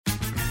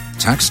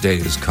Tax day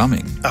is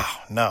coming.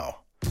 Oh, no.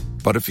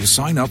 But if you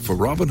sign up for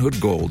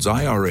Robinhood Gold's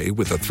IRA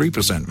with a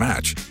 3%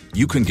 match,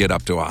 you can get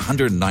up to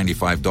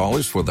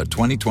 $195 for the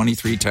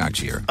 2023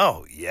 tax year.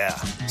 Oh, yeah.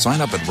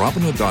 Sign up at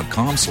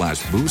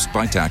Robinhood.com/boost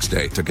by tax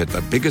day to get the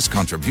biggest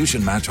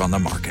contribution match on the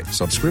market.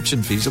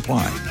 Subscription fees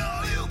apply.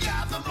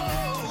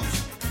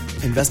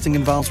 Investing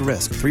involves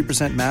risk.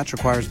 3% match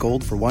requires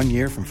gold for 1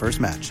 year from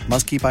first match.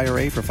 Must keep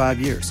IRA for 5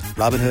 years.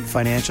 Robinhood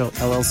Financial,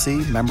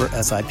 LLC, member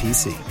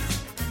SIPC.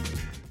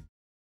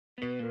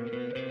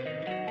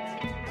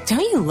 Don't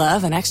you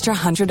love an extra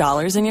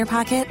 $100 in your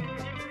pocket?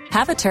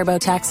 Have a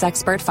TurboTax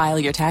expert file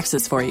your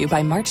taxes for you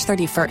by March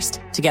 31st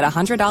to get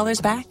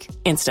 $100 back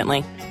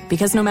instantly.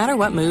 Because no matter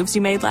what moves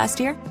you made last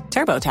year,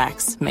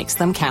 TurboTax makes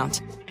them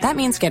count. That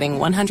means getting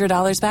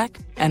 $100 back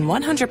and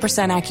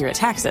 100% accurate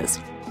taxes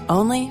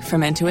only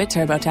from Intuit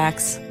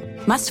TurboTax.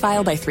 Must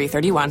file by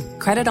 3/31.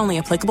 Credit only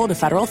applicable to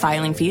federal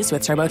filing fees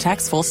with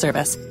TurboTax full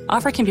service.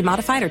 Offer can be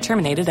modified or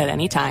terminated at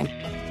any time.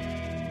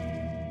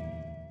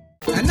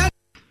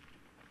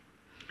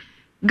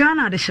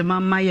 Ghana de shema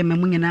maye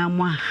memu nyina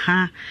mo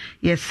ha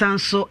ye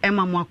sanso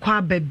ema mo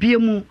akwa babie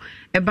mu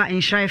eba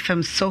Insha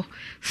FM so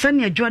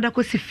sane adwada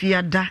kosi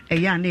fiada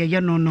eya na ye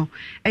no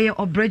eye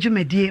Obra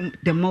Dwumadie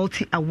the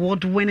multi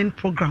award winning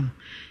program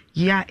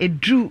ya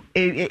edru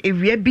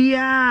ewia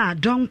bia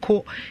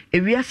donko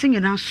ewia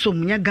singina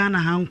som nya Ghana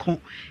hanko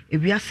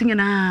ewia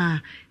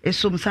singina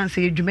esom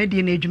sanse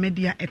edwumadie na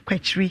edwumadie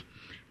ekwachiri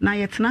na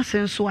yetena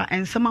senso a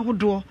ensema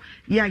hodo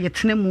ya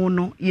yetena mu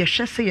no ye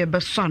hwese ye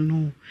beso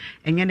no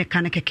enye ne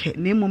kan keke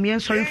na emom ye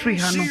nsori free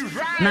ha no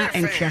na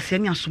entiase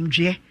nya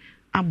somdwe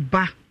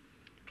aba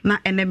na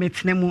ene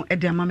metena mu e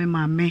de amame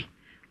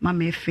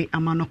mama efe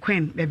amano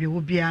queen bebe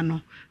wo bia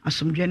no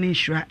asomdwe ne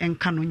nhira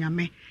enka no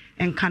nyame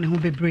enka ne ho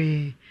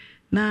bebre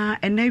na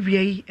ene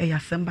wiei e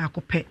yasem ba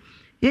akopɛ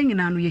ye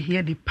nyina no ye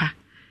hia de pa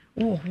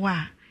wo ho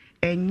a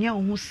enye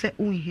wo se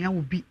unhia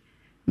wo bi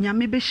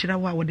nyame be hyira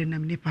wo a wo de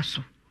nam nipa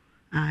so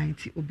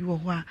anti obi wo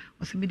ho a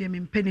osemede me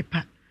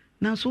mpenipa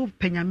na so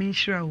penyame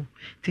nhira wo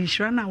ti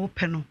nhira na wo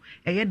pɛ no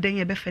eye den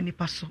ye be fa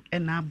nipa so e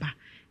na aba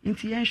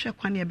nti ye nhwe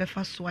kwane ye be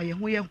fa so a ye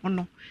ho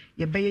no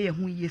ye be ye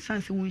ho ye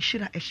sanse wo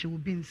nhira ehye wo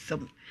bi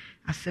nsam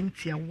asem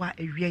tia wa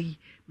ewia yi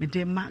me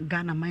de ma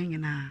Ghana man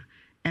nyina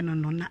eno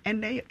no na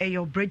ene eye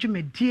Obra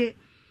Dwumadie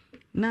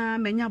na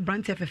menya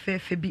brand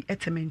FFF bi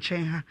eteme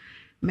nchen ha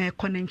me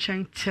kone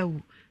nchen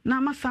tew na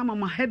masama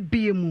ma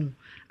habie mu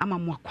ama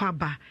mo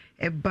akwaba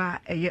eba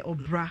eye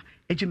Obra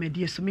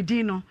Dwumadie so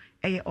medin no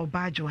eye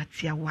Obajo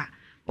atiawa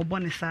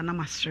obone sa na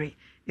masre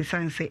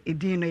isanse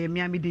edin no ye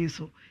miami din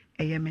so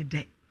eye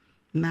mede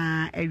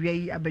na ewia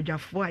yi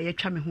abadwafo a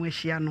yetwa me ho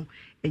ahia no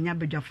enya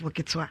abadwafo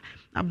ketwa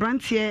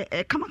abrantie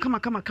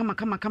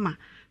kama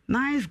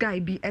nice guy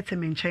bi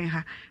eteme nchen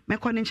ha me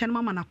kone nchen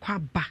mama na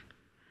kwaba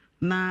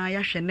na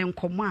ya hwe ne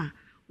nkomo a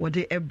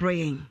wode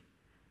ebrain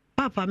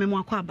papa me mo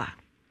akwaba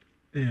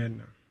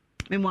na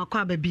me mo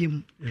akwaba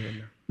biem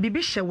na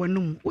bibi hye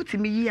wanum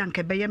utimi yi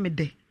anka beye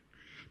mede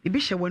bibi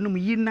hye wanum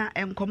yi na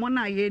enkomo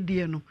na ye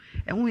die no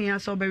ehun ya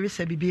so be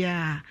resa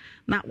bibia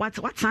na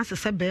what sense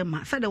se be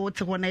ma se de wote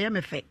ho na ye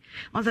mefe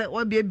on se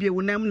obiebie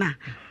wunam na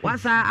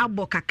wasa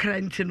abo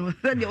kakra nti no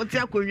se de wote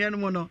akonwa no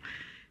mo no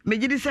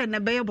megidi se na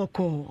beye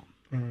boko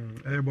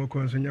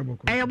boko so nya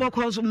boko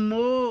boko so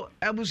mo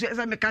abusu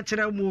esa me ka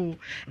kire mo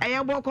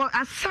boko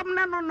asam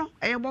na no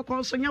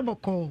boko so nya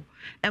boko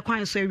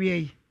ekwan so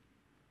awie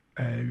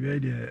wie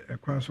de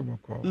ekwan so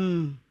boko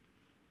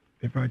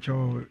pepa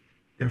cho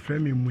e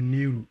frame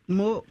Muniru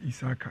mo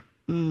Isaka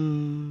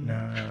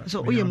na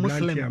so oye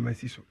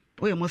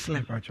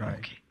Muslim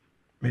okay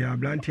me ya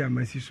blanti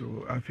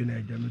amasiso afi na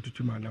eja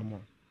metutu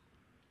manamo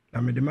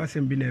na me de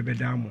masem bi na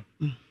ebeda mo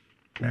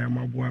na ya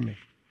maboa me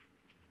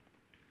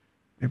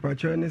pepa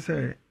cho ne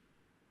se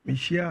me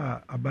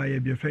hia abaya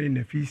bi afari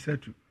na fi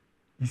satu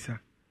isa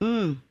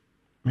me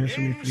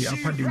so me free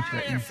apade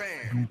nchira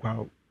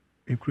dunkwa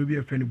ekuro bi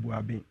afari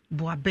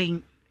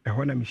buaben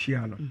eho na me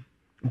hia no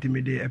nti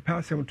me de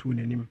epasem to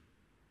nanim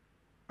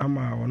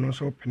ama wono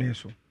so pene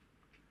so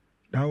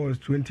that was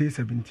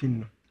 2017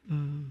 no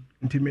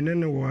nti me ne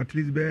no at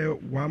least be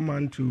 1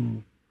 month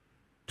to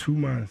 2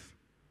 months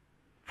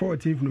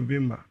 14th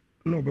November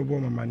no obebo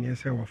mama ne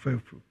se wo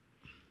fafu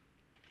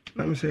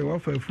na me say wo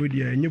fafu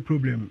dia any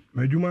problem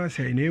madwuma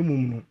say na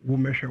emum no wo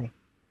mehwe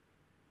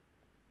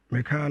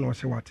me ka no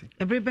se wate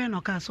every ben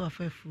no ka so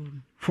fafu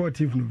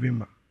 14th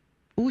November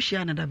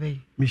Ushia na dabe.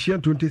 Mission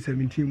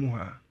 2017 mu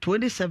ha.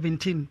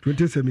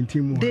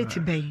 2017 mu. Date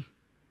bay.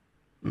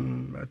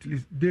 At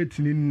least date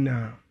ni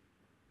na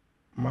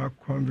ma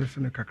converse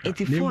na kakra.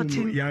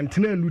 14 ya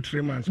antena lu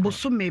 3 months.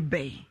 Boso me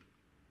bay.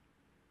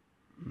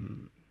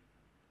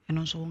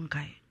 Eno so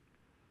wonkai.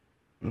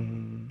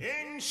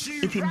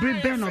 Iti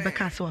bre ben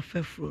obeka se wa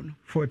fafro no.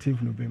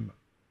 14th November.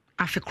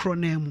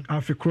 Afikronemu.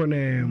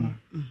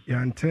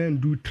 Ya antena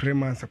do 3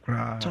 months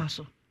akra.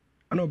 So.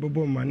 Ana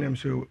obebo ma nem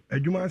so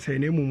adwuma sai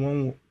na emu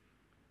wonwo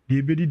de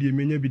ebedi de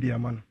menya bi de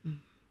ama no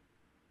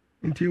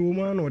nti wo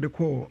ma na ode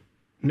ko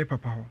ne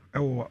papa ho e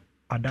wo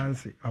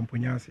adanse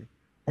amponyase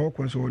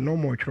okon so no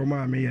mo tworo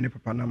ma me ye ne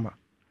papa namba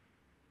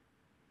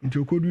nti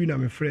okodu na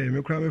me frɛ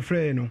me kra me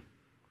frɛ no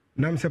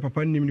nam sɛ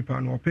papa nim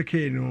nipa no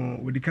opeke no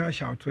wodi ka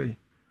shout me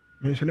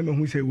nso na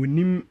mahu sɛ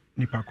wonim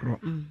nipa kro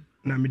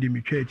na me de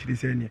metwa akiri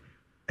sɛ ne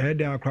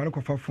ɛda akra no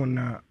kofa fon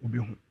na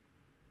obehu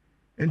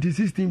nti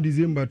 16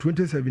 December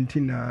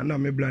 2017 na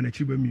me bla na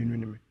akiri ba mienu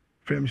ne me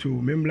frɛ me so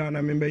me bla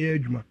na me bɛyɛ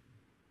adwuma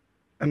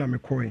ana me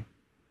kɔe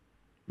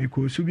me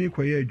ko subi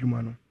kɔyɛ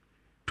adwuma no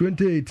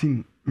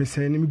 2018 me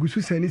sɛn me gusu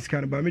sɛn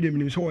sika no ba me de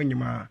minim so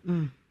wonyima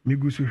me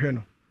gusu hwɛ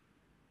no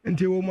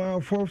nti wo ma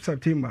 4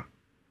 September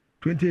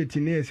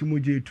 2018 na yesi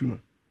moje etu no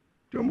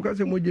ti o mu ka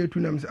se moje etu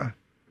na me sa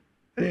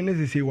ene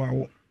ne se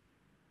wawo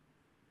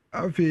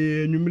afi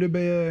enwumre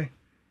be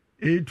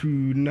 8 to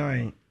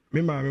 9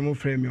 me ma me mo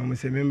frɛ me o mo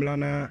se me mla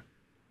na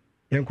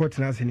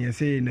yenkotena se ne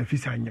yesi na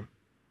fisa nyem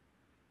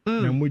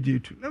na moje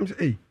etu na me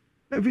se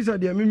na fisa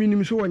dia me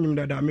minim so wonyem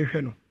dada me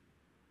hwɛ no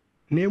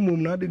na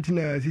emum na de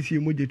tina sisi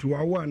moje etu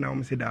wawo na o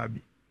mo se da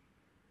bi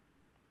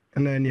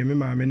na ne me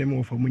ma me ne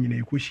mo fa mu nyina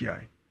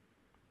ekohia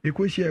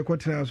ekohia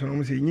ekotena so no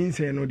mo se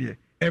nyinse no de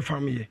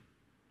efamye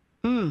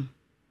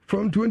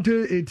from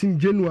 2018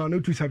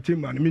 January to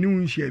September me nu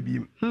nhia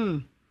biem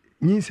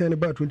nyinse ne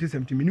ba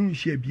 2017 me nu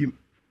nhia biem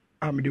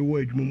am de wo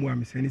adwuma mu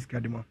am sani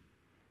skade ma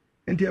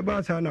enti e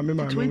ba sa na me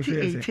ma no se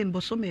 2018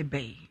 boso me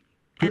bay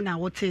na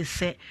what is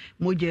say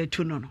moje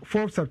tu no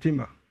 4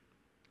 September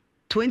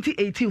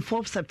 2018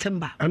 4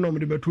 September ana mo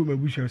de betu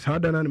mabusha sa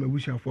da na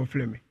mabusha for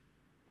fleme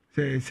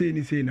say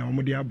ni say na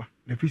mo de aba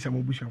na fisa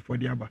mabusha for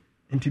de aba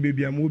enti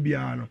bebia mo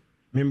bia no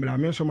me mbla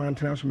me so man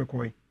tena so me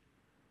koi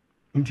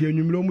nti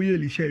enwumro mu ye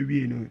lisha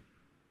wie no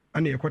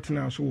ana ye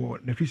kwetena so wo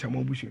na fisa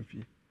mo bushim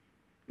fie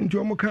nti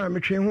o mo ka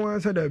me twe ho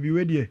ansa da bi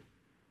we de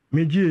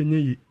me gi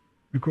enyi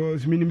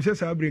because minim se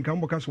sabre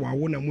kan boka so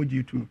wawo na mo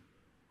gi tu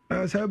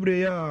na sabre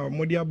ya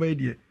mo de aba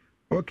de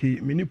okay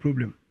me ni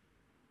problem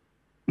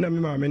na me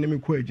ma me ne me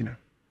ko agina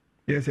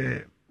yes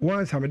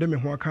once am de me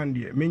ho kan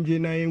de me ngi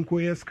na yen ko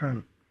yes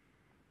scan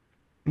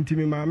nti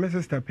me ma me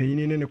sister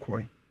panyin ne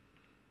koi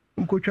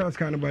mkotwa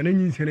scan ba na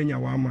nyin se na nya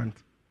 1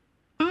 month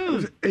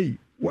hey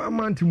 1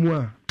 month mu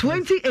a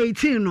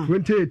 2018 no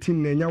 2018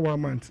 na nya 1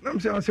 month na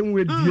mse asem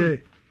we die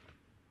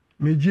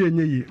meji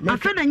enyeyi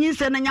afa na nyin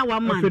se na nya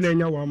 1 month afa na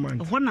nya 1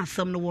 month ho na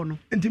asem no wo no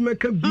enti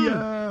meka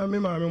bia me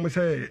ma me mo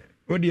say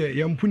odi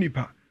yampu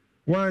nipa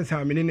once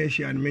am ne na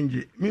hia no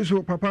menje me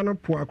so papa no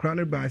po akra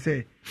no ba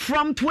say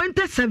from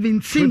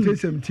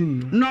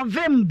 2017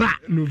 November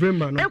no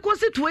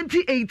ekosi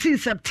 2018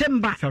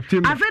 September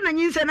afa na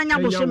nyin se na nya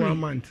boso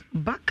me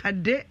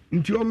bakade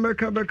nti o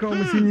meka o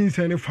mo se nyin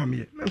se ne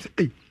famye na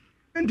say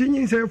enti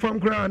nyin se fam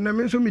kra na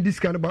me so me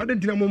discount ba de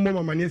ntina mo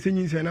mama ne se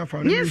nyin se na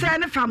fam nyin se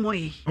ne fam o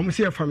yi o mo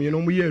se fam ye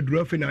no mo ye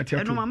adura fe na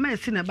atiato no mama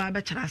esi na ba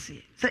be kira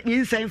se se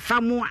nyin se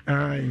fam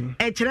a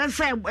e kira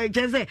se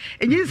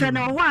nyin se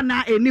na ho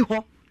ana eni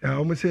ho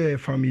o mo se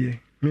fam ye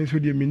me so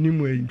de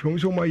minimu e nti o mo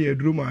so mo ye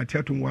adura ma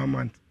atiato 1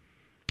 month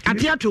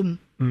atiato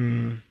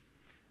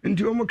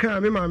nti o mo ka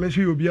me ma me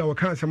so yo bia o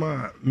ka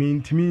asema me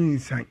ntimi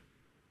nsan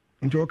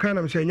nti o ka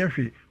na me se nya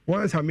hwe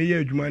once am ye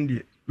adwuma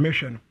ndie me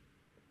hwe no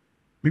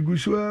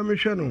Migusua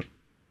meshano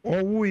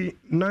owi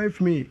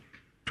 9 May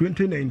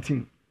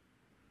 2019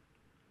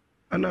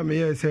 ana me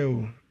yese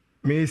o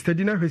me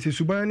study na hwese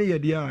subane ye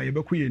dia ye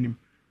beku yenim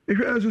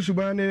ehwe anso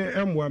subane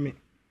emwa me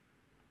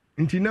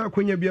nti na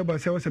akonya bia ba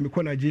se wo se me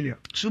ko Nigeria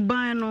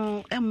subane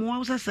no emwa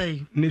wo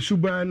sesai ne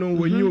subane no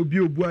wonye obi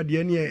obu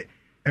ade ne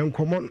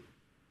enkomo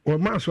o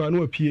maso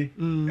anu apie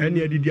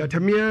ene adidi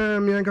atamia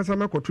me ankasa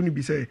makoto no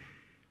bi se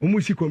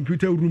omusi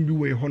computer room bi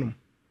we honom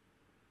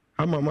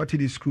ama mati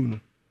di school no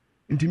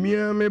nti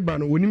mia me ba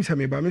no wonim sa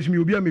me ba me so me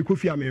obi a me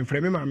kofi a me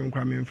mfrɛ me ma me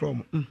nkra me mfrɛ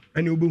mo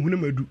ene obohunu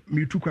madu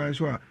me tu kwan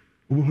so a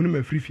obohunu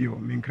ma frifie o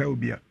me nkra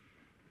obi a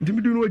nti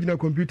me du no ogina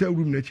computer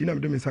room na chi na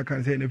me de me saka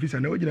nsa na fisa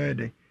na ogina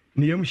yede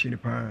ne yam hye ne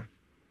pa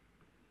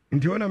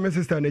nti ona me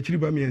sister na chiri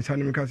ba me nsa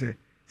ne me ka se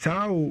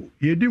saa o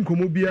ye di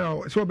nkomo bi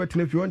a so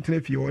obetena fie on tena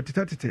fie o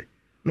tetatete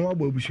na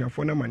wabo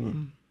abusuafo na mane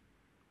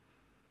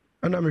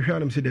ana me hwa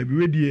na me se da bi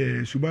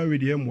wedi suban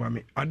wedi emwa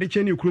me ade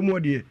che ne kromo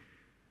de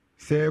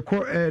se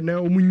ko na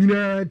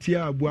omunyina ti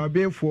abu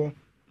abefo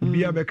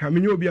obi abeka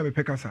menye obi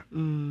abepekasa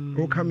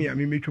o kam ya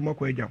me metwa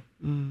makọ agyaw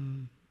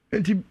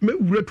enti me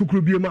wura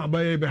tukuru bi ma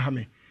abaye be ha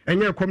me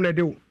enye kom na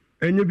de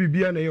enye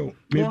bibia na ye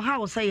o ha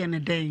o say ne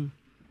den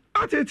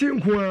ateti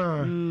nko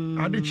a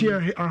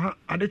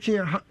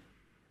adechia ha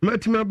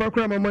matima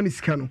bakura mama ni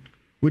sika no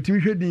wotimi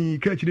hwedi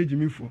ka kire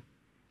gimifo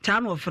cha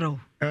no ofro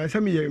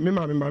sami ye me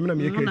ma na me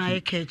na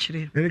ye ka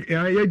kire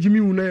ya gimi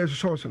wu na ye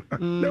so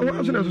na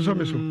wa so na so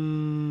me so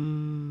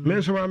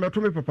me so ma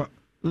meto me papa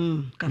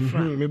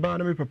kafra me ba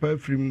na me papa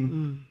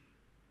afrim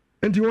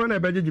enti wona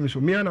be gigi me so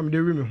me anam de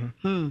wi me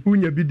ho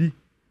unya bidi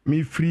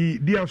me free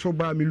dia so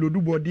ba me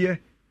lodu bode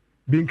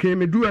benke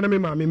me du ana me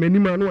ma me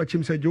manima no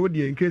achim se jo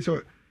de nke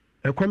so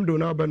e kom do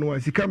na ba no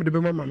sika me de be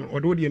mama no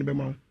odo de ne be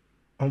ma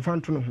on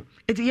fanto no ho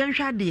eti yen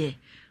hwa de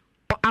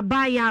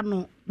abaya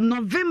no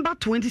November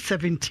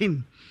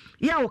 2017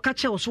 ya wo ka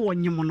che wo so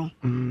wonyem no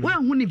wa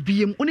hu ne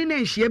biem oni na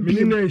nhia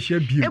biem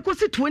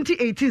ekosi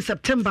 2018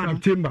 September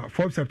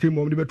 4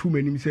 September de betu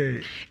manim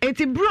say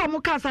eti bro mo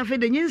ka sa fe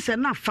de nyinse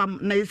na fam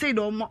na say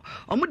de omo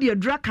de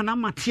adura kana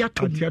matia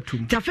tom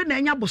tafe na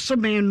enya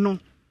bosome no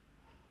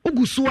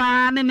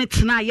ogusua ne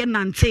tena ye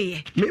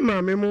nante me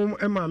maame mo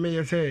maame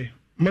ye say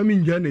mami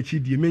nja na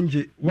chidie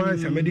menje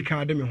once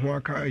medical de me ho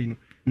aka ayi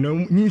na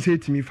nyinse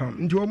etimi fam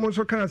nti omo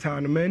so ka sa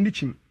no ma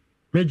nichim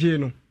meje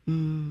no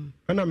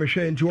ana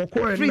mehwe nti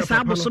wokọ na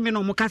papa bosome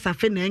no mo ka sa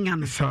fe na enya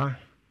no sa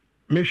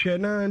mehwe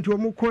na nti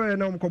omo kọ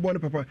na omo kọbọ ne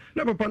papa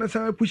na papa na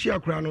sa pushi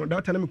akura no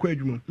data na me kọ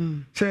adwuma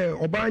say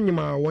oba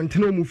anyima wonte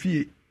na omo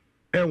fie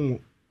enwo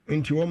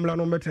nti womla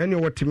no meta ne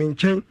woteme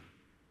nchen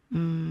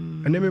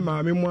ane me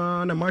maame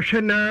mo na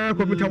mahwe na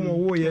computer mo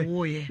wo ye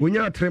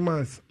wonya 3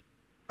 months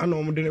ana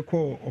omo de ne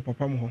kọ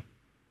opapa mo ho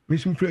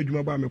mesum fra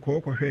adwuma ba me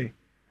kọ hwe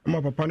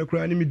ama papa ne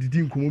kura ne me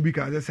didi nkomo bi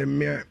ka se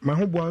me ma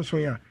ho bo anso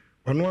ya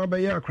ono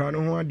abaye akra no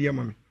ho ade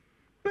ma me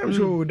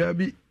so da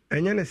bi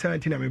enye ne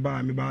santi na me ba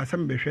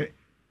asem behwe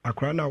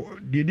akra na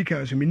de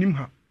dika so menim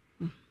ha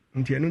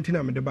nti eno nti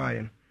na me de ba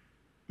ye no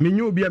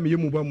menye obi a me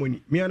yemu ba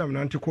moni me anam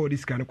na nte call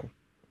this kan ko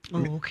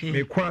okay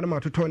me kwa na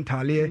matoto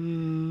ntale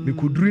me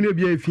kuduru na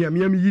bia afia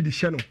me am yi di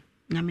hye no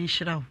na me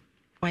hyiraw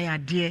waya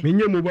de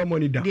menye mu ba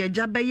moni da de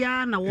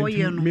jabeya na wo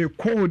ye no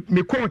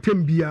me call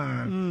tem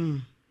bia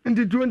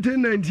nti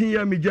 2019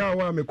 ya me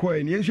jawa me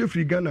call ni enhwe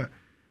free Ghana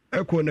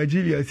eko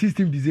Nigeria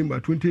 16 December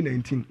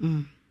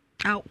 2019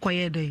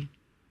 koye dey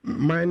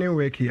mining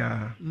work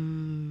ya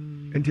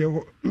nti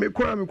me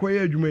koye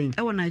adwuma yi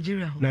e wo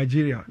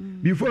Nigeria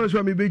before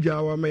so me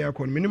beja wa me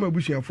yakọ me nem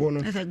abusuafo no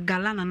ese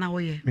galana na wo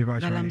ye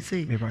galam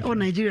say o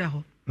Nigeria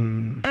ho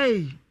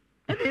eh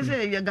e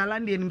say ye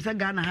galande nim say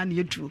Ghana ha na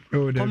yetu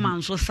come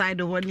on so side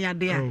ho ni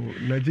ade a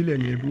Nigeria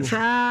ni ebu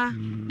sa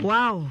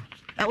wow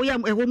oya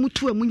ewo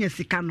mutu amunya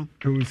sika no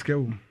sika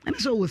wo ene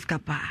so wo sika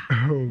pa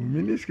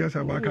minister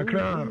sabaka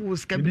kra wo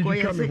sika ko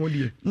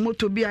ye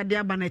moto bi ade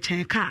aba na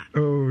chen ka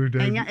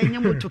enya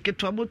moto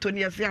ketwa moto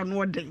ni ase anu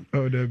oden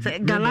se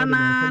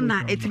galana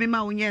na etimi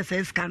ma unya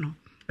se sika no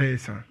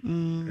sa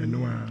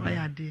eno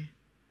oya de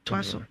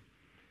twaso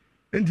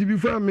enti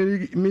before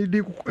me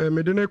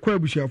de na kwa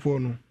abusuafo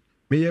no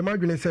me ye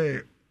madwene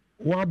se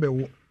wo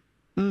abewo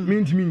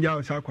mintimi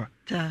nja sakwa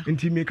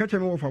nti me ka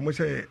cheme wo fa mo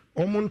se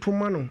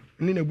omontoma no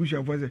ni na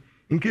busuafo se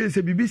nke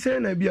se bibi se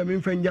na bia me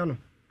mfa nja no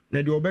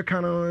na de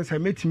obeka no se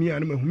metimi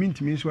ana mahu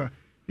mintimi so a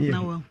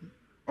na wo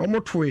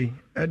omotoe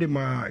e de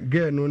ma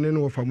girl no ne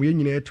no fa mo ye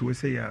nyina eto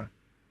se ya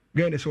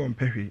girl ne so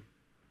ompehwe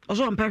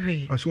oso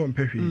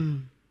ompehwe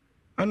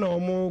ana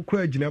omo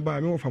kwa agina ba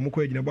me wo fa mo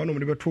kwa agina ba no mo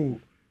de beto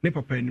ne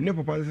papa ni ne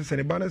papa se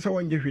ne ba na se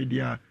wonje hwe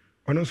dia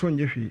ono so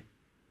wonje hwe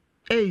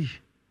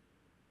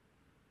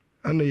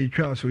ana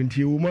yitwa so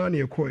nti wo ma na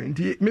ekọ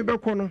nti me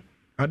bekọ no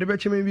ade be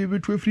cheme bi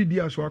betu afri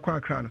dia so akọ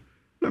akra no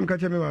na me ka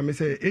cheme ma me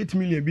say 8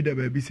 million bi da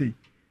ba bi sei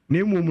na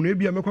emom no e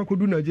bia me kwa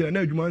kodu Nigeria na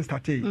adwuma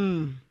starte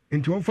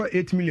nti won fa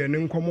 8 million ne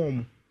nkomo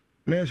mu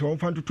na so won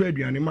fa ntoto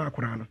aduane ma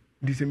akra no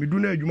nti se me du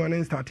na adwuma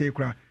ne starte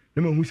kra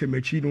na ma hu se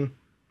machi no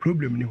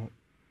problem ni ho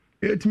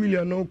 8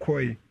 million no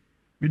koi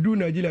me du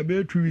Nigeria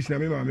be 2 weeks na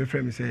me ma me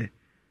frame say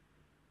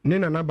ne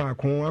na ba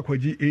akon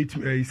akwaji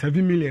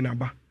 7 million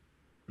aba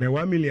na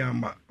 1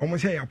 million ba omo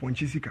say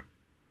aponchi sika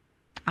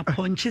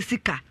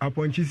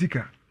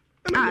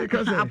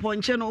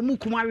aponche no omu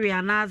kumari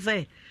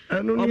anaze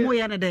omo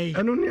ya ne dey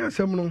eno ni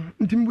asem no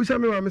ntimbusa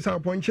me wa me say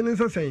aponchi ne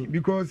nsasen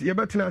because ye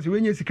betena ase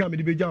wenye sika me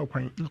de beja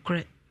okwan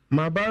correct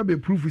ma ba be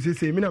proof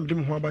say me na me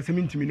dem ho aba se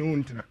me ntimi no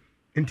ntena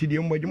enti de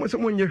mbodje mo se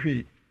mo nye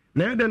hwe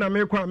na ye de na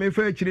me kwa me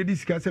fa akire di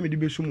sika se me de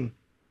besumu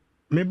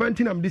me ba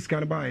ntina me di sika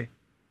na bae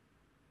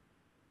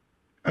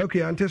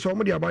okay ante so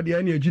mo de abade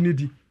ya na agine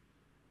di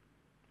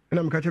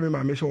na me ka che me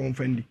ma me so won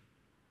fandi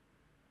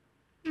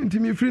nti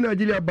me free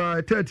Nigeria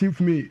by 13th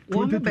May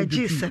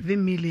 2022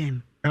 7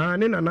 million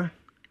ne nana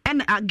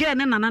and again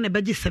ne nana ne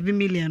beji 7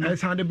 million I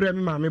said the bre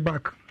me ma me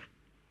back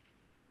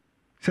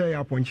say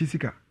ya ponchi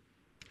sika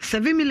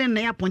 7 million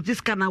na ya ponchi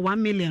sika na 1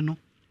 million no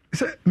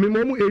say me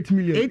momu 8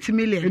 million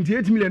nti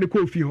 8 million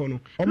ko fi ho no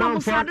o ma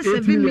fa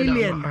 7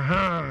 million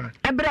aha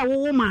ebra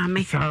wo ma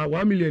me sa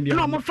 1 million dia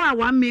no mo fa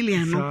 1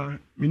 million no sa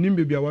minim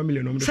be bia 1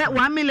 million no say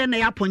 1 million na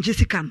ya ponchi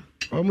sika no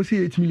o mo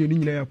say 8 million ni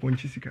nyina ya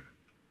ponchi sika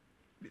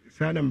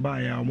sada mba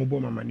ya omobo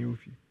mama ne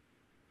ofi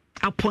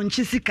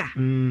aponchi sika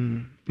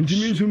nti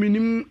mi nso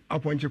minim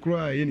aponchi kro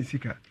a ye ni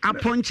sika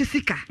aponchi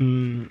sika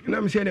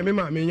na me se ne me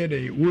ma me nye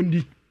dey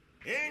wondi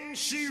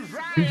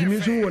nti mi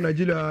nso wo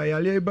Nigeria ya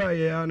le ba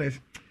ya na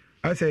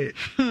I say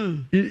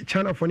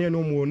China for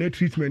no more no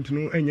treatment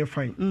no enye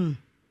fine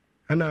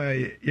ana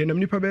ye nam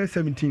nipa be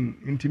 17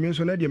 nti mi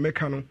nso na de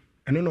meka no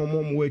eno no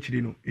mo wo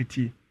akire no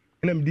eti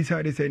na me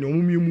decide say no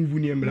mo mi move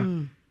ni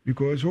emra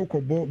because wo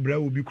kobo bra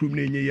obi krum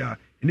na enye ya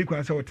ni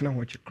kwa sa wotena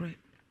ho che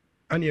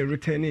and you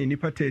return in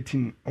nipa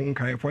 13 on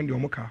kai fund the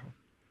omoka ho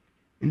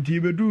nti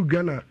bedu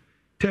Ghana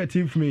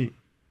 13th May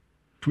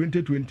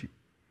 2020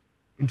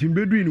 nti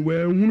bedu in we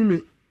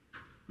hunu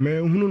me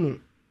hunu no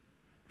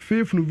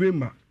 5th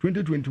November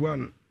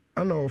 2021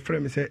 ana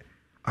ofre me say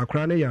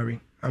akra ne yare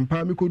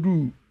ampa me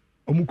kodu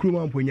omukuru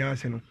amponya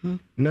ase no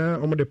na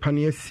omde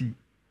pane asi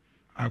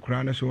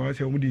akra ne so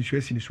ase omde nsu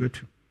asi ne so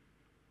atu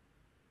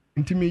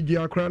ntimi gi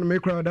akra no me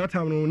kra that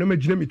time no na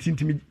magina me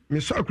tintimi me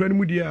so akra no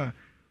mudi a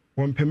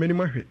won pemani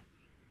mahwe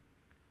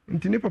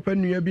ntini papa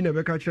nua bi na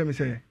beka kire me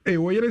say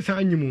wo yere sa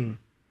anyimu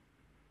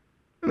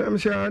na me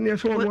say ne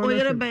so wo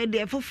yere ba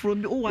de foforo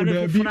bi wo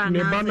ware foforo ne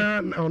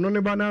bana ono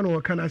ne bana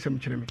no kana asem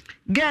kire me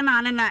ge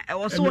na ne na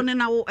wo so ne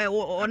na wo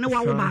ne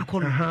wa wo ba ko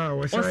no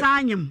wo sa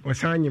anyim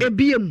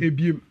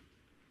ebiem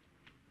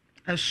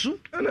asu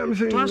na me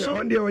say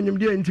on dia onyim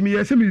dia ntimi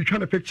yese me twa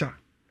na picture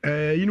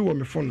you know what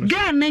me phone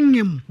ge na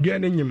nyim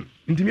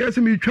ntimi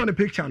yese me twa na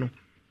picture no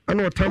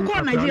ana otam ko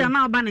Nigeria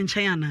na oba ne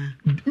nchen ana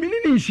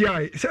minini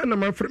nhia say na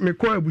me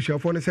ko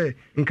abusuafo ne say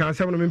nka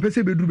asem no me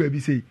pese beduru ba bi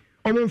say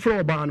omo mfre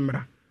oba an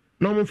mra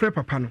na omo mfre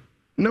papa no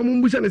na mo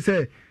mbusa ne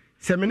say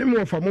se me ne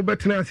mo fa mo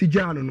betena ase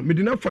gya no me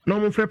dina fa na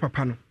omo mfre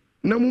papa no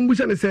na mo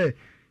mbusa ne say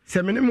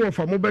se me ne mo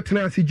fa mo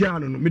betena ase gya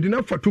no me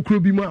dina fa tokuro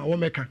bi mu a wo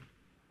meka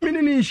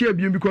minini nhia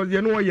bi because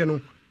ye no ye no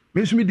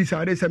me nso me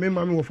decide say me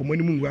ma me wo fa mo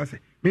ni mu ngu ase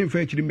me mfa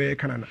akiri me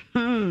kanana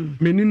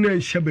me ni na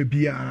nhia ba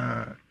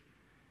bia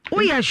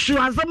Oya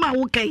sure zama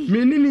wo kai.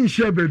 Me ni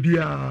nhia ba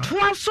bia.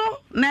 Toaso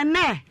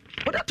nene.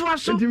 Wo da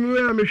toaso. Nti me we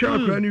hwa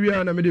akra ni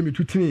wi na me de me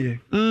tutini ye.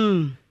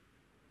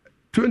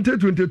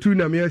 2022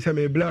 na me yesa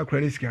me black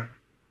kraniska.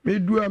 Me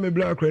du a me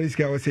black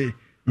kraniska wo say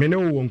me ne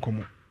wo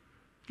nkomo.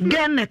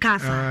 Gen ne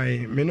kasa.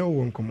 Ai me ne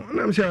wo nkomo.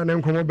 Na me say na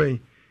nkomo ben.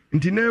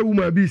 Nti na wu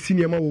ma bi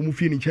senior ma wo mu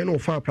fie ni che na wo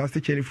fa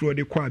plastic chair fro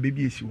de kwa be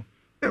bi esiwo.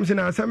 Na me say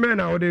na asame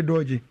na wo de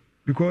dodge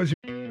because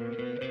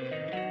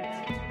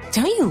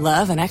Don't you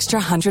love an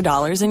extra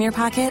 $100 in your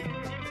pocket?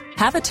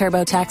 Have a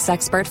TurboTax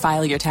expert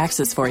file your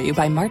taxes for you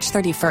by March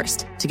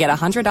 31st to get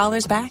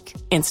 $100 back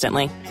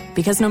instantly.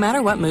 Because no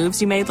matter what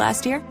moves you made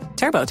last year,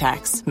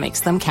 TurboTax makes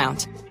them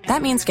count.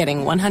 That means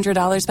getting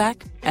 $100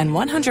 back and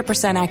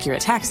 100% accurate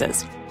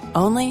taxes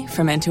only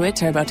from Intuit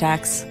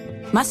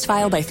TurboTax. Must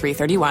file by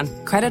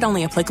 3/31. Credit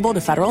only applicable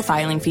to federal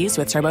filing fees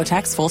with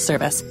TurboTax full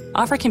service.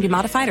 Offer can be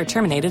modified or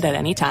terminated at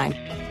any time.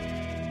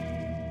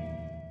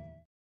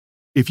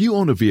 If you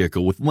own a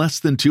vehicle with less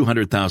than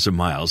 200,000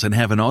 miles and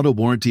have an auto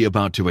warranty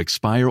about to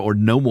expire or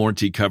no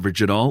warranty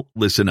coverage at all,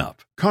 listen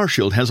up.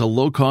 CarShield has a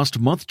low-cost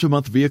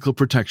month-to-month vehicle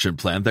protection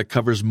plan that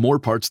covers more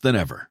parts than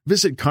ever.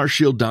 Visit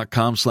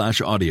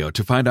carshield.com/audio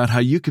to find out how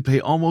you could pay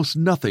almost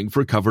nothing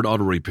for covered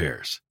auto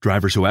repairs.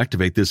 Drivers who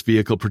activate this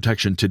vehicle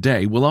protection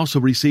today will also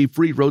receive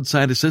free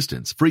roadside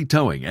assistance, free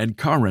towing, and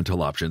car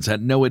rental options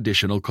at no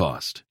additional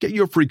cost. Get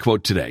your free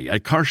quote today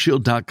at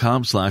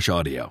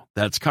carshield.com/audio.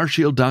 That's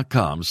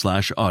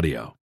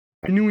carshield.com/audio.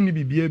 Ni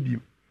bibia bi.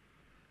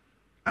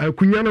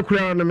 Akunya no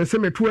kura na me se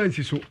meto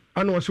ansi so.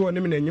 Ana wo se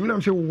woni me nanyim na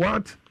me se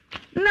what?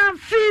 Na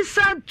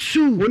fisa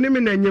tu. Woni me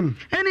nanyim.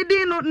 Eni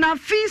din no na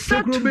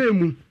fisa tu. Krobe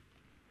mu.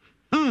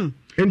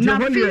 Enti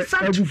woni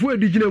abufu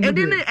adigina mu.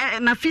 Edi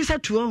na fisa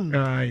tu on.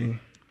 Ai.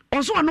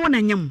 Oso ono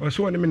nanyim.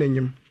 Oso woni me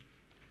nanyim.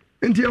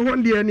 Enti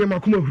ehon de ne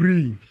makoma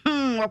huri.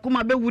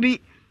 Wakoma be wuri.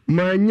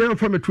 Manya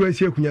fa meto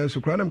ansi akunya so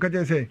kura na me ka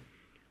jen se.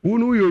 Wo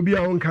no ye obi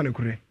a won ka ne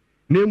kure.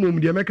 Na emom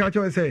de me ka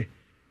che se.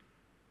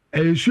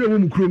 Ensu emu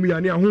mukrom ya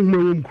ne ahohoma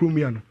emu mukrom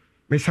ya no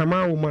me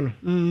sama wo ma no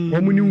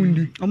omuni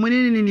wundi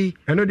omuni ni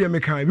eno de me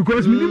kai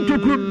because minim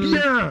tokro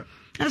bia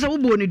asa wo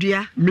bo ne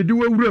dua me de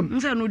wawuram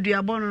nsa no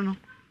dua bo no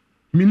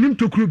minim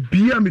tokro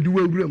bia me de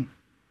wawuram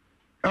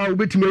a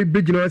obetime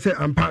begina se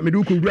ampa me de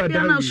ko wura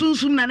dan na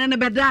sunsum na ne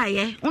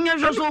bedaaye unya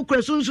so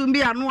okura sunsum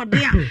bia no ode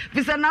a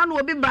fi se na no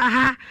obi ba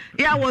ha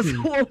ya wo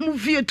mu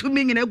fie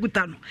tumi ngina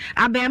guta no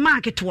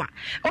abema aketoa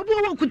obi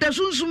wo kuta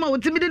sunsum a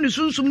otimi de ne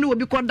sunsum ne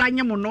obi ko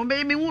danye mo no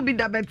me wu bi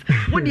da bet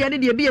wo de ne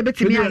de bia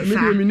betimi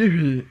ansa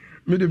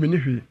me de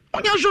minihwi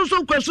unya so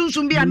okura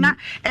sunsum bia na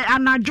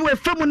anajo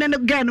efemu ne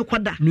ga ne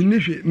koda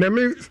minihwi na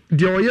me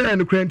de oye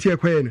ne kranti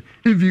ekwaye no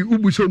ivi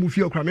ubuso mu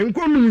fie okra me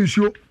nko mu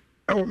nsuo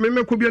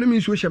me ko bia na me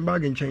nsuo hye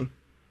bag nchen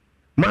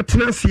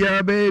matena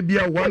sia be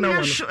bia 1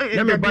 hour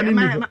na me ba ni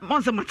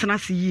mo se matena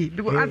si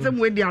because asem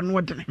we dia no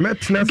odene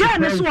metena si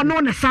ga so no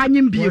ne sa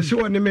nyim bia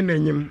so ne me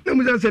nanyim na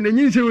mu se ne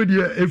nyin se we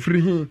dia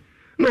efrihi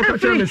no ka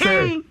cha me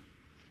se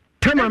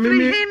tama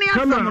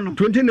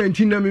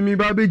 2019 na mimi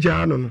ba be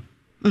ja no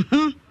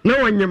na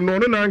wanyem no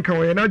na anka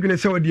wo ye na adwene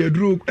se wo dia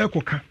duro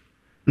ekoka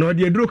na wo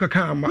dia duro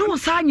kaka ama no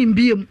sa nyim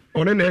biem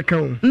one na eka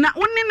wo na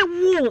woni ne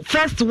wo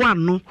first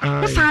one no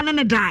wo sa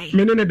ne die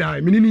me ne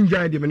die me ni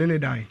njai de me ne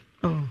die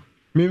oh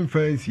me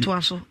fancy to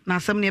aso na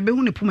asem ne be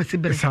hu ne puma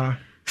sibere sa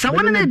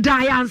woni ne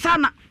die ansa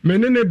na me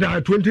ne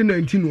die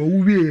 2019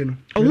 wo wie no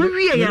wo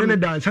wie ya me ne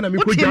die ansa na me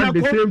ko ja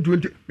the same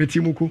 20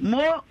 metimuko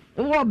mo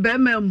wo be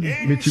mem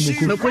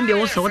metimuko me ko ndi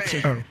wo so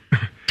wote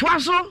to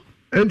aso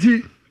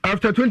enti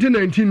after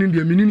 2019 in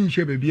the minini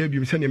share baby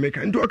abim se ne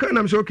meka nto aka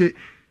na me say okay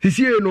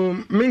sisie no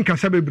me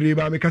nkasa bebre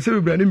ba me kasa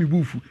bebre na me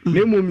bufu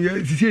na emom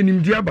ye sisie nim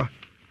di aba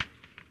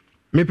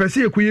me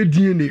pese ekoye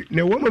DNA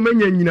na wo mama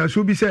nya nyina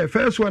so bi say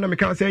first one na me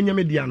ka say nya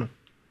me dia no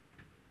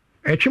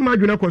etwema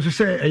dwuna ko so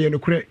say eye no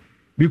kure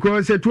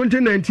because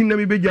 2019 na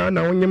me beja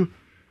na wonyem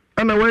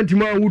ana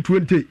wantima wu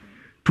 20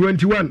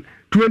 21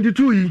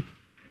 22 yi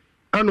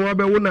ana wa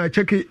be wo na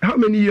check how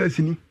many years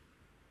ni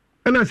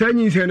ana say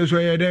nyin say no so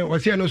ye den o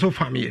say no so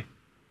family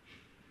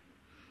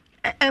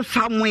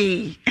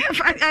family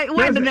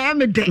where the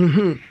name dey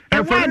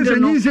where the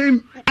nyin say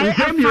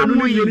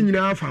family no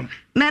nyina fam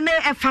na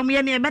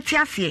family na beti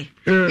ase ye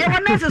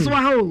wona se so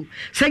ha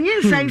say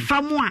nyin say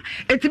famu a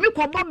etimi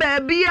kwobo ba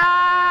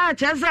bia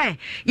che say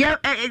ye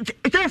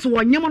it's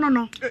wonyem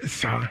no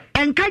sa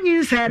enka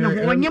nyin say no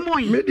wonyem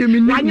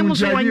wonyem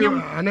so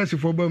wonyem anase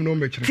fo bam no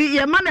mekire ti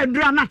ye man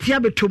adura na tia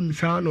betom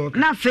sa no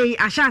na fei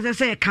asha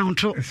say count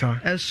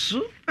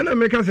esu ana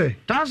meka say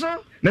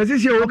taso na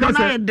sisi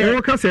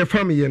wo ka say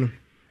family no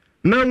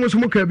na mo so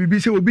mo ka bibi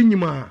say obi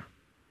nyima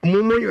mo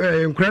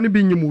nkura ne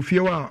bi nyimu fie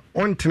wa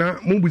ontena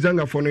mo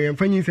buzanga fo no ye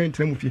mfanyi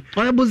sentena mo fie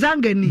o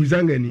buzanga ni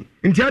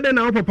nti ade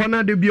na papa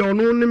na de bia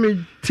ono ne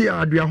me ti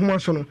adua homa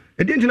so no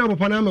e de ntina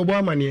papa na me bo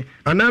amane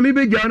ana me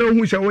be gya na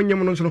hu sha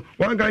wonyem no so no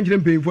wan kan kire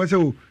mpeyifo se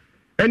o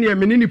ene ye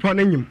me ni nipa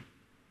na nyim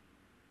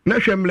na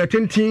hwemle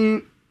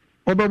tentin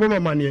obebo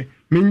mamane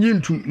me nyi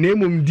ntum na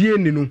emom die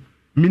ni no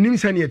minim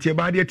sane ye tie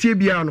ba de tie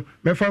bia no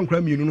me fa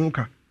nkura mienu no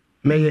ka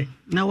meye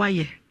na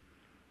waye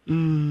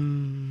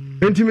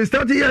enti me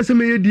start here se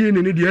me die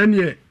ne die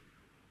ene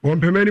won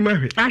pemani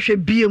mahwe ahwe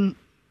biem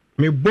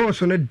me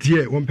boss no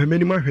die won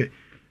pemani mahwe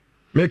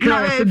me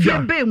ka se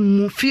dia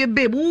fie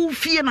be wo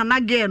fie na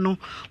nage no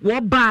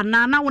wo ba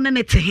na wo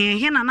ne te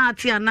he na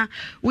ate ana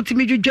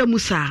utimi dwedwa mu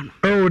saa no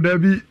oh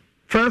dabi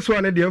first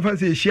one de emfa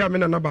se ehia me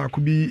na ba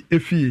ko bi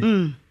efie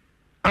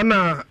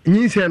ana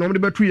nyinse no mo de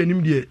betu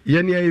yanim de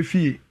ye ne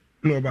efie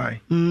no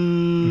bai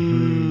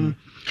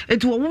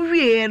etu wo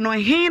wie no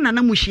he na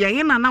muhia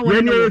he na wo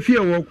ne efie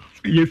wo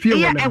ye fie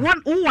wo na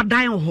wo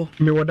dan ho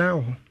me wo dan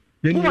ho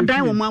wo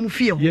dan wo mam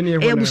fie ho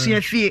e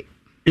abusia fie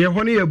ye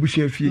ho ne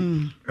abusia fie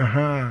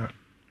aha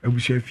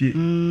abusia fie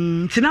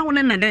tina wo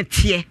ne na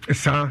tie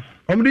sa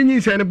omde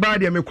nyinse ne ba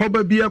de me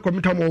koba bia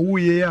komita mo wo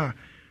ye a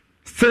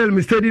still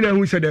me steady na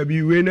hu se da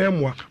bi we na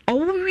emwa o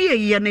wo wie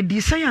ye na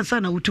di science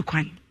na wutu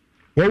kwan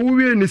wo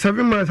wie ni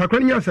 7 months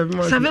akwani nya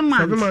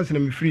 7 months na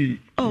me free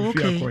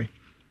okay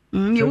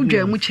you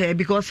udwa mu chair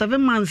because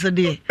 7 months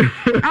there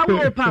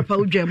awo papa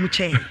udwa mu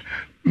chair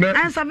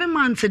and 7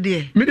 months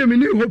there me de me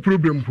ni ho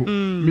problem po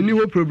me ni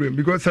ho problem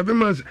because 7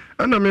 months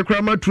ana me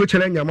kra ma tuo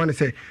challenge ama ne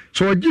say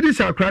so ogidi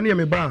sa kra ne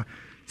me ba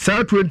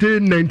sa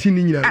 2019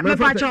 ni nyina me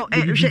pa cho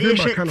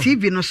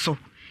TV no so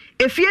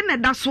efie ne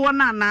da so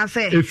na na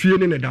say efie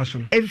ne da so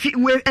efie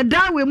we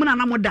eda we mu na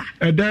na moda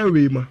eda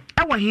we ma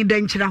e wo hin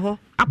da nkyira ho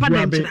apa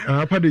da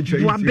nkyira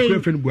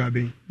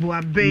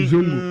buabe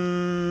zongo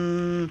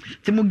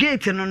ti mu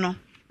gate no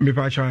me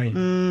pa chai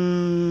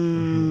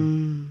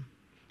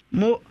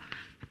mo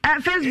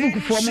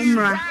Facebook for mo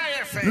mra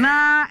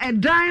na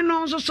edan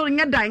no so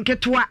nya dan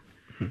ketwa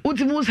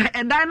uti mu sa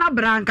edan na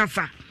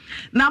brankasa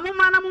na mo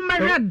ma na mo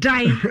mehwe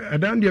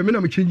edan de me na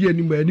mo change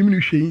anim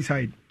ni hwe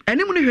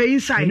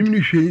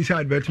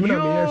inside but me na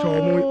me yes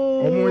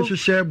omo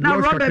hye na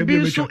rubber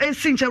bi so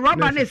esinche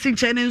rubber na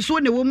esinche ne nso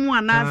ne wo mu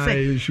ana se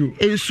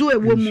enso e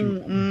wo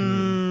mu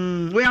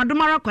we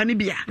adomara kwani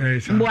bia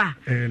mboa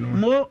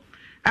mo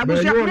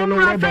abusia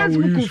mo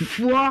Facebook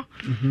fo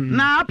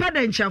na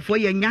apada nchafo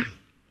yenya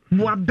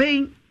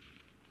buaben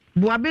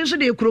so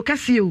de ekuro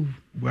kase o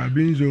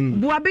buaben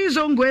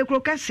zongo ekuro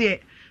kase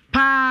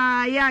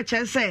pa ya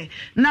chese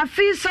na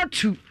fisa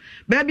tu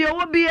baby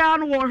owo bia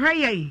no wo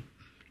hweye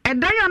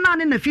edan ya na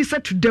ne na fisa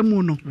tu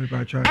demu no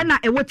na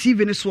ewo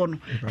TV ne so no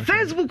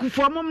Facebook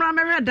fo mo mra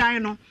mehwe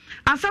dan no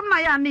asam na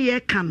ya ne ye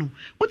ka no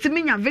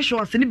utimi nya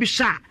visuals ne bi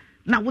sha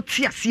na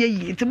wote ase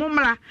yi nti mo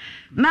mra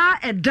na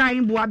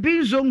edan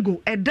buaben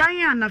zongo edan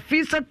ya na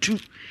fisa tu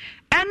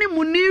ene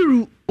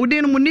muniru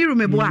udin muniru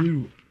meboa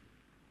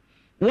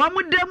wa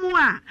mudemu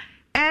a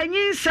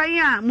enyin san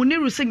a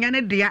muniru senya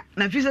ne dia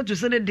na fisa tu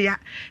se ne dia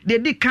de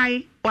di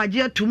kai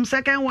waje atum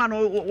second one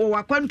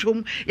wa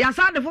kwantum ya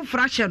sa de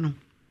fofra hye no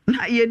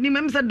na ye ni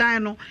mem se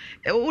dan no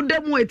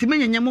udemu etime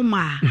nyanyem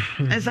ma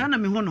esa na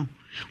me ho no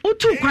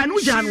utu kwan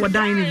uja no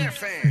dan ni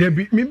de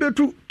bi mi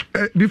betu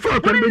before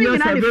kwan benya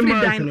 7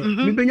 months no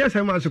mi benya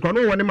 7 months kwan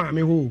wo ne ma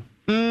me ho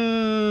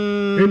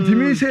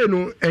entimi se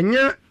no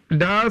enya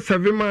da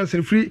 7 months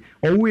free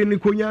owo ni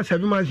konya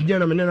 7 months gya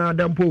na me na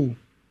adampo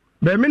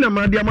be me na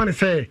ma dia ma ne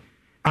se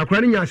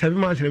akwani nya 7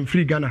 months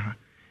free Ghana ha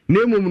na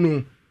emom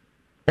no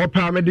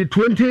opa me de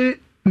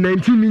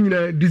 2019 ni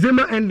nyina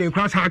December ending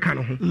class ha ka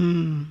no ho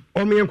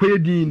o me enkoye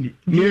din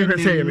ni hwe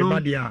se me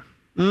ba dia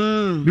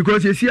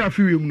because you see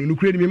afiwe mu no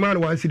kure ni me man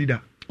one city da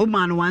o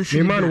man one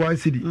city me man one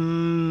city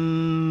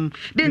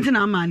denti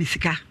na ma ni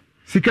sika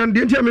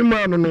denti me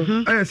man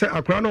no aye se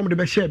akwa no me de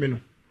be share me no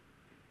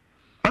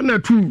ana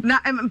tu na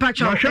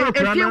mpacho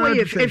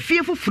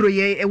efie fufuro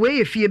ye we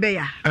ye fie be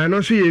ya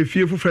ano so ye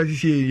fie fufuro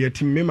sisi ye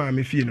tim me ma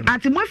me fie no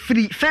ati mo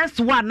free first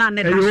one na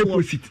ne da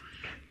so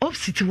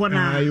opposite one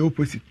na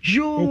opposite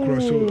yo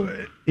cross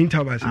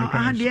intervals no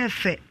kan de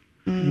efe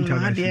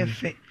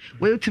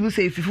we timu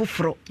say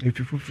fufuro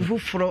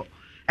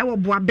e wo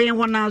boa ben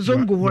ho na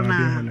zongo ho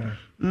na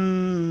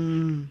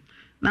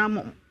na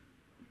mo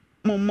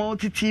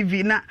multi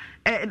TV na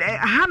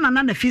hana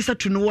na fisa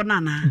to no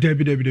na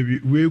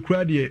Debbie we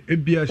kura de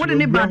ebia so what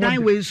ne badan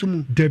we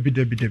sumu Debbie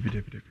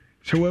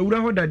so we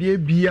wura ho dade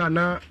ebia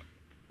na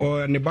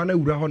o ne ba na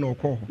wura ho na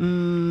okọ ho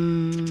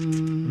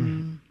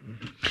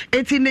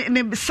eti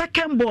ne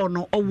second born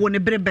no owo ne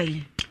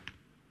brebe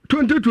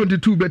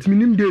 2022 but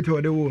minim date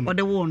or the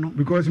one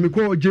because me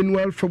call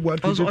January February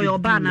also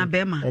oba na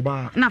bema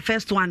oba na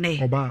first one eh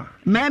oba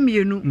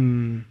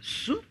memienu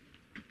su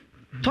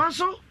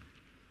toso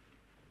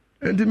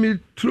and me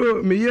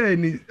throw me ye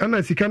ni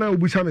ana sika na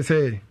obusa me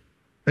say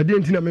e de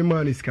ntina me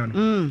ma ni sika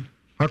no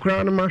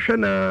akra na ma hwe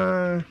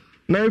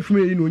na if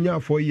me no nya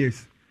 4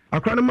 years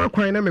akra na ma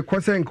kwan na me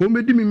kose nka o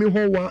medi me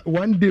ho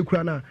one day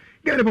kra na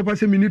get papa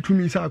say me need to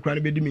me say akra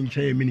na be di me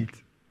nche a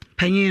minute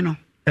panyin no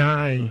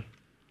ai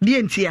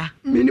die ntia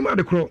minima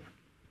de kro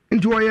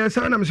nti wo ye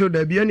sa na me so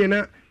da bia ne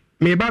na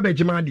me ba ba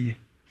gima de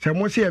se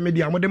mo se me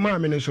de amode ma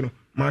me ne so no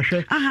ma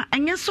hwe aha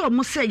enye so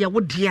mo se ye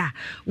wo de a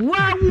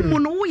wa wu mu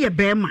no wo ye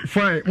be ma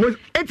fine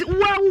eti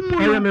wa wu mu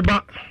no me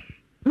ba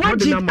wa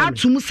ji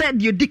atum se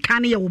de di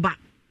kan ye wo ba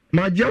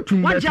ma ji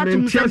atum be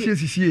ntia se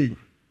sisie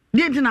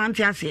die ntina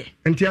ntia se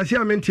a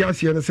me ntia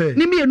se ne se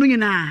ni mienu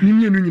nyina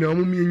o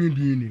mo mienye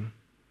di ni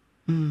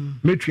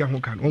metua ho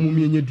kan o mo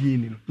mienye di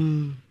ni no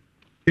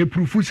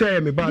epurufu say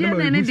me ba na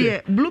ma ne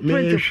de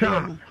blueprint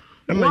for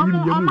o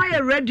ma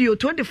ye radio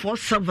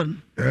 24/7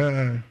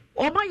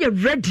 o ma ye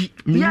ready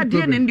ya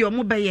de ne de o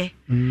mo beye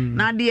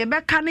na de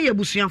be ka ne ye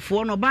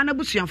busuafo no ba na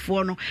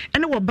busuafo no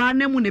ene wo ba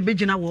na mu ne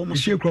begina wo mo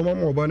so kroma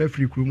mo ba na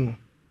free krumu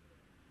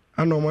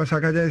ana o ma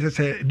saka je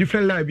say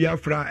different life bi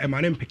afra e ma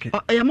ne mpeke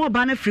ye mo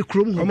ba na free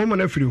krum ho o mo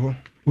na free ho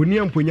oni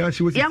amponya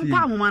ase wo sisi ye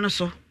nkwa ahoma no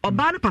so o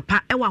ba na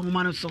papa e wa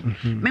ahoma no so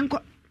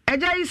menko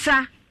eja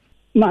isa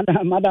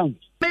madam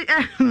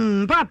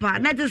papa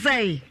net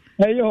say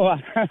hey yo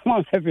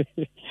I'm happy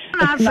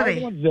na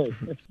sere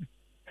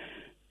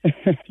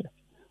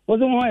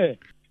ozo mo e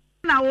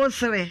na wo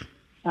sere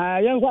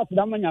yen kwa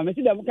tda manya me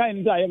ti dem kan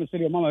ni aye me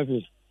sere mama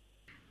fe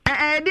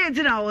dey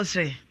ti na wo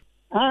sere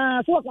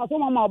so ka so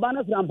mama oba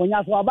na fira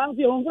mponya so oba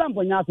nso ho fira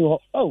mponya so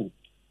ho oh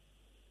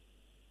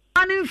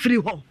ani free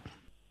ho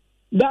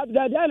da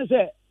ne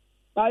se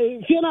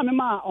ai fie na me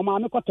ma o ma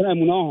me kotena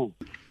mu no ho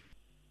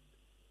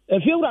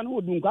efie wura no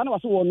odun kwa na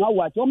waso wo no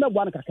awa ti o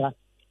megwa na kakra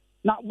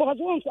na bo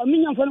so won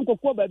minya mfa no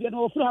kokko ba bia na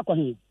ofuru akọ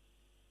he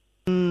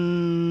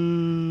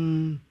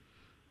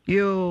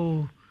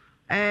yo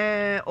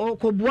o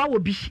ko bua wo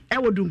bi e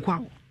wo dun kwa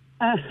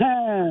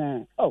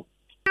oh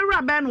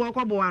wura ben wo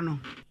ko bua no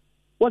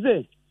wo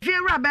se fie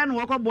wura ben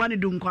wo ko bua ni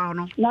dun kwa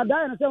no na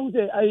da na se hu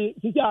se ai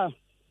tija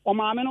o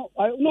ma me no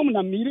no mu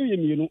na miri ye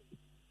mienu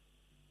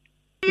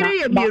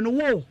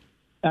wo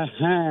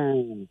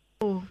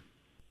oh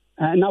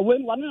na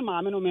when one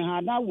ma me no me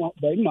ha da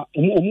ba ma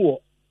omu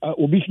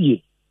obi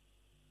fie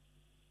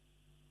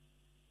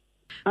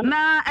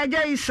na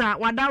eja isa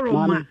wadaro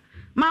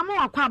ma mo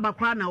akwa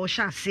abakra na wo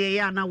hya ase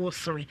ya na wo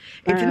sere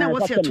enti na wo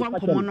se to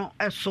ankomo no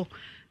eso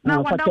na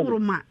wadaro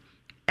ma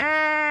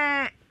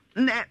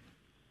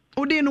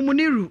odi no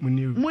muniru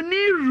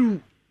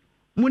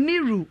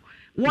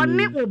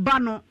woni wo ba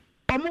no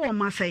omo wo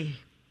masai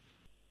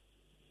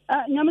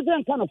nyame se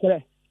nka no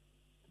kore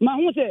ma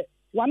hu se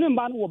wani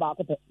mba no wo ba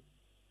ko pe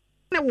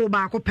ne wo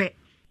ba ko pe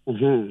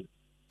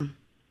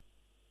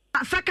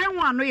second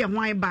one no ye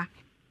hwan ba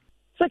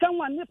second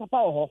one ne papa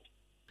wo ho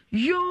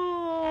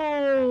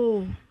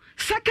yo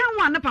second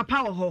one ne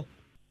papa wo ho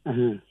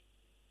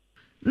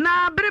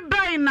na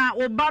brebai na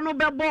wo ba no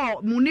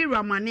bebo muniru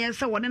amane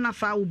se woni na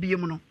fa wo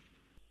biem no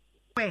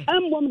we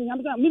ambo me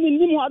nyame se mi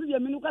nim ho ade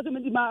me nu ka se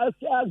me di ma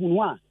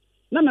agunu a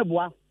na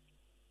meboa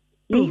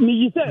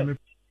mi yi se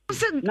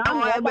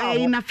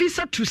na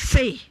fisa to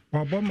say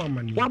wabo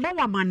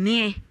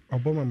mamane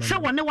se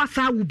woni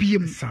wasa wo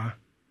biem sa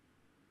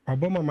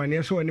wabo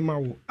mamane se woni ma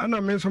wo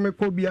ana me so me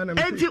ko bia na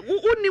me enti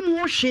unim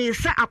wo hwe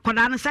se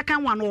akoda no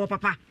second one wo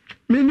papa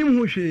menim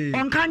ho hwe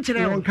on kan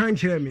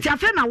kire me ti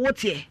afa na wo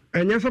tie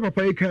enye se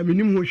papa yi ka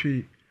menim ho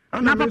hwe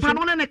ana papa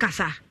no ne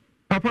kasa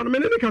papa no me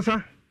ne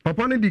kasa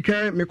papa no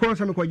dika me ko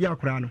se me ko gi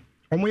akora no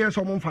omo ye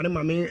so omo mfa ne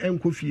ma me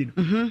enko fie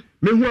no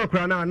me hu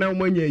akora na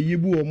omo anya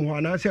yebu omo ho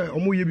na se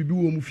omo ye bibi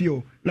wo mu fie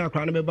o na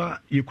akora no be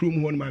ba ye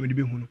krum ho no ma me de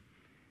be hu no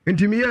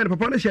enti me ye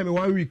papa no share me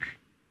 1 week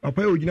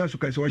papa ye ogina so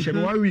ka se o share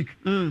me 1 week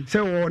se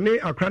wo ne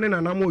akora ne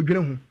na mo odwene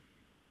ho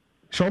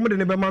so omo de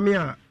ne be ma me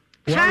a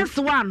first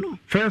one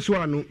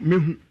no me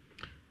hu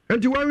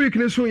enti 1 week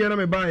ne so ye na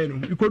me ba ye no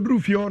ikoduru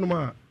fie ho no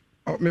ma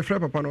me frɛ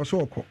papa no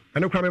so okɔ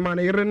ene kra me ma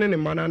na yere ne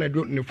ma na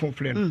do ne fon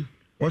frɛ no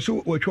wo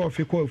so wo twa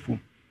ofe ko afu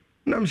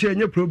nam say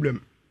any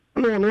problem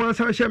no one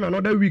say share me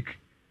another week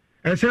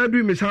and say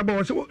do me say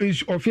ba so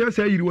ofia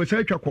say yiri wo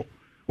say twako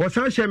wo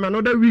say share me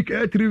another week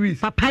 3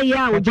 weeks papa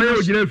ya o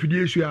jina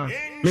fidie su a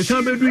me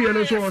say be do ye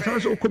no so wo say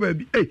so ko ba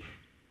bi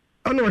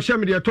ana wo share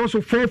me de to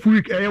so 4th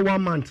week 1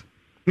 month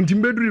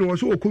ntim be do wo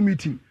so o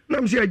meeting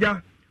nam say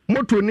aja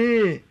moto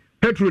ni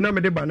petrol na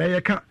me de ba na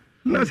ye ka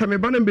na sa me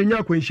ba na be nya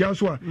akwanhia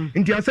so a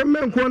nti asem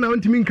men ko na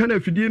ntimi nka na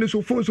fidie ni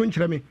so fon so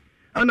nkyere me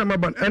ana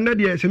maban enda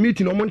de se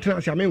meeting o mo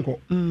ntena se amenko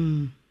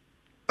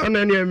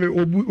ana ne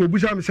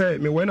obusa me say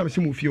me we na me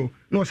simu fio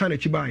na o sa na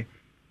chi bai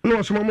na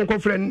o so mo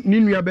nkofre ni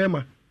nua be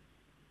ma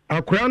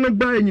akora no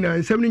ba nyina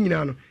nsem ni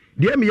nyina no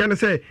de me ya no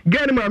say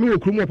ga ne ma me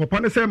okuru mo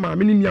papa ne say ma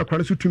me ni akora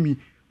no so tumi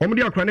o mo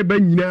de akora ne ba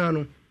nyina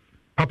no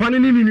papa ne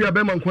ni nua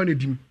be ma nkwa na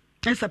dim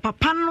esa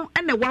papa no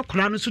ene wa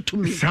akora no so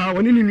tumi sa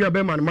woni ni nua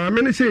be ma no ma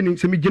me ne say ni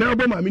se me gina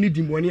bo ma me ni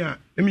dim woni a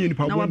e me ni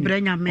pa bo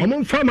o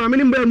mo fa ma me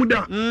ni ba mu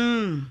da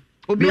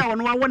obi a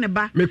wono wa wo ne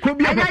ba me ko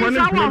bi papa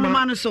ne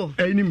ma no so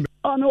ni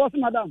oh no was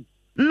madam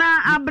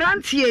na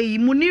abrantie yi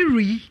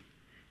muniri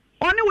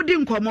oni wodi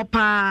nkomo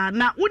pa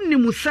na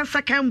wonnimu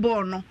second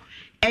ball no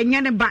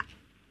enye ne ba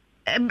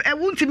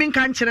wuntimi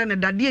nka nkere ne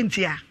dade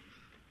ntia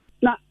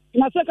na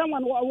second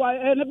one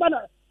ne ba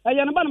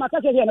ne ba na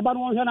makache ne ba no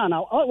hwe na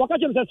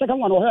wakache me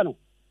second one hwe no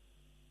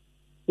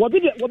wobi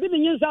de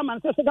nyinsa man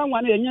second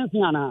one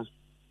yenyansi ana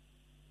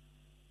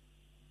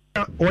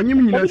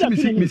onyim nyina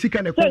si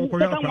misika ne ko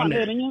akwa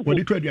ne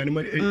wodi to aduane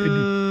ma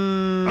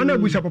edi ana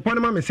busa papa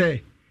ne ma me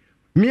say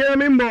mia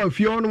me mba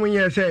fie ono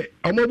nye say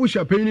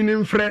omobusa panyin ni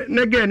mfre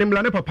ne ga ne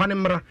mla ne papa ne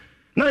mra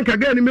na nka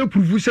ga ne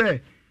mepurufu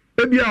say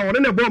ebia wore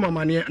ne bo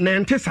mama ne na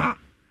ente sa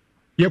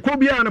ye ko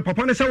bia ne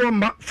papa ne say wo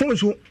mba fon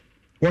so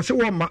wo se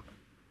wo mba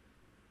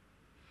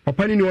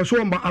papa ni wo so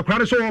wo mba akwa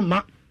ne so wo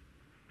mba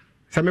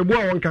sa me bo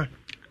a wonka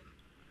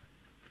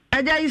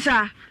aja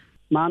isa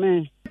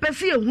mame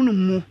pesi ehunu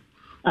mu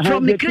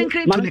from the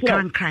crinkring to the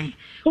crankran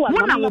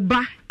wona wo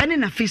ba ene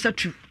na fisa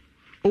tu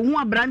ohun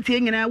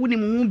abrante nyina woni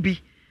mu bi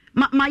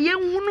ma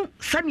yenhunu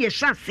sane ye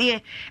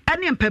hyase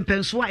ene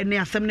mpempenso a ene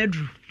asem na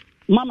duru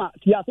mama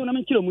tia so na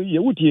me kire mu yiye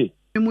wutie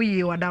mu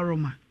yiye wada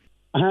roma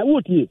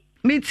wutie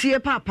me tie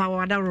papa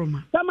wada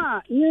roma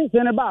sama yin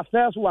se ne ba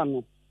first one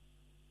no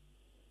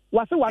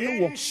wase wa no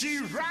wo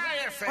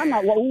ana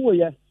wo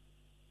ye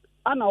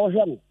ana wo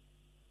hwe no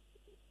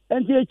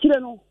enti e kire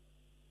no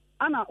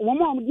ana wo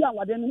ma am di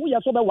awade no ye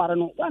so be ware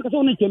no wan ka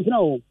so no chempina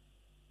o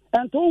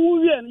ento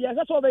wu wie no ye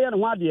ka so be ye no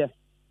ho ade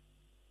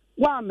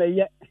wa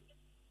meye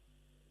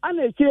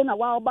ana ekire na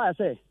wa ba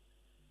say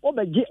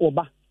obege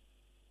oba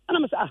ana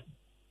me say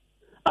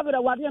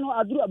abira wade no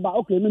aduru ba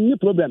okay me ni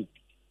problem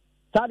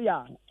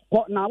sadia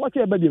ko na wa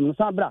che babim no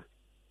sabra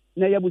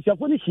na ye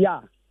busiafo ni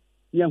hia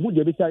ye hu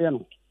de bi say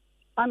no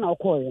ana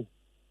okoye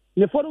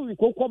ne foru wi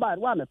ko ba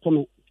wa me to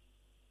me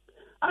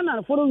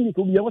ana foru wi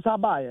ko bi ye wo sa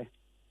ba ye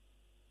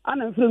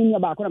ana mfiri nya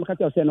ba ko na maka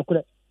tell say no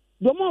kure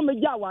do mo me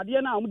gya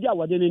wade na mo gya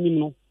wade n'anim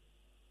no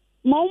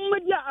mo me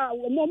gya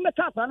mo me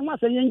ka pa no ma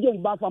say yenje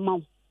ba fa ma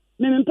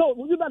me mpe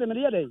obi ba de me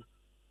ye dey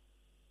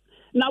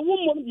na wo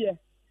mo de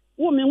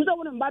wo me hu da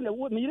wo ne ba de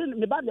wo me yire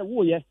me ba de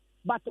wo ye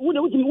but wo de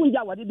wo timi wo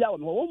gya wade bia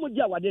wo mo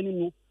gya wade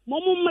n'anim mo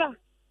mra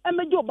e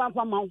me gya ba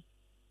fa ma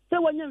say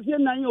wo nya mfie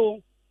nan yo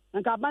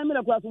nka ban me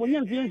le kwa so wo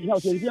nya mfie nsia o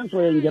se mfie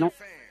nso ye nge no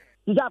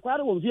ti ja kwa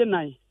de wo mfie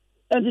nan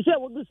en ti say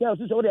wo du say o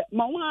so de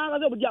ma wo ha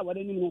ga so gya wade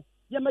n'anim no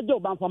ye me gya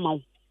ba fa ma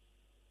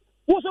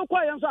wo so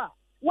kwa ye nso a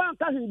wan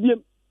ka hin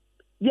biem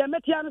ye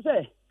metia no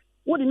say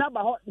wo di na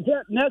ba ho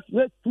next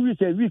 2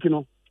 weeks a week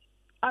no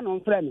ana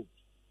on frame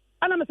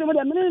ana me se mo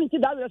de me ni ti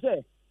da we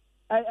say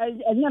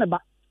enya ne ba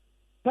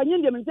pa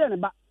nyin de me te ne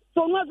ba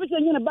so no afi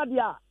enya ne ba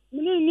dia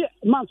me ni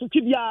man so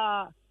twi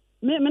bia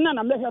me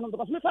na me hwe no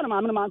because me fa na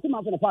ma me ma nti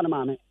ma fa na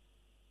ma me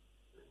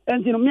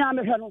enti no me a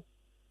me hwe no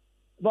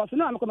boss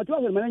no am ko me to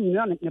hwe me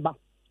nyin ne ba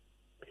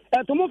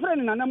to mo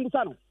frame na nam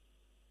busa no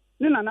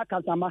ni na na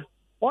kantama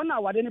ona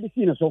wade ne bi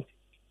si ne so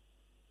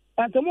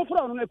enti mo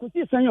frame no na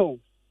ekusi sanyo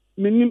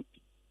menim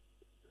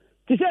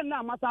ti se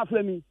na mata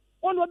frame mi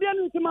ono obi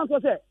anu ntima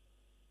nso se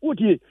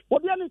utie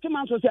obi anu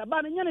ntima nso se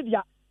ba ne nyane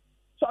dia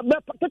so be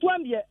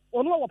ketwan de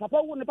ono wo papa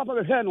wo ne papa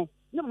be hwe no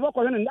ne papa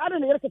ko hwe no ade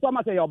ne yere ketwa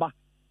ma se yoba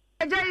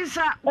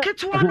ejaisa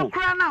ketwa no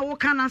kra na wo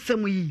kana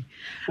asem yi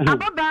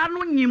ababa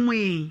no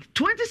nyimwe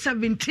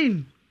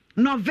 2017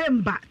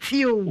 November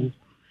tio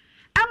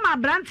ama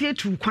brante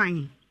etu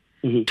kwan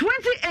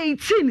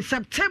 2018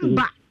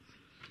 September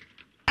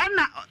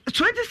ena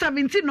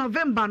 2017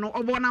 November no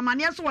obona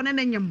mane so wona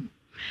nanyam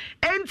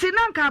enti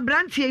na nka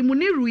brantie mu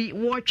ni rui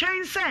wo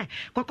twen se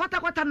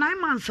kokota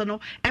 9 months no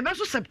ebe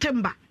so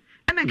September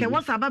ena nke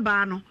wasa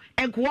baba no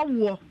enko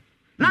wo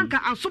na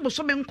nka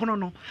asoboso me nkono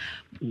no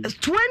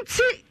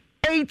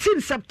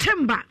 2018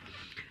 September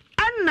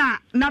ena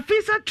na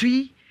fisa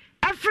tui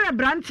afre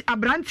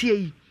brantie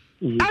yi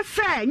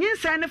ase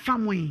nyinsa ne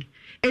famwe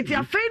eti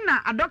afei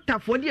na a doctor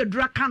for the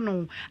adura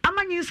kano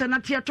ama nyinsa na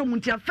tiato mu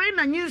enti afei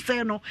na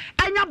nyinsa no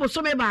anya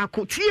boso me ba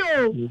ko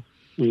tio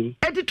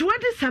eti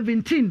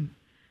 2017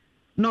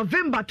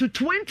 November to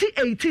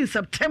 2018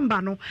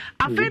 September no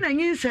afei na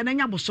nyinsa na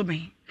anya boso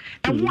me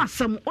eho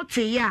asem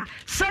ote ya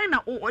sai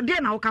na de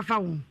na wokafa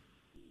wo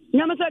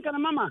nyame sai kana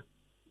mama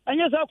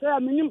anya sai ko ya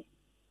minim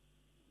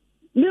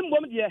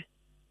nimbom de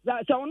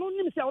za cha wono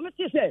nim sai wono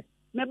ti sai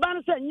me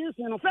ban say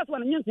nyinsin no first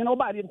one nyinsin no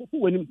ba de ko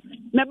wanim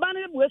me ban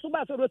ne buwe so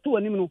ba so to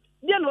wanim no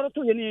de no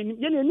to ye ne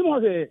nim ho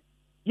he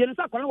ye ne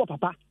sa kwara no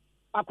papa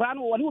akwara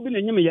no woni obi na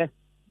nyim ye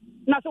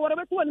na so wore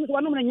be to wanim so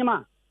wanom na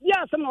nyima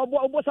ya asem na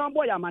obo sam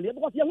boy amane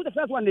because ye hu the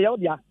first one de ye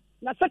odia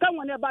na second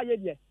one e ba ye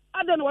de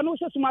ada no no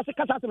hwe suma se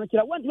kasa se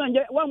kira wanti manje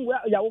wanwu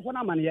ya wo fo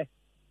na mane ye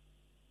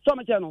so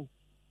me che no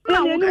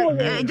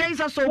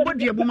Jaisa so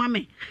bodua bo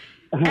mame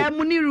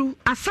Muniru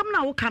asam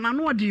na wo kana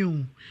no ode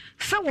hu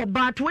se wo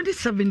ba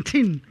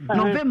 2017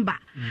 November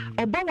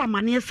oba wa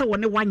mane se wo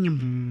ne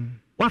wanyem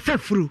wa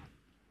fafuru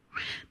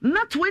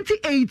na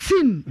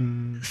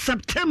 2018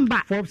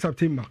 September 4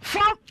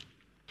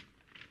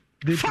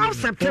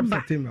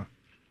 September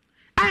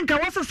Anka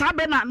was a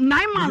sabe na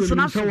 9 months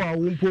na so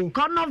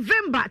ko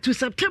November to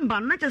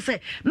September na say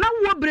na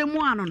wo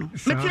bremu ano no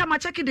metia ma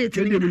check date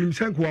ni nim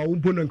sanko wa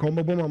wumpo na nko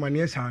mbo ma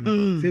ne sa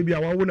no say bia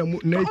wa wo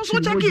na so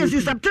check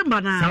is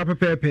September na sa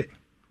pepepe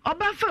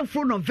oba fa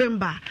for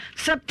November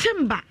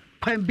September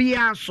kwan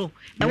bia so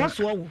e wo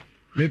so wo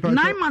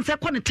 9 months e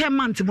ko ne 10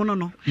 months mo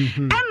no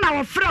and na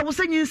wo fra wo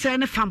sanyin say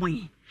ne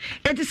famon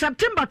it is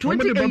September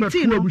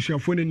 2018 no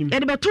e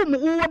de beto mo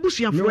wo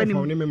abusuafo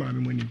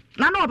anim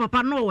na no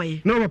papa no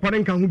we no papa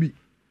nka ho bi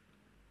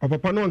o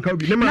papa no nka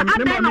bi ne ma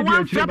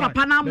bi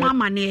papa na mo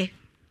amane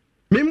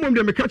me mmom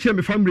de me ka che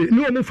me family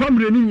ni o mo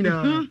family ni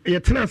nyina ye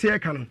tena se ye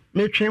ka no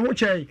me twen ho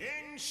chai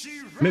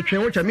me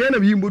na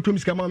bi mbotom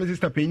sika ma me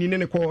sister peni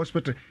ne ko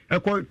hospital e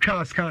ko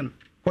twa scan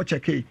ko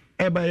check e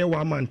ba ye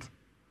 1 month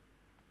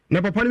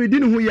na papa no di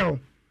ne ho yaw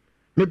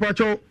me pa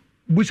cho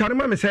busare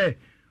ma me say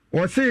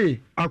o se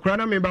akura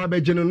na me ba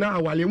beje no na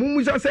awale mu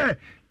musa se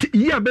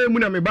yi aba mu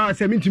na me ba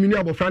se mintimi ni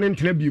abofra ne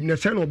ntena bium na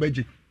se na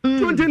obeje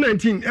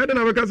 2019 eda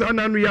na beka sa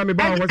na anu ya me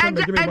ba ho se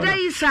beje me ba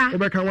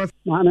obeka wa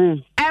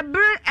mane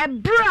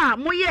ebra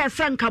mo ye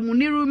se nka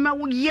muniru ma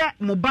wo ye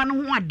mo ba no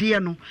ho ade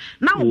no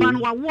na wo ba no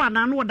wa wo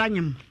ana no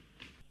danyem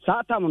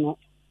sa tam no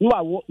no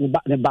wa wo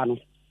ne ba no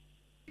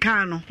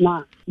ka no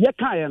na ye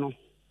ka ye no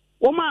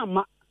wo ma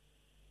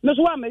me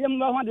so wa me ye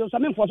mo ho ade so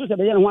me mfo so se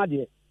be ye no ho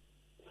ade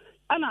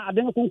ana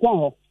ade no konkon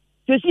ho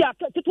sesi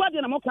aketwa de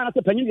na mo kana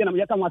se panyin de na mo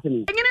yeka nwase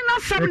ni panyin na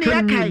sam ne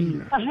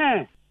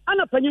yakai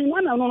ana panyin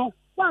ana no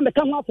wa me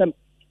ka nwasem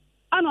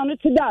ana no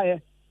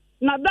tidae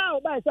na da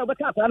o ba se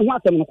obeka akwa no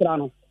nwasem no kura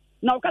no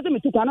na o ka se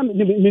metuka na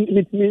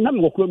na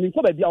me kokro mi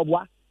ko ba bia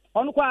oboa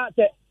ono kwa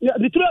se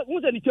ditro mu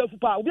se ni tiafu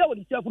pa obi a wo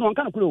ni tiafu no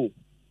kan na kuro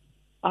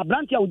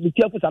abrantia wo ni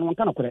tiafu sa no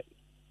kan na kure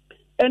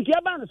enti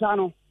aba no sa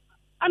no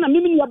ana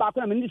mimi ni ba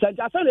akwa na me ni sa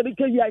asa le be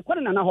ke yi ai kwa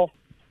na ho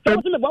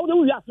so me ba wo de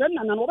wi afre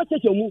na wo ba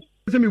cheche mu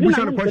se me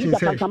busa no question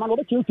say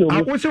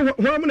ako se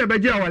ho mu na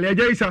beje awale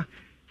aja isa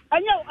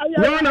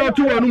anya na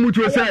otu wanu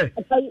mutu say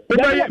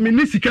oba me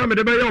ni sika me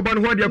de be ya oba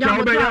no ho de kwa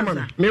oba ya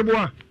ma me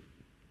boa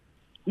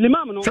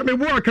limam no se me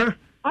boa ka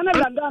ana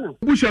landana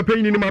busa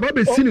pe ni ma ba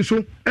be sini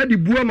so e di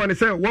bua ma ne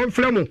say won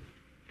frɛ mo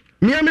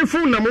me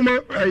phone na mo ma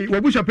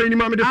wo busa pe ni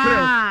ma me de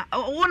frɛ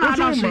wo na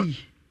na so yi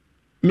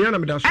me na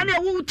me da so ene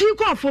wo ti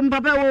ko fo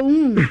mbaba wo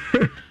hu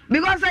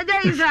because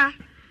aja isa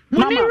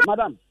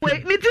madam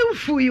wait me tin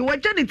fu you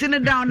what you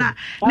tin down na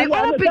the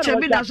all picture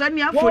be that so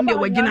ni afo ne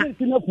wagina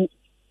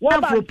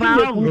afro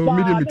pa o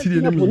me de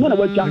metiri ni mi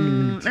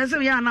na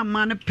se ya na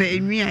ma ne pe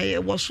enwi aye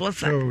wo so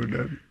sa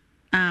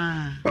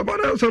baba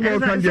na so mo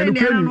kan de no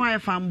kwani no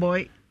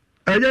fanboy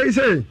aja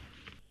ise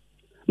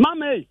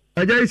mama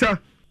aja isa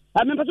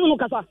me pese no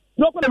kasa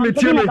no ko na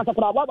kasa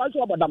kura ba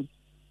so bodam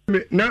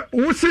na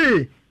wo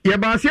se ye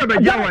ba se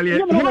abaja wale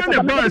mo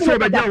na ba se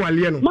abaja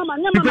wale no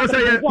because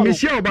me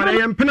share obara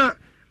ye mpena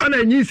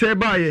ana nyi se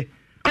baaye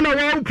ana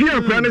wa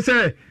pia kura ne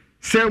se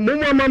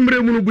mumu amamre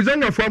mu no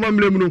buzanga fo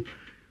amamre mu no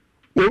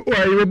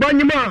o ba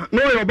nyima no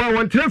yo ba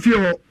won trafie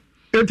ho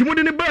entimu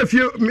de ne ba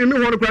fie me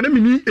ho no kura na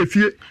mini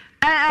efie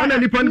ana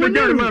nipa ne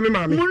be ma me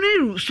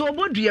muniru so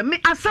bodua me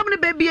asam ne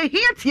ba bia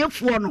hia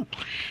tiefuo no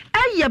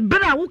eye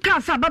bra wo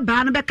ka sa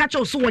baba ne be ka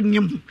che so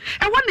wonyem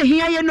e wona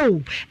hia ye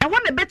no e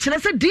wona be kire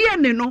se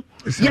DNA no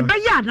ye be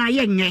ya na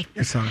ye nye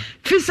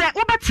fi se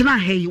wo betena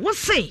hei wo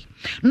se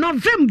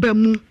November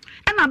mu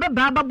na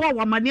baba bo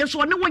wa mane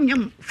so ne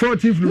wonyem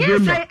 14th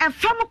November yes e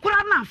fam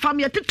kura na fam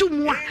ye tetu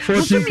mu a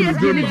so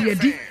me ye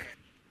di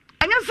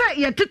anya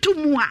se ye tetu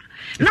mu a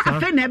na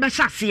afa na e be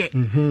hyase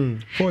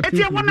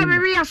eti e wona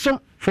wewe aso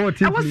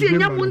e wo se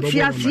nya mu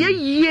ntiase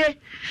yie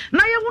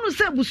na ye hunu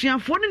se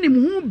abusuafo ne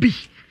nim hu bi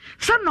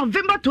se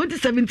November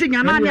 2017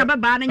 nya na ne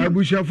baba na nya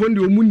abusuafo de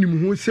omu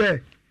nim hu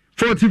se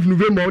 14th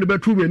November we be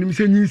tru be nim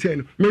se nyinse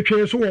no me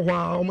twen so wo ho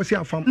a o mo se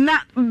afam na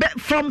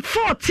from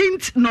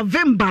 14th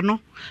November no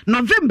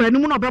November no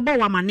mu no bebo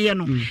wa mane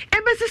no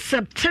ebesi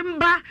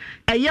September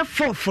eye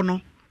 4th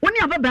no woni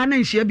ababa na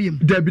nhia biem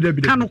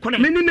dabi kanokore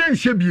me ni na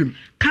nhia biem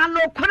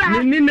kanokore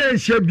me ni na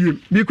nhia biem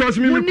because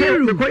me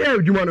ko ya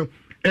adwuma no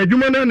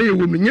adwuma na na ye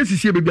wo me nya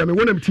sisie bebia me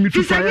wona metimi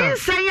tu kwa ya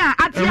nyinsai a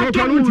atia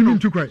to mu no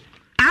tu kwa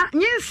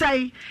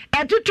nyinsai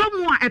etuto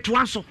mu a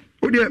etoa so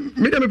o de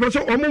me de me pese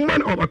o mo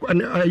man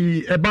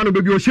e ba no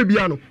bebi o hye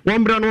bia no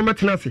won bra no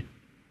metena se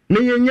ne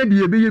yenya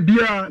de be ye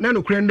bia na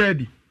no kure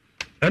ndadi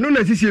eno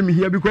na sisie me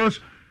hia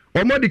because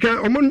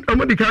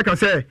omodika ka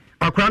say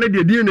akwa ne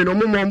de die ne no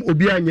mom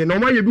obi anye no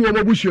maye bi wo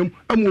mabusuam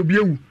am obi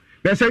ewu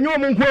na se nyo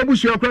mo nko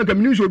abusua akwa ka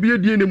mini so obi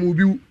die ne mo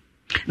obi wu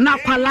na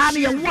akwala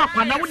ne ye wo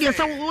akwala wo de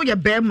se wo ye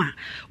bema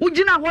wo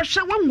gina wo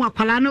hwe wo hu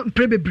akwala no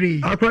prebebre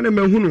akwa ne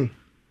mahunu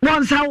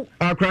won saw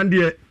akwa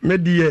de me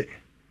die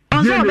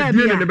so ba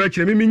bia ne ba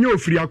kire me nya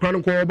ofiri akwa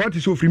no ko ba te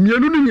so ofiri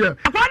mienu no nyina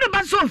akwa ne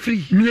ba so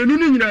ofiri mienu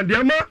no nyina de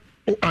ama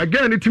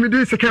again timi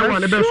de second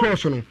one be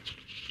so no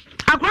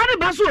akwa ne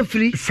ba so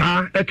ofiri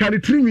sa e ka ne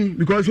trimi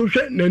because so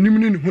hwe nanim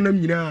ni honam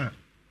nyina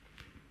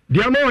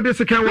de ama o de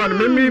second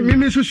one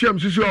me susuam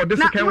o de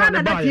second one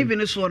ba na TV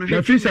ne so no hwe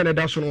na fisa ne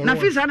da so no na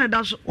fisa ne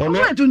da so ono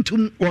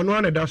etuntum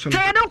ono ne da so no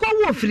te de ko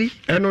wo ofiri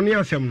eno ne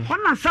asem no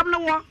ona asem no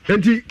wo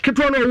enti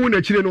keto no wo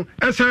na kire no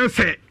esan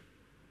se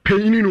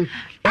panyini no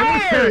ono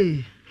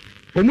se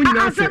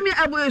omunyina se asem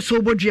abo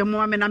so bodue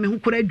mo me na me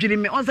hukura adwiri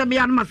me onse be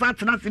ya no masa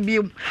atena se bi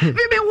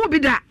me hu bi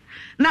da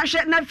na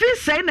hwe na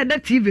fisa ne da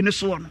TV ne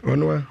so no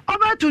ono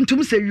oba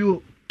tuntum se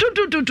wi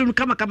tuntum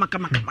kama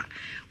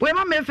we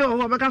ma me fe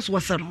ho be ka so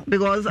wase no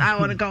because I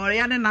want ka ore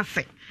ya ne na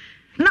fe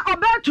na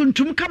oba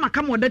tuntum kama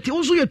odati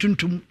uzu ye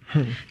tuntum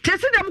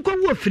tese dem ko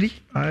wo firi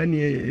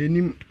ani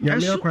enim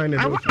nyame akwan ne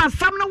do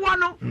asam no wo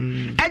no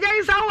eja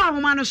isa wo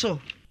ahoma no so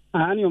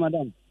ani o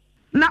madam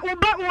na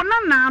oba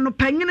wona na no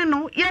panyine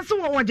no yesi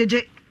wo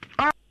ojeje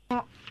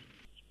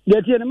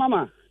de tie ne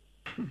mama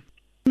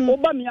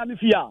oba mi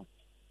amefia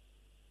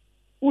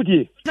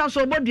Udi.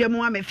 So body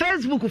mu ame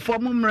Facebook for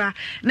mumra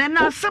na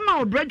na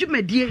asema Obra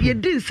dwumadie ye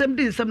di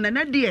nsem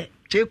na de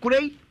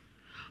chekurei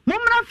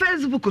mumra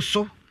Facebook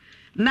so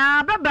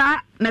na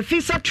baba na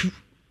fisa tu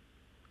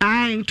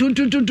ai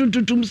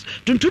tuntum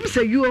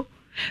se yuo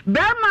be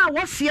ma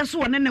wosie so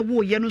wona na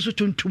wo ye no so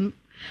tuntum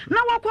na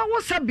wakwa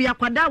wo sabia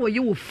kwada wo ye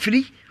wo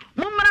firi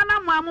mumra na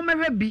mo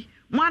amomehwe bi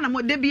mo ana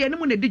mo de bi ene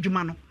mo na di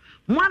dwuma no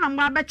mo ana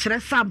mo abekere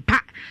sampa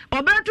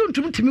oba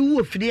tuntum timi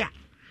wo firi a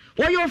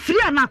Oyo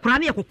free na akura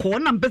na yekoko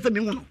na mpese me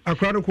hu no.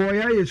 Akura ko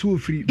ya yesu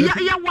free.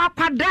 Ya wa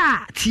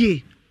kwada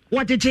tie.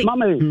 What did you?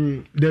 Mama.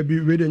 There be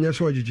we dey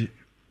so ojiji.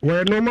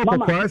 We no ma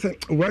kokwa say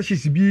wa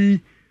shis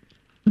bi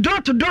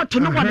dot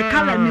no wa the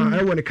color nim.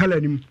 I want the color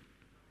nim.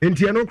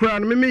 Enti no kura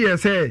no me ye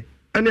say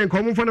ene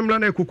nkomo fo no mra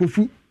na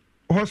ekokofu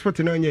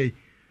hospital na nyai.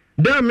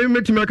 Da me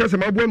metimi aka say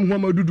maboa mu hu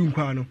amadudu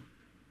nkwa no.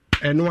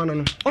 Eno ano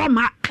no. O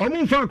ma. O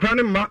mu fa akura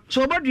ne ma.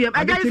 So obodu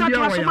aga isa to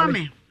aso ma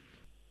me.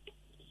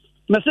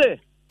 Me say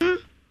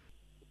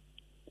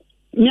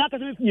Miaka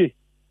se fie.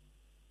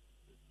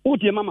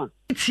 Utie mama.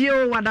 Tie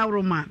o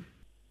wadawro ma.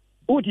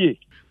 Utie.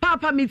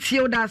 Papa mi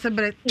tie o da se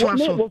bre to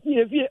aso. Wo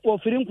fie wo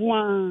firi nko a.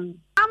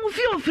 Amu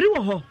fie o firi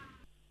wo ho.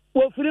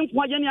 Wo firi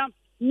nko agye nia.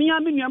 Mia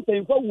me nua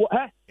mpanfo wo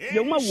ye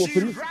wo ma wo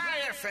firi.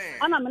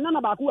 Ana me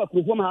nana ba ko wa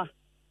kurofo ma.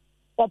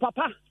 O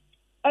papa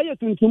aye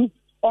tuntum.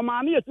 O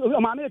maame ye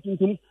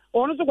tuntum.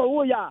 Ono so ko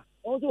wo ya.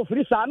 O so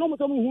firi sa no mo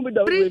so mu hu bi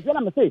da wo fi na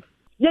me say.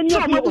 So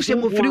mabusie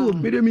mo firi wo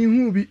me de mi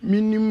hu bi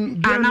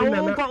minim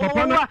na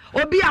papa na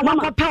obi a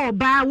wakopa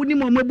oba woni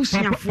mo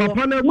mabusiafo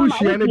papa na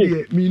busia ne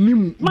de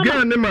minim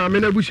ga ne ma me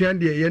na busia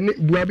de ye ne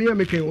buabe ya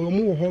meken o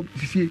mo wo ho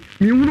sisie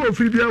mi hu no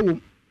ofiri bia wo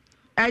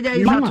eja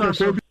isa to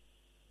aso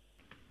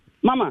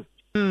mama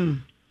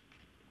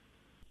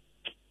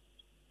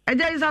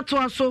eja isa to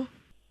aso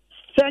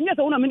se nya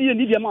se wona me de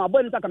ni ma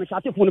abo ni taka me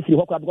shate fo no firi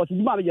ho kwa because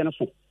bi ma me ye no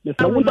so me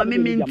se wona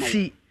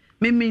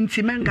me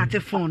minti mengate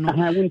phone no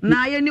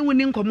na ye ni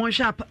woni nkomo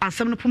sharp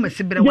asem no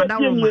pomasi bre wada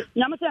wo ma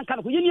nyame se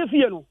nka ko ye ni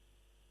afie no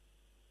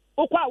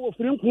okwa wo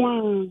firi nko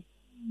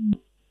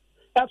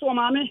a eso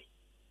ma me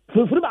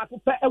firi ba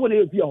ko pe e wona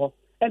ye fie ho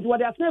enti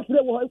wada asem firi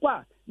wo ho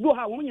kwa do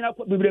ha wo nyina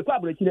bibre kwa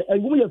abra kire e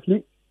wo ye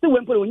firi se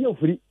we mpore woni ye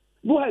firi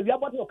do ha wi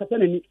abote o kata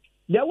nani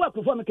de wa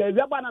perform ka wi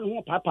aba na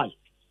no papa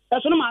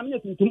eso no ma me ye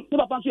tuntum se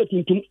papa so ye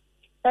tuntum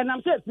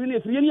enam se firi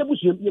ne firi ye ni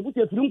abusuam ye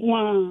buti firi nko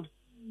a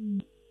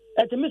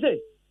enti me se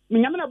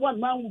Minyame na bwa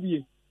ma hu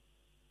bie.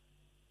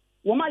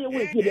 Wo ma ye wo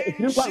eki de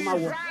efiri kwa ma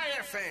wo.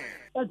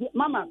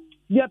 Mama,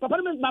 ye papa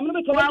me mama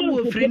me wa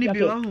wo efiri ni bi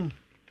ho.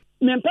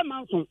 Me mpe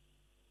manso.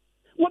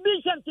 Wo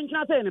bi share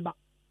chinkina say ne ba.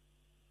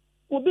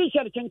 Wo bi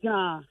share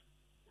chinkina.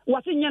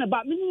 Wo se nye ne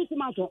ba, me ni si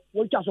manso,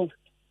 wo twa so.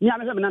 Nya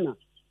me hwe me nana.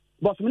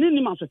 Boss me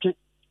ni manso twen.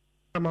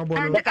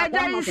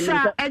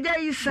 Eja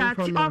isa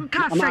ti on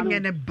ka sanye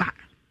ne ba.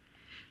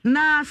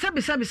 Na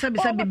sabi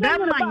be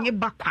ma nye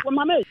bakwa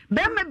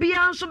be ma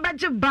bia nso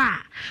beje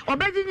ba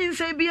obeje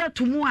nyinse bia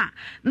tumu a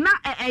na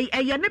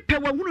eye ne pe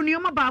wa hunu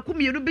nioma ba ko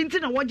mienu binti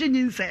na woje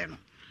nyinse no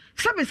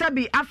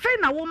sabi afei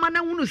na wo ma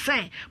na hunu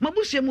se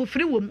mabusie mo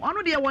firi wom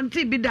ono de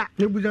wonte bi da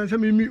ne bujan se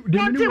mi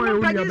de ni wa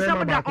yo nya be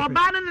ma ba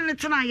oba na ne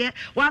tena ye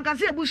wan ka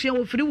se abusie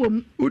wo firi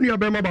wom uni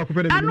be ma ba ko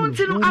pe de anu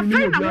nti no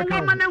afei na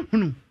wo ma na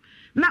hunu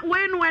na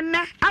we no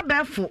enne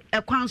abefo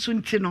ekwan so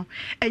nti no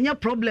enye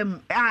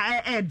problem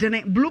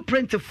dene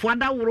blueprint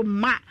fuada woro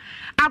ma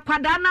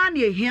akwada na na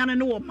ehia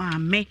no wo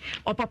maame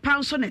opapa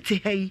nso na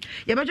te hai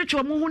ye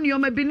betwetwe mo hu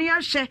nioma bi ni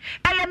ahye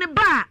eye ne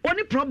ba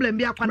oni problem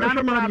bi akwada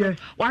no ba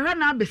wa hwe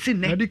na abesi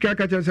ne adika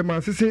ka chense ma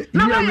sese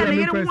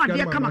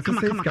iya kama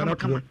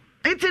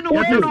enti no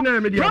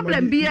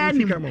problem bi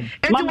anim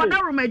enti wada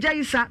romaja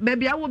isa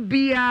baby awo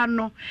bia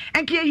no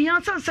enke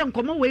ehia sanse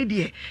nkomo we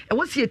die e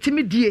wo sie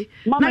timi die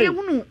na ye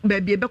hunu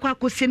baby be kwa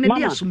akosie na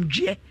dia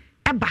somdue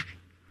eba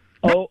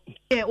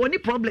oni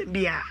problem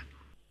bia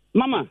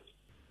mama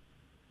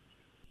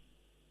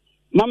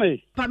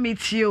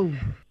pamitio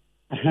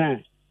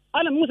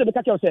ana mu se be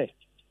ka tell say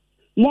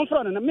Mon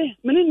friend, me,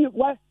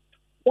 why?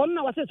 One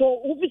was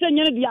so official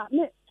Yedia,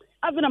 me,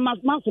 I've been a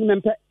month from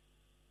Mempe.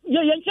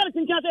 Young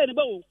Charity can't say the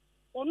bow.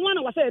 On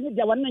one was saying,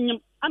 there one name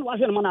and was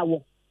in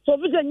Manawo. So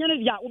visit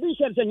Yedia, we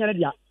share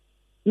Yedia.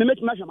 Me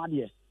make measure, my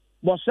dear.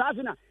 But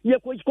Savina, you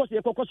could cost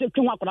your cocos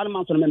 2 months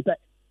on Mempe.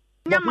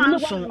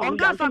 Yamanso, on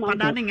Gafa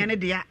Padaning and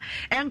Edia,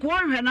 and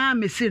Quarana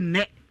missing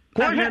net.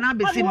 Quarana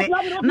missing net.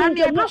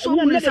 None of us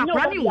is a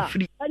crani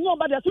free. And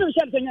nobody has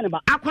shared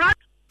about a crani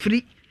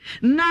free.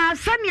 Na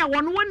Sanya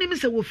one name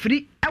is a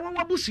free. I want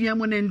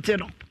Wabusiam and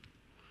Teno.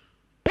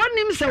 One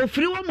name is a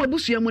free one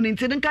Wabusiam and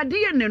Teno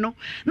Kadia Neno,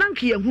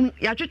 Nanki, who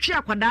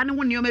Yacha Quadani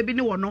when you may be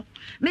no no.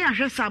 Nay, I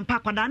shall some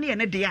Paquadani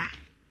and a dear.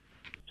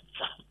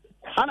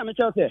 Anna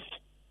Mitchell says,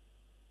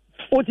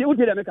 what you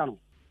did, Americano.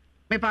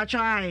 Me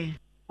Pachai.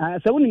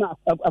 So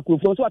a crew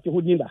from what you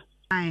would need.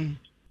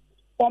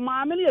 Or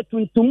my Amelia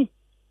Tuntum,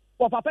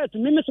 or Papa to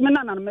Miss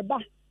Menan and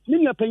Meba,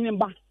 Nina Payne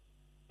Ba,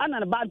 and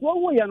a bad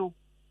one, you know.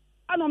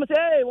 I don't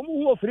say,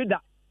 who Frida.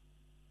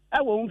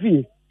 I won't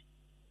feel.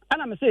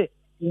 And I'm say,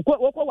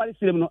 what is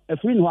a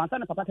free one,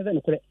 and a papa and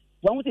a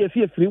one with a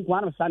fear free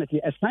one of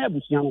sanity as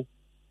Sayabusiano.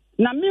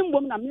 Now, mean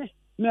woman, me,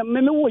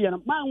 man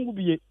will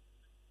be.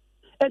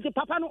 And the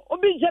papa no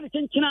obi jere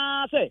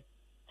China say,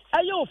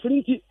 ayo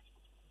frinti.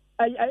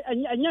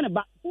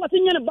 Ba what's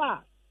in your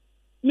bar?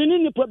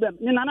 Meaning the problem,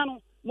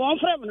 Ninano, one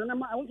friend, and a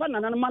man,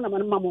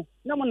 mamma,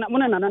 no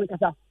one and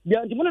Casa, the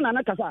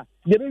Antimona Casa,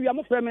 the baby of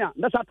Fremia,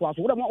 that's what was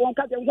one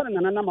cat and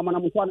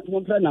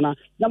one friend, and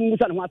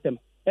Namusan was them.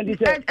 And he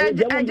said,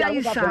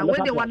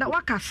 when they want to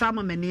work as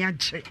some many.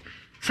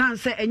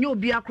 Sanse enyo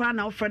bia kra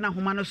na ofre na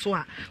homa no so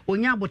a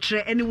onya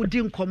abotre ene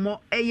wodi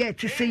nkomo eye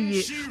ti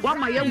seye wa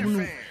ma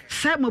yahunu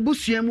se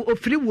mabusua mu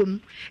ofiri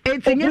wom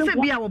entinye se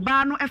bia wo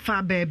ba no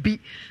efa baabi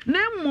na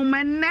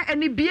mmomenne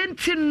ene bia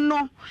nti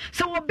no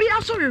se wo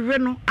bia so wewe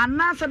no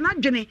anase na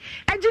dwene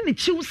eje ne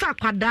chiwu sa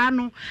kwada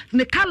no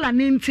ne kala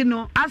ne nti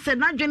no ase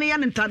na dwene ya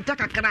ne ntanta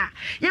kakra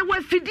ye wa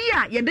fidi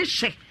a ye de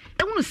hye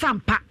ehunu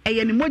sampa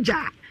eye ne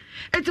moja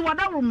enti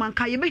wada wo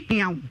manka ye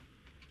behia wo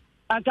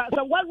anta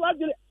so what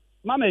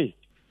mama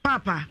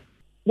Papa,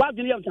 what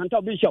do you have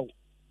to be show?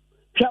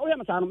 Shall we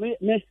have me?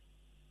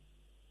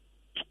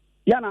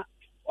 Yana,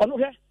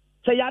 okay.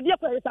 Say, I dear,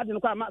 I started to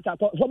come out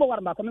for what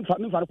about coming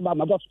from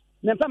my boss.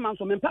 Memper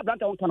Manson, Memper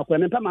Blanca, on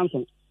Memper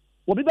Manson.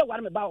 Will be the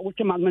one about which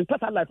man,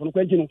 Memper life from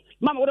Quentin.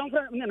 Mamma, don't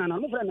friend,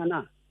 no friend,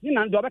 Nana. You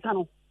know,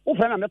 Dobacano, who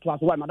friend I met was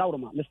why my daughter,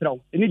 Mr.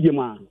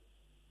 Enigma.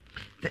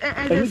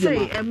 They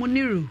say, a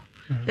Muniru.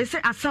 They say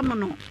a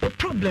summoner, a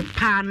problem,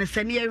 pan,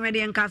 and ye ready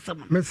and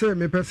custom. Me say,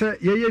 me per se,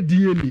 ye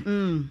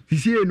DNA. You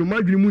see, no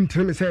magri moon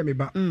tell me say me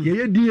ba.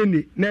 Ye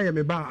DNA, nay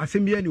me ba,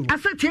 assembly. I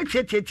said, dear,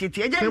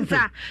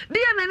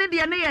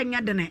 and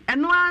Yadene,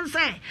 and no one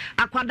say,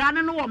 a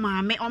quadana no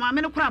mammy or my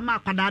menocra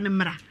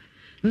quadanimra.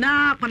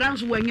 Now,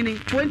 quadans winging in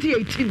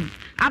 2018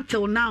 up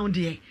till now,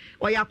 dear,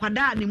 or ya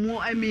quadani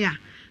more emia.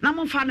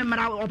 Namu fane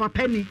mara opa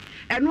penny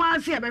and one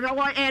see a baby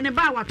and a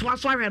bar what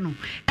was wareno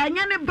and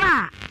any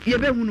bar ye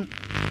be hunu.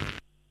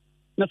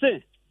 Na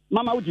say,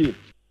 Mama Uji.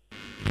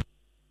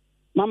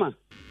 Mama.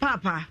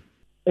 Papa.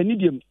 A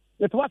medium.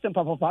 It wasn't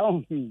Papa.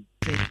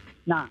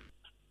 Now,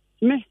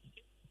 me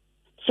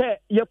say,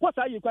 your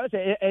quarter you call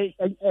say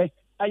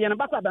a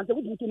yanabaka than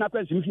to not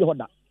press if you hold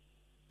that.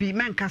 Be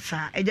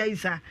menkasa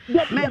ejaisa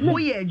me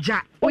woye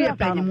ja woye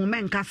panyimu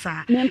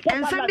menkasa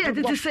ense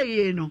bi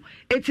say no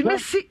etimi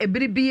si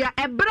ebiribia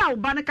ebra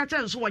oba ne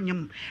kacha nso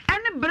wonyem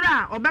ene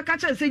bra obeka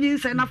cha senyi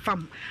nse na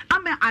fam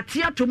ame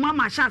atia to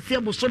mama sha ase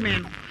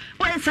bosome no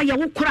woye say ye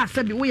wukura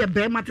se bi woye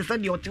be mate se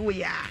de ote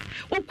woye a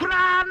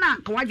wukura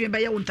na ka wadwe be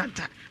ye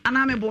wontanta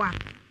ana me boa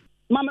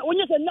mama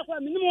onye se nna kwa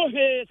minimo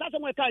he sasa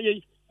mo ka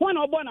ye ho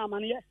na obo na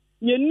amane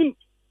ye nim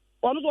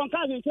onu so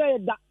nka ye che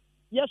da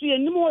yesu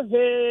yenimo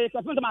he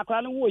kafenta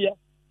makra no wo ye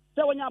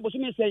se wonya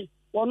abosumi sei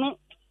wono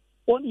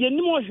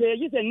yenimo he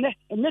yise ne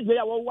emedwe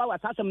ya wo wa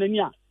tasam nani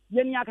a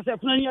yeni akase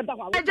funa ni da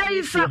kwa eja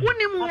isa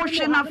wonim wo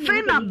hwe na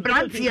fe na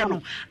brantie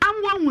no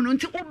amwa hunu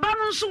nti oba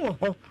no nso wo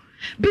ho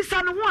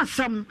bisa no ho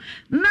asam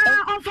na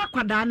onfa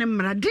kwada ne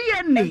mra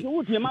DNA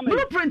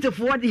blueprint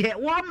for the he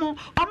wo mo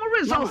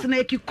results na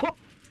ekiko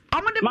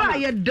omo de ba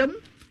ye dam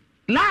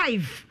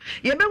live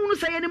ye be hunu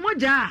se yenimo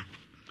ja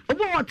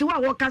obo wote wa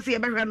wo kase ye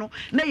behwe no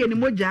na ye ni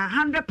moja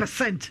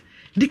 100%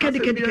 dika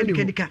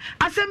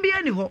asem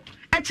bia ni ho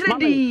e kire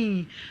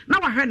din na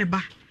wa hwe ne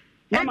ba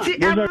enti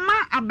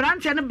emma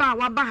abrante ne ba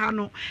wa ba ha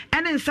no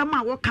ene nsem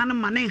a wo kan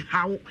ma ne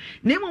hawo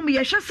na emom ye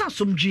hwe sa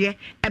somdue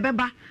e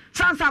beba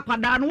sansa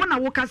akwada no na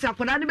wo kase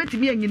akwada ne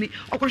betimi anyini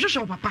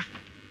okohwehwe papa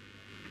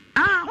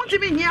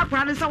wontimi nyi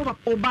akwada ne sa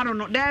wo ba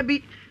no da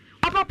bi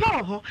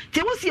opapa ho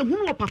te wo sie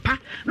hunu wo papa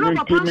no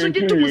papa so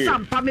gitu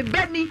musampa me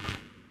beni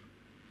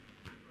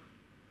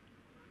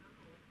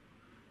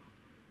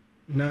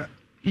na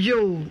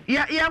yo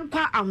ya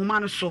nkwa ahoma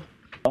no so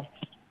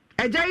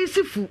eja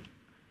isifu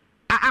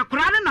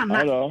akora ne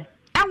nana ewa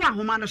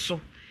ahoma no so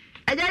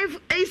eja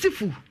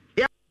isifu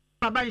ya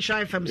baba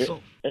nsha FM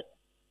so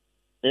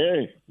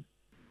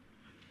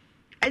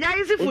eja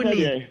isifu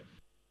ni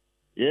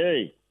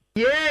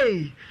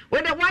Yay!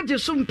 When the watch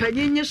is soon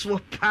penny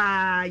swap,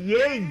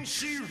 yay!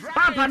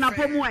 Papa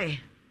Napomoy.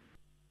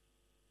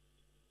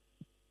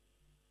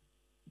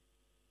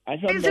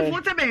 Is it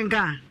what a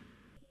benga?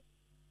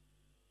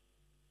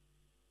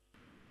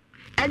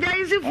 And there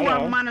is it for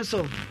a man or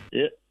so.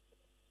 Yeah.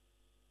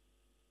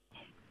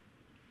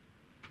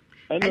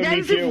 And there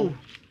is it for.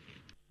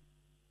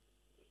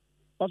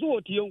 What's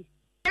what you?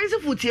 There is a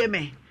foot here,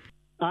 me.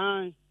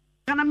 Aye.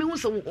 Can I mean,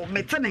 so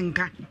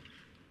metanenka?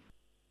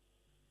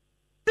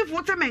 The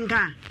foot a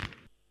menka.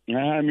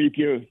 Me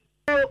too.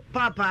 Oh,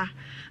 Papa.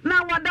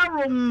 Now what a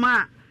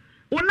Roma.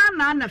 One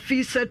na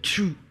fees are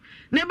true.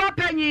 Never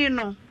penny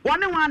no.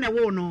 One a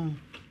wono.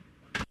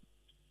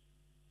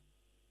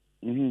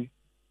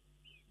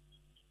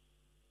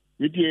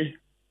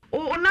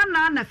 Oh,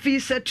 na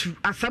fees are true.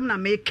 As some na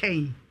make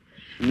cane.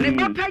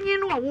 Never penny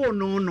no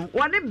wono.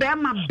 One a bear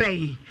my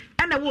bay.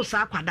 And a was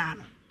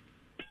aquadano.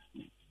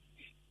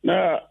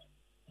 Na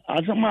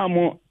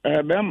asama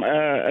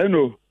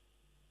eno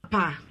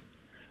Pa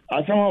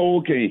asama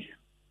okay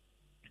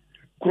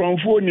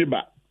kronfo ni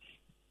ba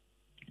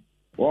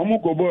wo mo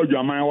ko bo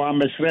adwaman wa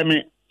mesre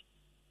me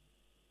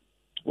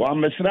wa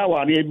mesra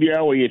wa re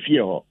bia wo ye fie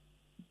ho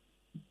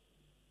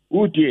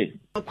utie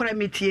okra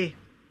metie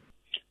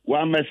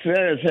wa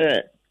mesre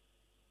se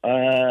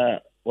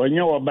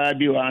wonya wo ba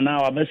bi wa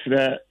na wa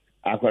mesre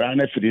akora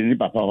na firi ni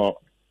papa ho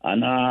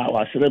ana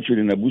wa sere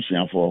firi na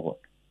busuafo ho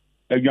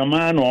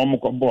adwaman no mo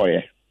ko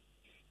boye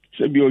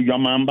se bi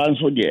adwaman ba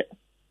nso de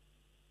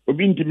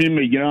obi ntimi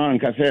megina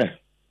anka se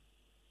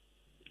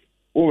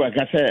o wa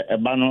ka se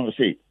eba no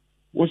se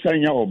wo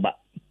sanya oba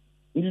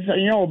ndi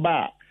sanya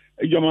oba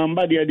adwaman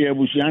ba de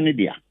abusua ne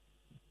dia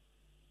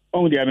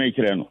on de me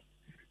kire no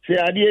se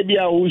ade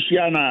bia wo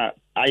hia na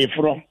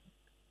ayefro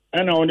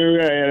ana oni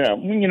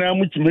munyina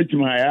mu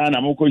timatima ya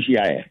na mo ko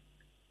hia ye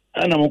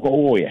ana mo ko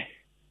wo ye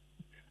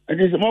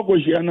ade se mo ko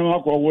hia na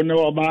mo ko wo ne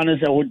oba ne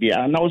se wo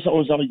dia na wo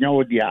so nya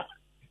wo dia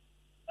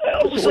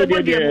so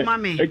what dear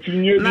mommy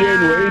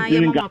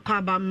na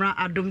kwa bamra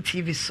Adom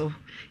TV so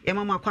ye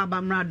mama kwa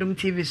bamra Adom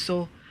TV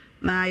so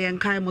na ye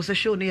nkai mo se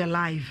show ne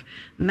live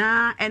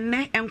na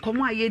enne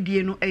enkomo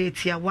ayedie no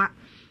eyetiawa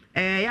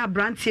ya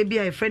brantie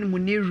bia ye friend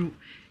Muniru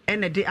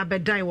ene de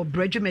abedan wo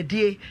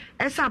bradwumedie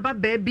esa aba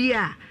ba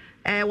bia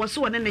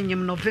waso wona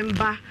nenyem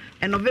November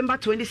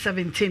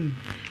 2017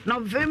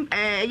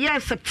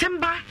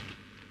 September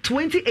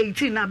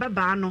 2018 na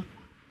baba no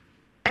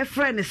e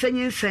friend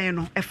senyin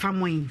no e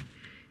famoyin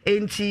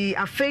enti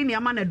afei ni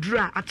ama na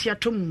dura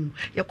atiatomu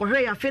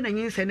yekohwe ya afei na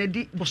nyinse na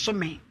di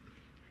bosome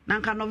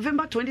nanka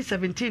November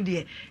 2017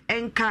 de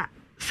enka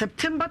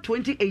September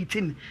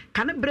 2018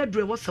 kana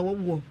bredure wo se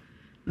wo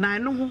na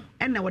eno ho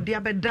ena wode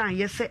abedan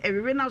yese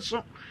ewewe na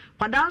so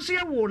kwadan so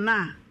ye wo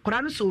na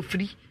kwara no so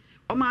ofiri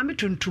o ma me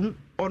tuntum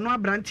ono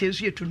abrante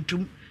esu ye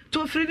tuntum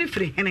to ofiri ni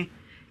firi hene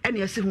ena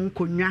yese hu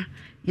konwa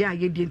ya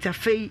ye di enti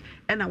afei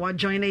ena wa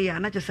join ya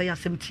na chese ya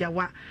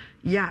semtiawa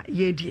ya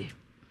ye die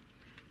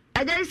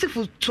aja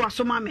isifu to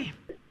asoma me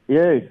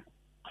yes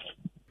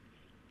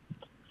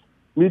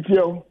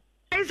mitio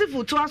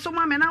isifu to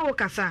asoma me na wo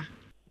kasa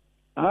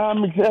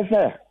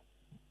mitese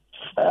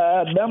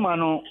bema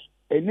no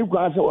eni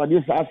kwa se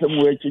wodi sa asem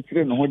wo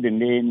akikire no ho de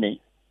ne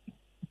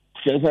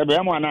se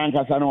bema na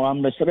ankasa no wa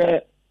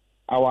mesre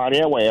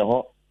aware we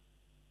ho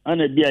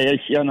ana bia ya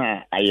hia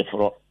na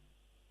ayefro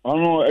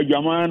ono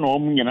adwaman no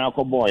om nyina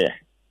akọboye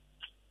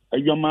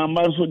adwaman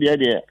ba so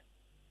de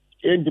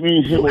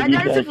entimi se wodi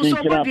sa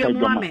kira pa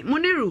adwaman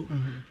Muniru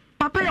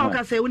papa ya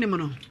okase wonimu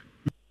no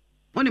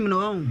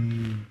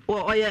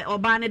oye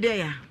oba ne de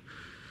ya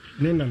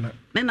ne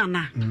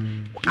nana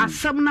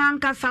asam na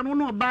nkasa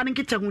no oba ne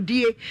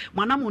kitahudie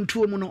mana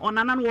montuo mu no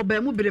onana no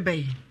oba mu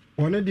birebe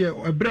one de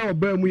ebra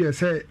oba mu ye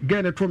se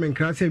gane to men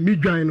kra se mi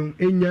dwan no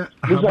enya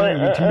ahaba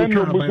ni ti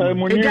busa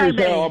Muniru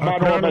se oba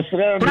no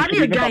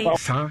mesre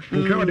sa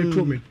nkra ode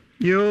to men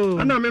yo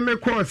ana me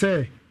ko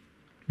se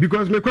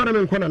because me kwa na me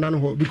nkona nano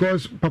ho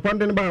because papa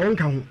nden ba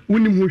wonka ho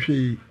unim ho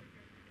hwe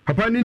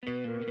papa ni.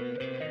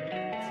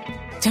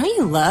 Don't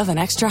you love an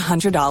extra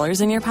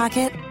 $100 in your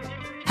pocket?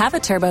 Have a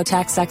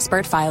TurboTax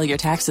expert file your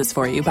taxes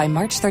for you by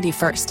March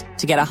 31st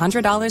to get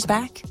 $100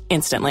 back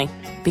instantly.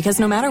 Because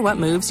no matter what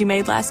moves you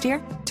made last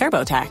year,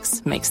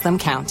 TurboTax makes them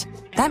count.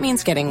 That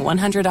means getting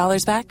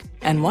 $100 back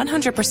and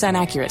 100%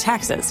 accurate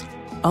taxes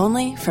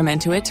only from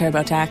Intuit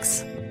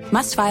TurboTax.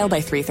 Must file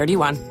by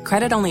 3/31.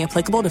 Credit only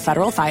applicable to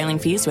federal filing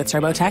fees with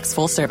TurboTax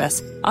full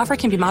service. Offer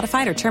can be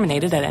modified or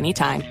terminated at any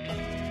time.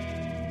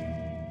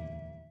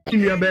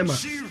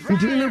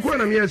 Ntini ko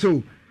na me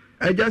so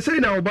eja sei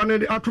na oba no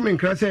atomen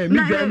kra say mi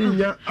dwan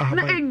nya ahaba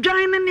na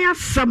edwan ne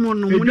asamo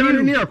no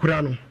edwan ne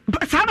akura no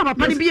sa na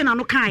papa ne bi na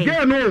no kai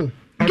ge no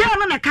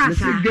na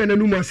kasa ge na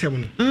numu asem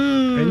no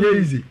enye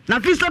easy na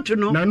fisa to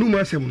no na numu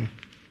asem no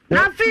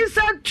na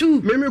fisa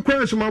to me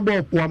ko so ma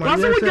bo po ama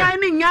waso edwan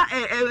ne nya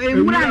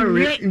enwura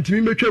nwe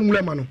ntimi metwa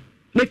nwura ma no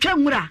metwa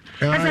nwura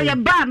ese ye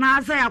ba na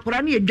asa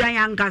akura ne edwan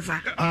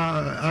ankasa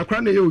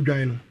akura ne ye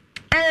odwan no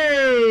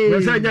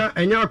Mesanya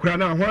enya akura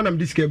na ho anam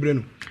disike bre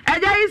no.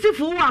 Eja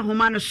isifu wa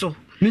homa no so.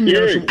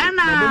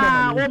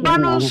 ana oba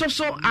no so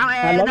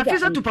na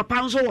fisa to papa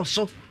nso wo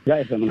so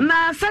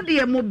na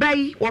sade mo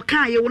bai wo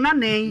kan ye wona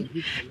nan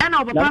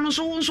ana papa no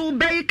so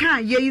bai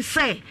kan ye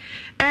se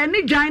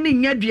ni dwan ni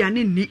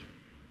nyaduane ni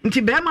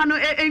nti be ma no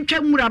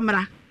entwa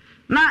muramra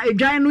na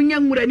edwan no nya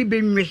nwura ni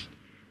benwe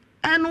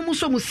eno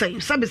muso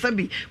musai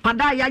sabi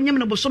kwada ya nyem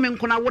no bosome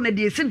nkona wo na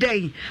de esi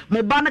dan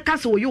mo ba na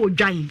kase wo ye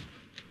odwan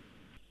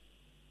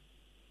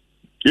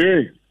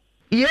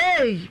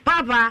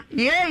papa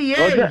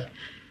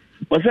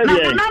what's that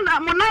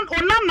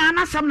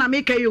na sam na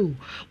make you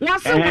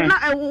what's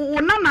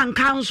wona na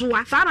nka nso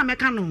wa sa na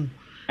meka no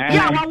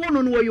ya wa wo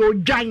no wo ye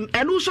odwan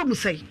eno so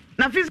musai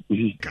na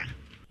physical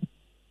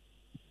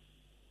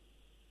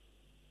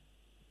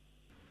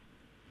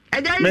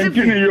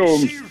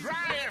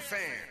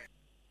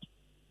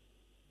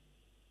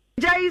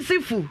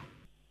Jaisifu.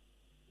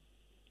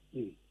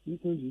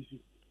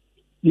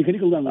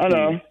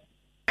 Hello.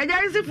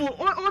 Jaisifu,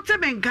 o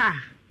temenka.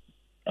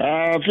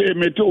 Fe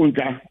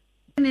metonka.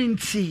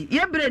 Ninti,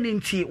 yebre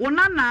ninti,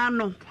 wonana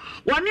no.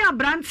 Woni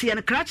abranti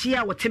en krachi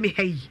ya wotemi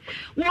hei.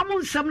 Wo mu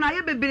nsam na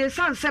ye bebere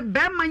san se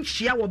be man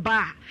hia wo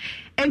ba.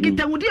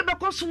 Enkitawudi e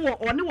bekoso wo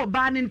oni wo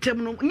ba ne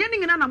ntem no. Nye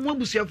nyina na mo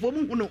abusuafo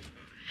mu hunu.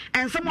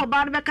 Ensem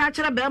oba no beka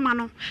kire be ma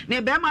no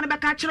na be ma no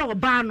beka kire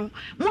oba no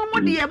mo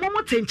de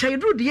mo tenche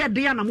duru de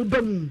ya na mo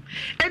bamu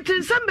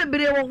entinsem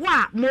bebere wo ho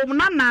a mo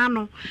na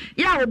no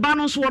ya oba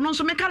no so no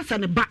so meka se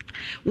ne ba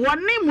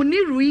woni mu ni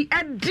rui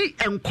edi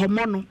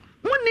enkomo no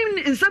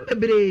muni nsem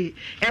bebere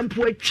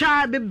empo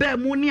atwa bebe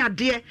mu ni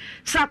ade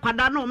sa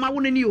kwada na ma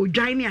woni ni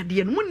odwan ni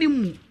ade no muni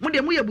mu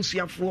de mu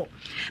yabusuafo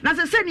na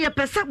se ne ye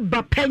pese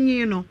ba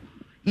panyin no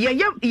ye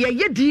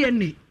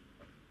DNA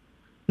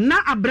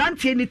na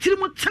abrantie ni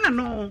tirimu tena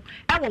no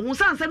e wo hu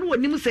sanse no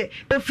wonim se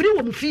efiri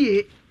wo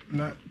mfie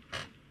na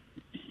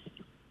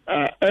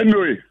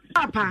anyway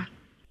papa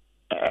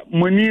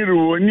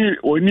Muniru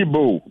oni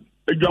bo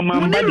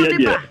ejoma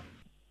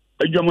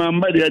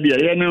mbade dia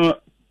ye no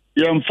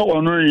ye mfa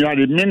wono ya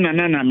de minna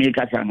na me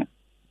kasa no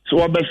so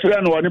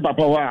obesre no woni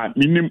papa ho a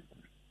minim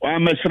wa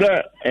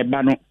mesre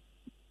eba no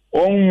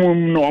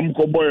onwum no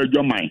omkobo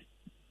ejoma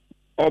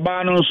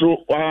oba no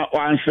so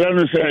wa ansre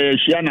no se ye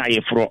hia na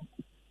yefro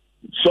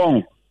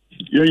so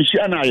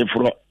yenhia na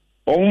yefro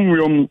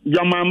onwum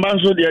jamamba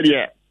so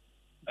de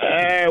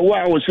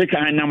wa wo se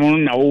kan na mo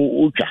na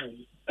wo twa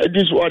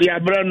this what ya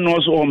brand no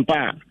so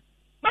ompa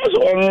na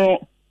so ono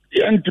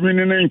yentimi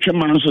ne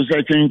ntwema so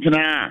se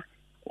kinkina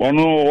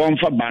ono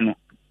wonfa ba no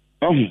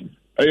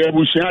ya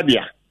busia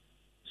dia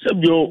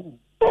sebio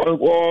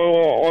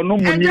ono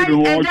muniri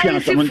wo twa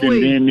asam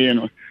den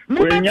no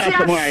wenya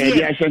asam a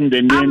ya asam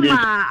den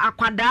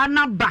akwada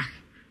na ba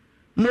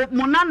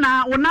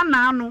monana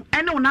onana no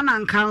ene onana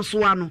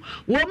nkanso ano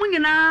wo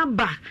munyina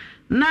ba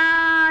na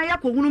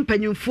yakohunu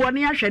mpanyimfo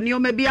ne ahwe ne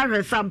oma bi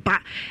ahwe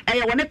sampa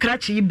eye wone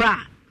krachi ba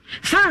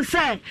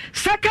sanse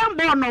second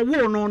born no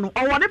wo no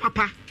owode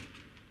papa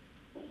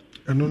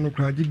eno no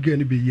kraji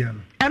gani be yi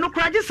ano eno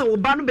kraji se wo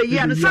ba no be yi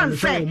ano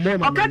sanse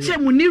okache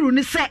muniru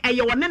ni se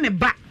eye wone ne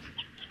ba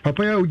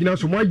papa ya ugina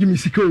so mo agimi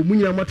sika o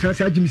munyina matra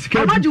se agimi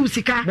sika mo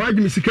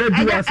agimi sika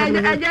du asem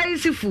no aja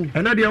isifu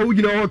ena de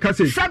ugina ho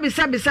kase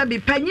sabi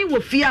panyi wo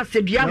fi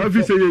asedua no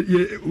fi se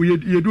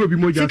ye du obi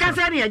moja sika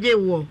se ne aje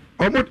wo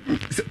omo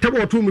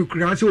tabo to mu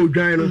kra se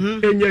odwan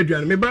no enya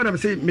aduan me ba na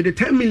me me de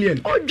 10 million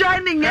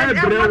odwan ne nya e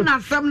wona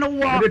asem no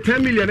wo me de 10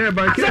 million e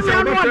ba kire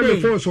se no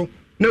tell phone so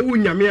na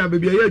wunyame a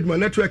bia ya aduma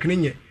network ne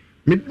nye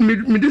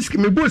me disk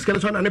me boss kana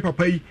so na ne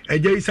papa yi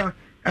aja isa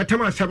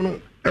atama asem no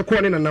e ko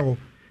ne na ho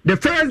the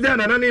first day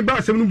na nani ba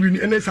asem no bi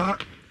ene sa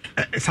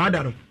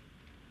da no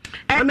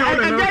ana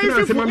ona na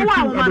asem ma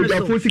mi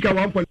tu fosika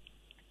 1.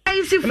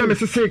 na me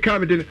se ka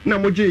me de na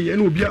moje ye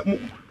na obi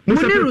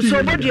Muniru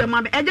so bodua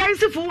ma eja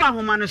isifu wa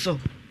homa no so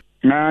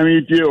na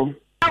mi tio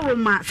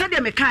awoma se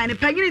de me kan ne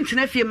panyini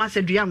ntena fie ma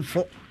se dua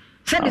mfo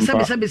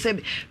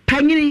sebi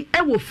panyini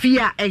e wo fie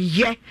a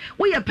eye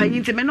wo ye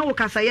panyini te me no wo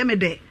kasa ye me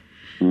de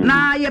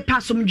na ye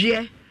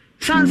pasomdue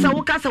sansa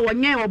wo kasa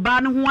wonye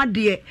oba no ho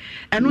ade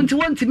eno nti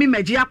wontimi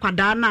magi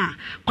akwada na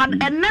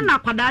enne na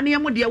akwada ne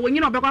yemu de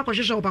wonyina obekwa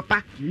akohwehwe wo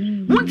papa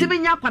wontimi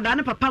nya akwada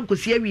ne papa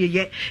nkosi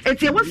awieye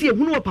eti e wosi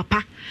ehunu wo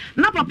papa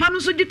na papa no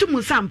so ditu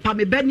mu sampa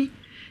me bani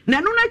na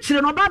no na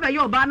kire no baba ye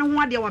oba no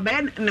ho ade wa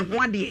ba ne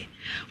ho ade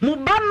mo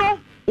ba no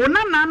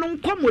onana no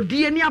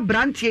nkomodie ni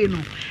abrantie no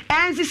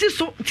ensisi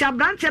so ti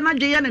abrantie na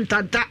gye ye ne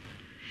ntanta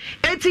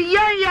eti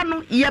ye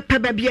no ye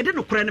pebabie de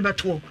no kore ne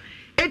beto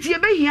eti ye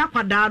behia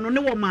akwada no ne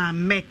wo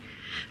maame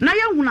na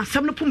ye hu na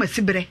sam no poma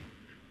sibere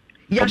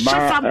ya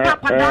shafa pa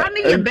kwada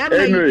ne ye be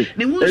mai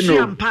ne hu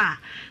shiampa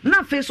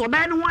na fe so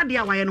ba ne ho ade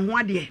a wa ye ne ho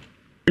ade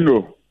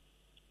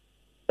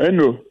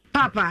eno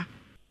papa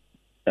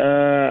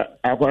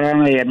akwara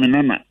na ye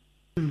menana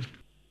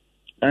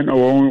eno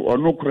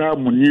onu kura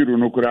muniru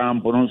no kura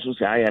mpono so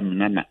sa ya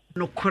menana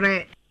no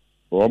kore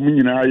o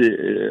munyina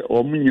ye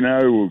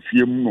o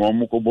fie mu no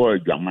omukobo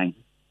adwaman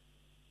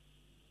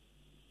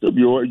to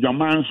bi o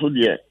adwaman so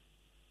de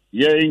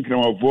ye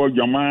inkremafo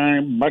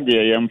adwaman ba de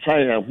ye mfa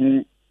ya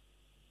hu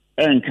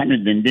enka ne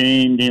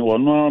dendenden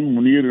wono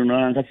muniru no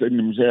anka se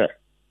nim se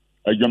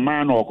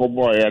adwaman no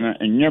okobo ya na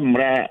enye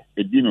mra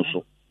edi no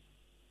so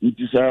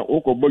nti sa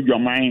okobo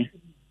dwaman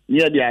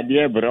ne de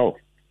ade brɛ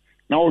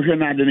na wo hwɛ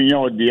na ade ne nya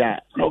odi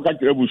a na wo ka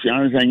kire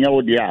busuan se nya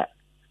odi a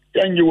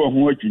tanyi wo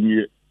ho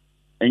atwinye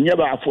enye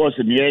ba force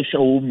ne ye hye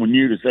wo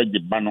muniru se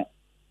giba no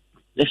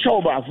ye hye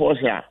wo ba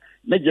force a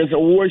na je se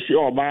wo hye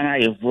oba na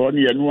ye fro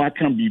ne ye no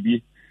aka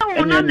bibi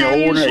Ona na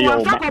yi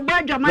so fa ko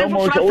ba dwaman fo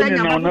fra se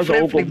nya ma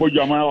so ko bo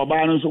dwaman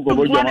oba no so ko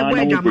bo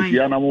dwaman na wo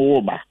kutia na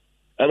wo ba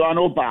e ba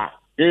no pa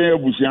e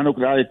busuan no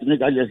kra etimi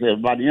ka je se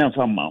ba de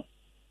fa ma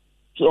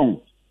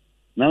so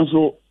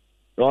nanso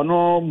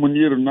ono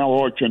muniru na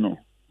wo tweno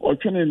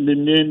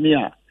ne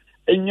a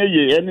enye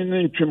ye ene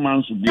ne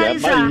ntweman so bia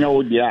ba nya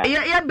wo dia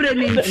ya bre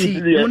ne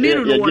nti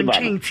muniru no won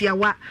twenti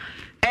awa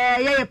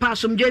ye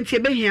pasum dwenti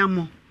ebehia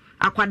mo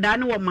akwada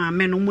ne wo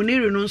maame no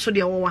muniru no nso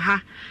de wo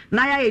ha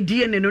na ya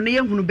edie ne no ne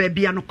yehunu ba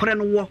bia no kore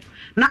no wo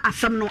na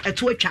asem no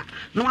eto atwa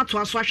na wato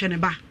aso ahwe ne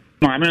ba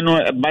maame no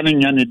ba ne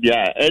nya ne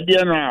dia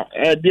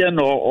edie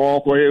no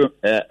okoye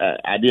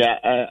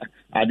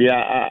adia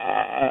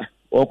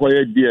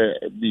okoye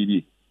die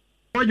bibi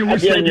oje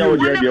muskadi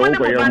oje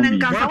okoye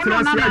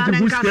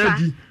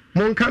muskadi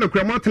monka no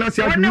kura motena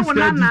sia adu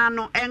muskadi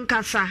no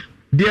enkasa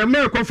de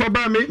me kofa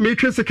ba me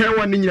twe sekan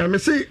wa ne nyina me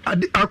se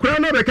akura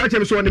no be ka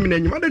chem so ne me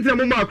nanyim ade tena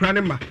mo ma akura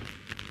ne ma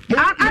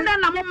ada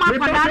na mo ma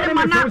kwada ne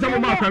ma na mo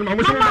ma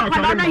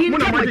kwada na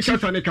hinta mo chi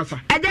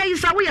eje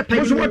isa wo ye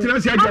pani mo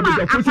tena sia adu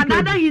da fusi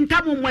kwada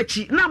hinta mo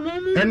machi na mo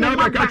mu en na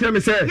be ka chem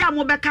se ya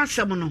mo be ka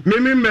sem no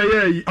me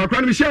meye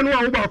akura ne me hye no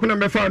a wo ba ko na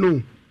me fa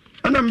no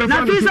ana me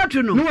fa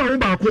no no wo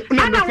ba ko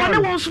na me fa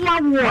no won so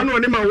awo ana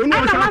ne ma wo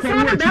no sa ko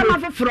wo be ma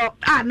foforo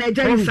na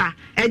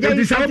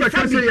eje isa wo be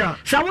ka se ya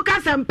sa wo ka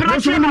se mpra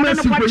che no me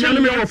ko nya ne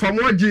me wo fa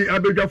mo agi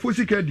abedwafo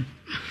sikadi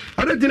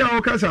ade dina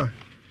wo ka sa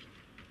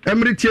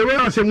emri tiewe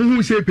ase mu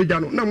hu se pejja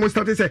no na mo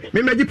start se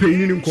me magi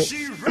peyini nko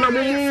na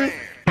mo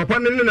papa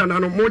ne na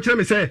no mo kire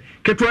me se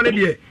ketua ne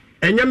de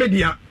enya me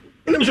dia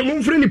ina se mo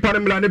mfre ni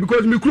paramla ne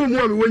because me kuro mu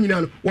a me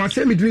wanyina no wa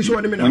se me dini so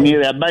wa ne me na ni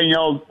re ban ya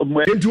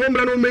enti wo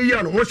mra no me yi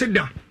ano mo se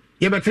da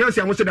ye betra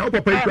se mo se da wo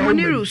papa ikwa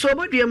Moniru so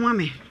bodue mu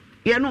ame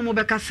ye no mo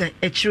beka se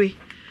ekire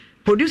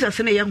producer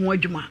se ne ye ho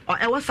adwuma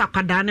e wo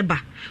sakwada ne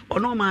ba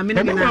ono ma me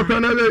ne na o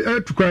na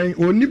tukwan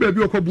oni ba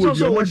bi okobo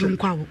obi o dum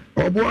kwa wo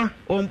oboa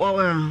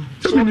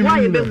so wa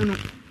ye be hunu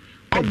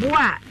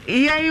oboa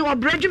ye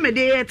Obra dwumede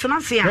ye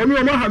tena se a oni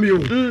o ma ha me o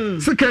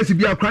sikasi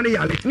bi akwa ne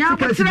yale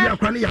sikasi bi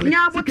akwa ne yale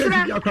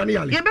sikasi bi akwa ne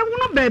yale ye be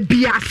hunu ba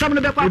bi asam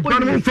no be kwa ko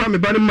ni fa me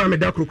ba ne ma me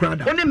da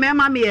krokrada oni me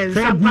ma me ye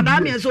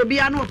sakwada me so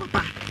bia no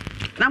papa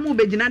na mu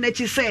begina na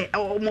chi se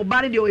mo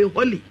bare de o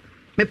holy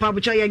me pa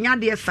bucho ye nya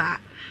de sa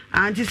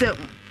anti se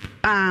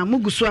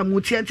mugusu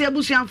amuti anti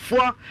abusuafo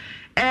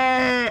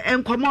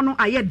enkomo no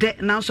ayede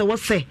na so wo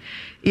se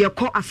ye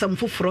ko asam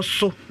foforo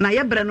so na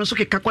ye bre no so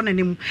keka ko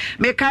nanim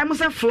me kai mo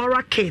se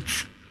flora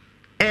kit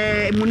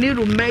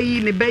Muniru mai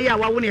ne be ya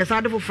wawo ne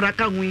yasa de foforo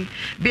ka hu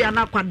bia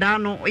na kwada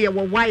no ye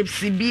wo wives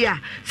bia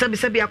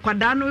sebi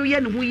akwada no ye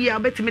ne hu yi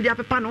abetime dia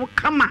pepa no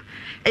kama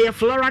ye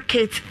flora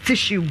kit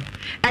tissue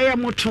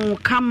moton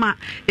kama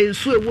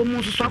ensu ewo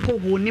mu so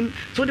akohonim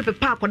so de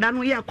pepa akwada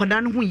no ye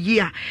akwada no hu yi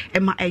a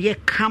ema ye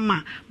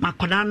kama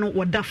makwada no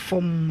woda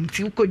fom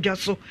ti ukodwa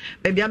so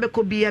be bia be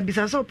ko bia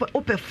bisa so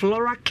ope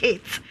flora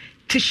kit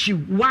tissue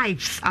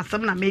wives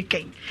asem na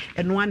making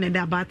eno an and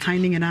about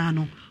tining and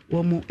ano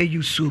wo mu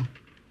eyusu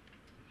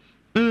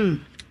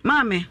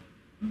mame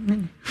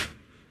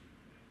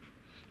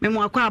me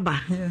mo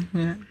akwaba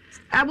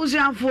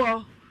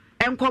abusuafo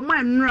enkomo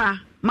enura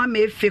mama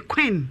efe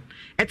queen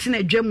etena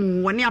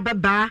adwamu woni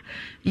ababa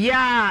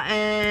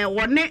ya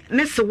woni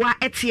ne sewa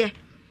etie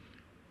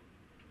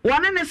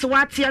woni ne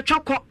sewa tie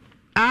twoko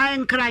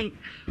nkran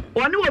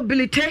woni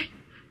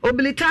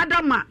obilite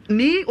adama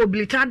ni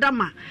obilite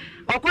adama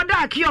okoda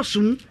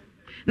akiosum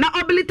na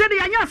obilite de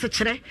yanya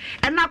asechire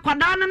ena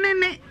kwada no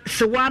ne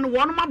sewa no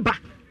wonu maba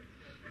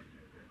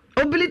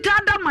obilite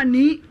adama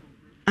ni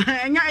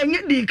enya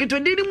di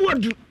kitodi ni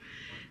muodu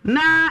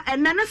na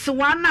enene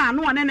sewa na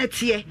no one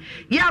tie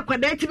ya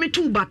akwada timi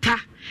tu bata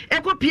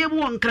ekopie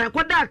mu wonkra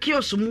koda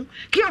kioso mu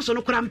kioso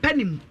no kura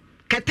mpanim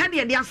keta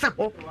de de ase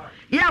ho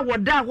ya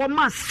woda ho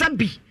ma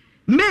sabi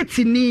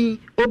mate ni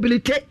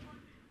obilite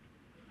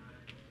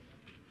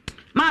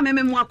ma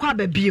me mu akwa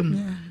babiem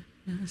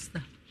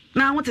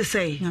na what to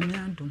say nyame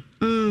adom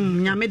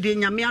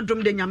nyame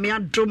adom de nyame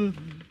adom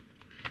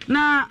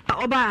na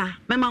oba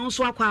mema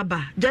nso akwa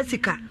aba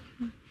Jessica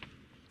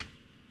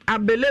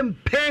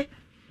abelempe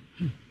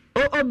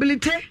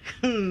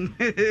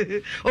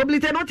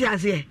obilite no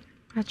tiazie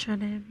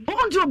achode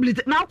o nti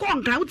obilite na akwa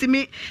nkran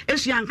utimi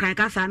esua nkran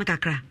ka sa na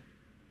kakra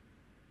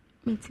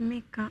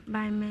mitimi ka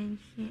by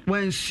mention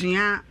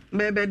wansua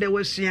bebe de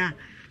wasua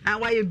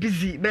why you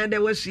busy bebe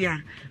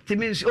wasua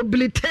timi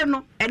obilite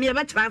no ene e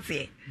be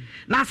trase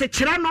na se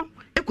kire no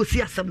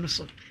ekosi asem no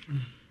so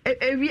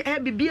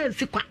bibia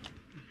nsikwa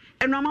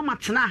eno mama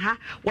tena ha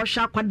wo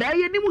hwa kwada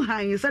ye nim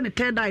han se ne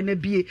tedai na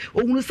bie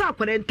ohunu sa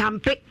kwada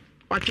ntampe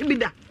watwe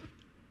bida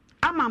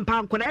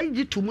amampa kwada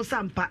yi tumu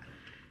sampa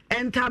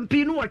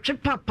entampi no watch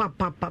papa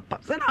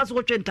say na so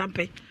watch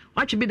entampi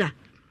watch bi da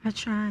I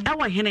try. e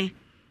wa hene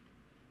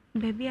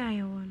Baby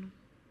I want.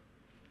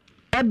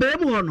 e be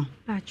mu ho no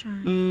I try.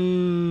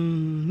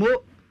 Mo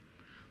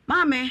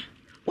mame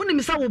woni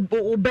mi sa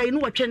wo bai no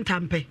watch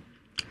entampi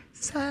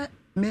Sir,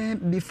 me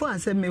before I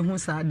said me hu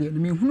sa de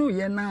me hunu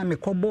ye na me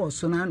ko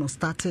boss na no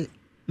start eye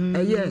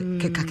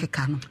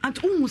keka no at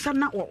hu sa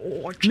na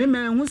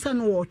me hu sa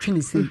no wo twe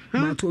ne si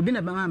but obi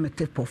na be ma me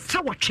tip off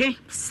sa watche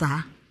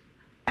sa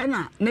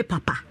ena ne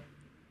papa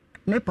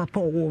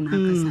wo na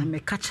kasa me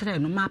ka kire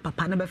no ma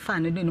papa na be fa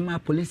ne de no ma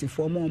police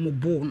for mo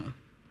bo no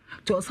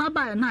to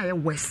osaba na ye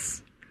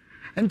west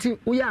enti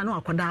wo ya na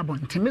akoda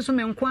abonte me so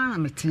me nko ana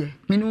metie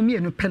me no mi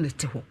enu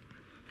penalty ho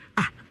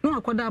no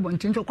akoda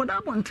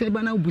abonte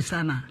ba na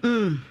busa na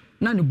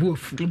na ne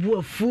buafu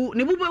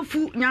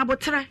nya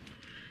abotre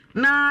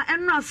na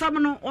eno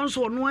asam no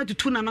onso no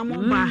atutu na na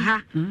mo ba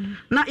ha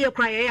na ye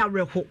kra ye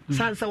awerho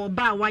sansa wo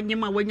ba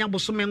wanyema wanya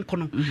bosome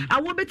nkono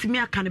awo betimi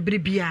aka ne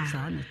brebia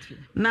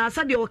na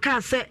sade wo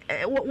ka se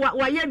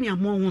waye ne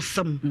amo ho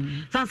sam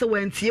sansa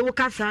wantie wo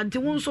ka sa nti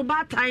wo nso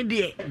ba tan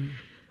de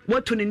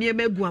watu ne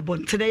niema gu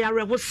abonte ya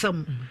awerho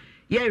sam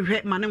ye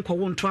hwe mane nkwo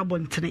wonto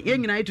abontene ye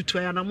nyina yetutu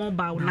ya na mo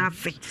ba na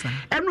afi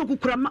eno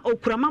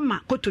okura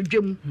mama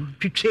kotodwem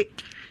twitwe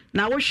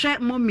na wo hwe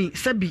mommy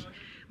sabi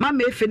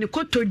mama efe ni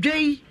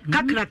kotodwei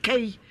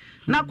kakrakai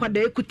na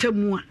kwada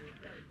ekutamu a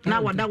na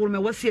wada wo me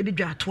wase de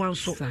dwato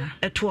anso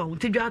eto a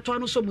wonti dwato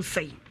no so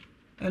musai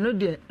eno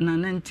de na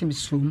nantim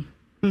som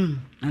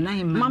na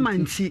him mama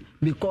nti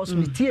because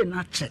me tie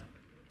na che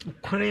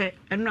kore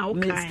eno a wo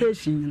kai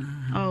station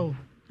na oh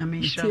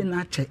tie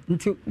na che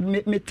nti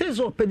me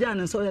tezo peja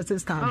na so ya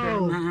sister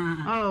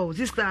oh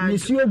sister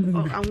nisi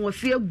ogume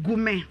anwosi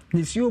agume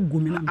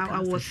na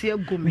anwosi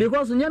agume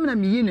because nyame na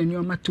me yi na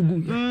nioma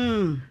tugu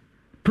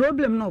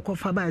problem na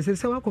okofa ba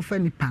se wakofa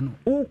nipa no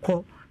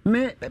ukọ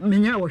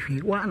menya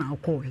wohwe wa na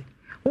akọwe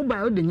wo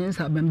ba ode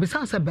nyensa ban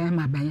bisa se ban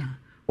ma ban ya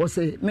wo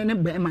se me ne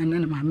ban ma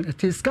na ma me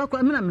te ska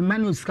kwa me na me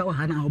manu ska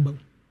wa na oba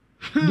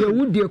de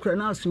wudie kra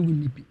na so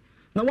wuni bi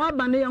na wa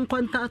ba ne yan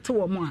contact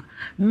wo mo a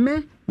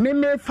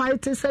me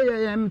fight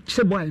say yam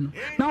cheboy no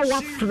na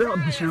wa frɛ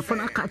obishan fo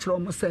na ka kyerɛ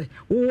mo se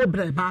wo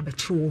bre ba ba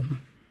chi wo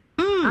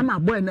ama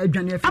boy na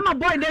adwane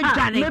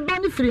me ba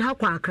ni free ha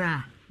kwa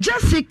akra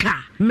Jessica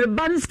me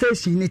ban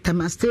station ni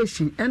Tama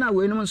station ena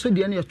we no so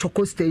de na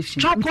Choco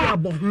station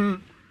abo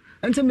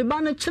enti me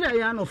ban kire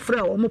ya no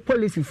frɛ o mo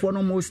police fo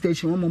no mo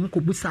station o mo ko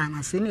busa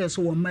na se na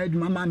so wo ma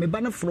adwuma ma me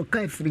ban fro ka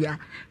afria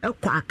e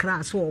kwa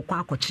akra so o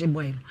kwa akɔkye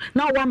boy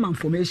na wa ma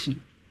information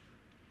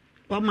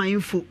wa ma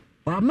info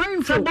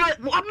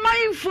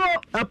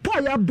apo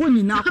ya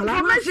boni na akla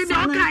information de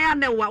o kan ya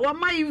na wa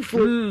ma info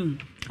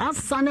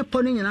asane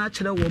po ni nyina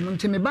kire wo mo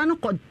enti me ban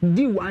ko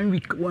di 1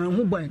 week wan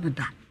hu boy no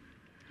da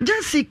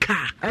Jessica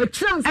a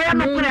chance I am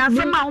no kure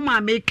asema wo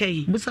ma make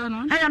yi busa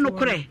no I am no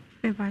kure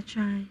Me ba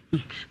try.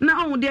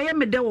 na on de ya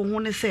me de wo ho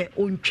ne se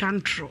ontwa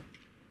ntro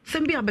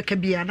sem bi abeka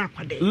bia na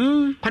kwade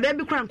kwade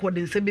bi kura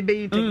nkode nse bi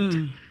beyi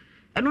tent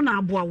eno na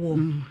aboa wo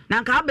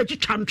na nka abechi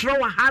chantro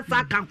wa ha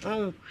sa ka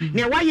ho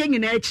ne wa ye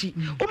nyina achi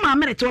wo ma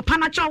merete wo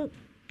pana chaw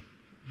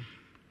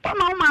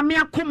wo ma me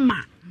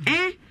akoma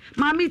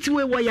maami ti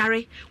we wo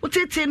yare wo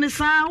tete ne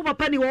sa wo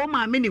papa ni wo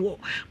maami ni wo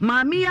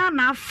maami ya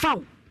na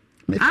afaw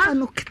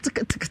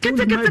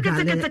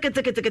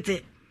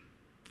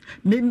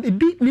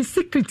me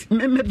secret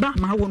me ba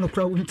ma wo no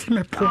kra wo nti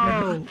me po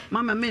me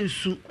mama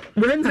mensu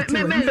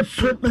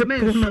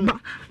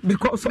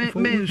because of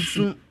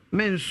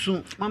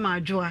mensu mama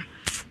ajoa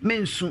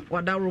mensu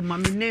wadaro ma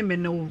me name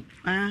no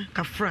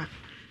kafra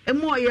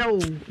emo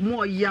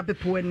ya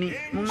pepo ani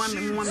mama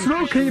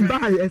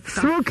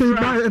stroke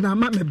buy na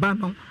ma me ba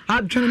no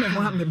adwene me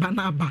ho me ba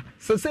na aba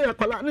so say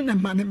akola ne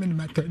ma ne me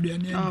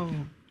mataduane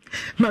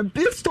ma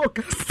bisto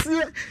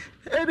kasi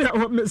area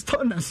of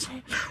Mr. Naso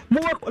mo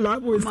akola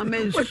bo what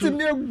me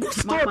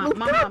gusto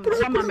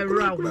mama me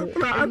rawo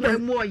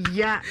emo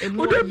ya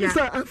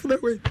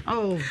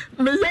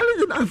me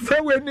yale na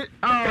after we ni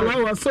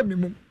akola wa so mi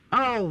mu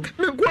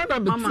me kwa na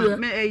me mama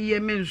me eye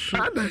mensu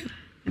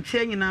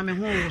ntia nyina me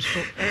ho so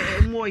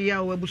emo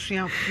ya wa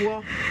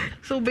busuafo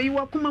so be yi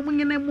wa kuma mu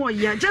nyina emo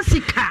ya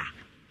Jessica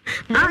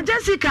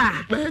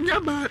Jessica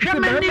nyama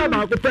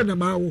ma ko pe na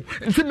ma wo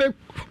nti me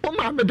o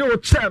ma me de o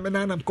chair me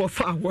na ko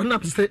fa wo na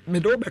se me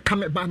de o be ka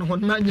me ba no ho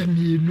na nya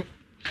mienu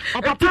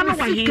o papa no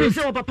wa hin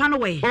se o papa no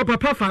wa o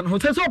papa fa no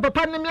se o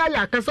papa ni me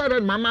aya akasa re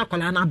mama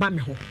akola na ba me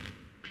ho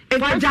e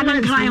ka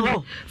janen kan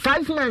ho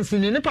 5 months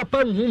ni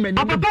papa mu me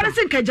ni o papa re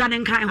sin ka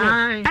janen kan ho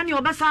ani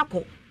o ba sa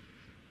ko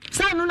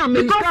say no na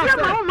me because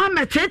na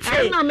mama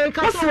tete na me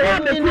ka so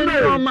me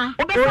kunu ma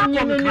o be fa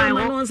ko kan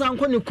no san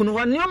ko ni kunu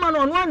ho ni o ma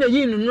no na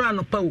yi nunu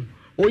anopa o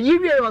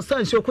oyiwe o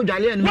san se ko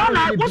dwale ni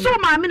na wo so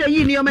ma me na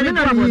yi ni o me ni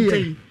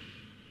problem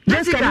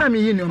Jessica na me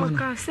yi ni o ma no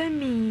ka se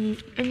mi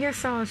enye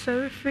sa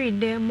so free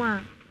dem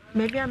a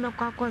me bia me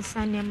kwa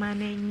konsa ne ma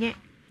na enye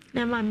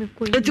na ma me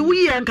ko eti wo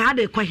yi en ka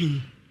de kwa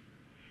hin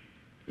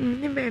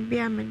ni be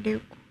bia me de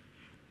ko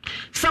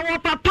So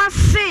papa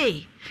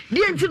say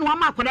the engine one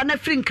mark na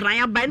free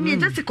nkran ba na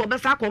Jessica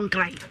obesa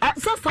konkran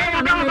so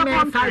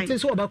na fight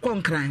so oba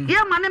konkran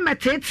ya mane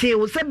metete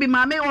wo se bi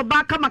mame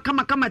oba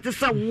kama te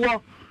se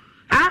wo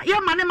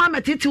ya mane ma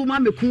metete wo ma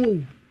meku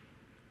wo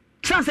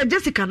sanse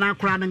Jessica na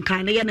akora na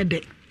nkran na ye ne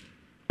de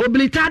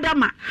oblitada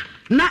ma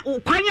na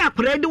kwan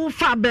akora de wo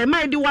fa ba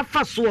ma de wo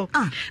fa so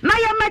na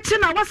ya mechi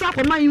na wasa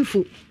akoma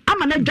info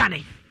ama na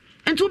dwane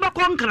enti wo ba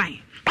konkran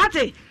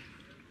wate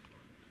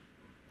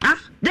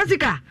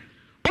Jessica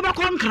oba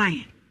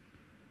konkran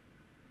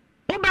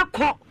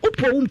obekọ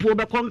upo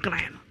obekọ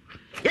nkran no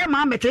ye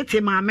ma metete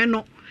maame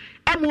no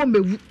emo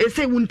mewu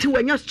ese wunti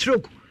wanya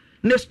stroke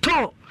ne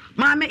store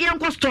maame ye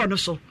nko store no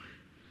so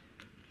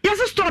yes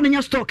store no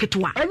nya store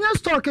ketwa enya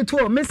store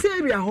ketwa mesi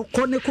area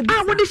hokọ ne ko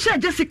wo de share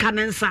Jessica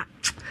ne nsa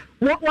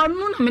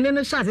wanu na mene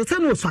ne share se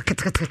no so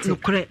ketekete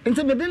nokre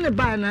enti me de ne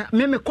ba na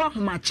me kọ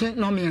ahomache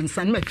no me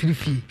nsa na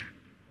firifie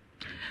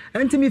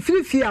enti me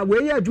firifie a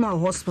we ye adwuma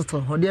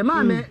hospital ho de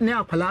maame ne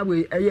akwala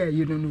we eye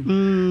yi no no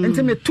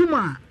enti me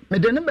tuma me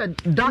de ne be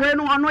da we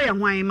no ono ye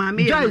hwan ma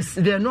me Joyce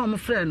de no mo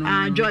frɛ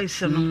no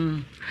Joyce no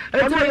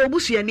ono ye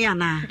obusuani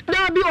ana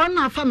da bi on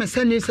na fa me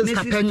sani sister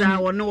panyin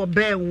ono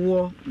oba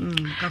wo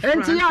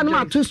enti ya no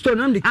atu store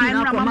no de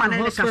kina kwa ma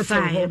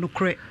hospital ho no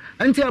kre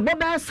enti abo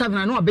ba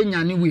 7 na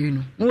obenya ne we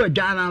no no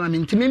wadwa na ma me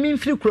enti me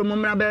mfiri kuro mo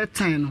mra ba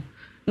 10 no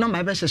no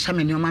ma be hyehyɛ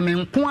me ne ma me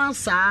nko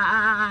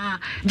asa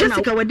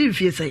Jessica wadi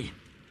mfie sai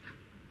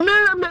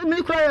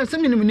me kura ya se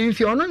me ne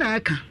mfie ono na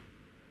aka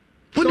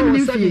so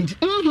mfie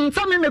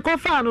some me ko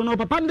fa no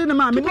papa ndi ne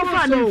ma me ko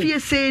fa no mfie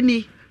sei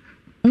ni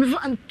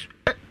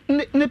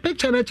ne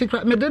picture na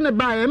chikra me de ne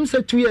ba am say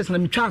 2 years na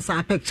me twa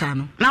sa picture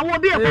no na wo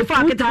bi e ko fa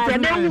akita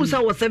na hu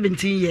sa was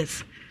 17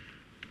 years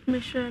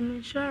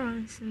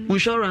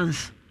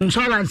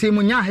insurance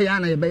mu nya ha ya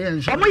na ye be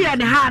insurance omo ye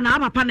de ha na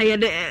papa na ye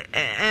de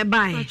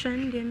bai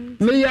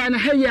me ye na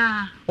ha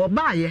ya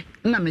obaye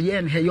na me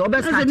ye na ha ya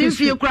obesa ti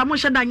fie kura mo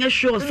sheda nya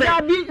sure say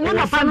no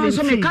papa no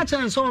so me ka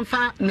chen so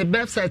mfa ne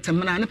website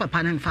mu na ne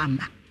papa ne mfa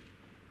mba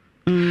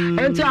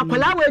enti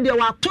akwala we de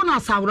wa to na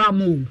sawra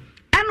mo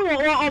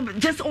eno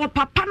just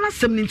papa na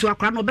sem ni to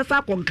akwala no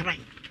obesa konkran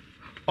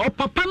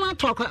papa na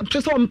to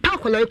just on pa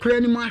akwala kura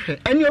ni mu ahwe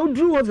ene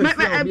oduru wo ze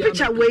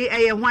picture we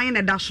hwan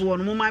na da so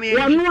no mo ma me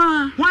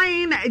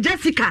hwan na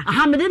Jessica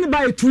me de ne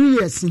by 2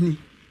 years ni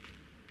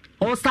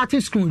or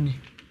starting school ni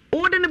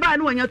o de ne ba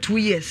no wanya 2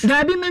 years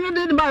da bi me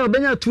de ne ba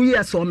obenya 2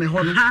 years o me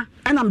ho no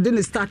and am de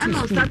ne starting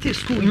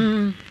school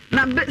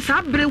na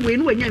sa bre we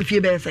no wanya mfie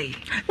be say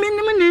me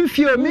nim ne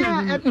mfie o me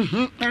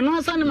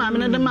eno so ne ma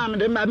me de ma me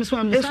de ba me so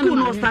am school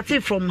no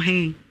started from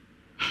here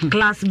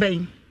class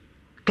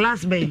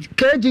bay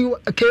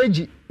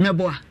KG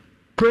meboa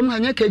krom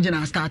hanya KG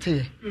na start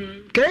here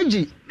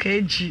KG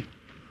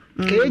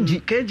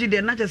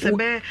de na just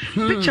be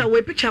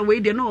picture we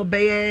de no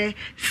be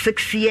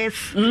 6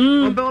 years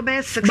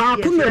obe 6 years ba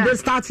ku me de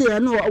start here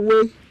no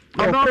we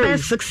obe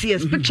 6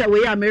 years picture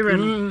we am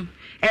no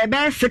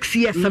be 6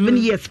 years 7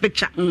 years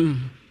picture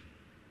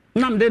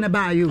nam de na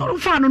ba yo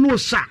fa no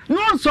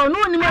so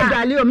no ni ma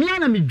dwale o me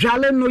na me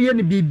dwale no ye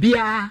ne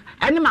bibia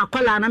ani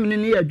makola na me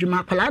ne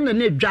adwuma kola na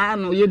ne dwa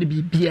no ye ne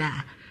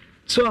bibia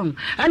so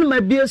ani ma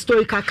bia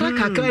story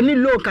kakra ni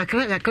low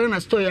kakra na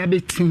story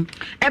abetim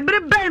ebre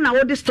ben na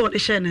wo de story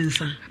share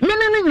nsa me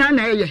ne nyina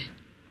na eye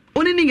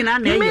oni ni nyina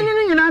na eye me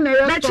ne nyina na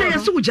eye na che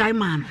yesu jai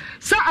man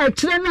sa a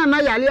kire na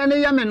yale ne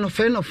ya me no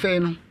fe no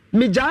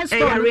me jai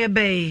story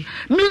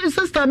me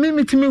sister me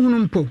mitimi hunu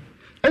mpo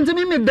enti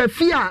me da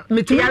fia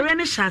mitimi yare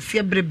ne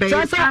hyase brebe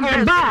sa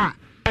eba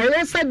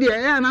ayesa de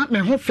ya na me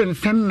ho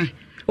femfem me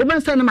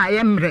obensa na ma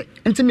ye mre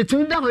enti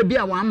mitimi da ho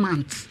bia 1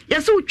 month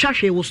yesu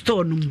twahwe wo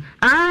store no mu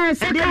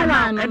second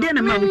one ade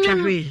na ma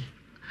twahwe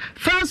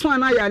first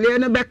one ayale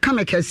ne be ka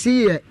me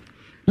kasi ye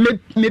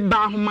me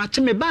ba ho ma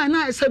che me ba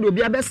na esa de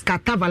obi abe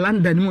scatter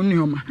valanda ni mu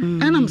nioma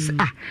enam se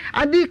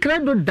adi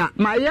credo da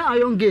ma ye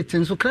iron gate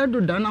nso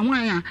credo da na ho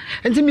an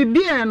enti me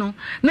bia no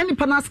na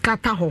nipa na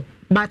scatter ho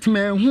but me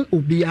hu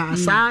obi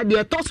asa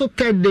de to so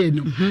third day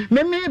no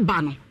me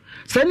ba no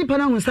se nipa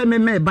na hu se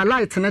me ba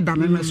light ne da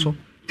me so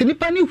ti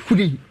nipa ni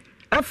huri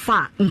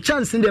afa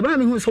chance de ba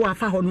me hu so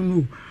afa ho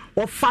no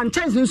o fan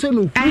chance nso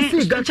no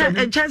huri ga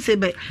chance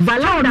be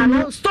valanda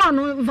no store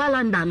no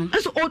valanda no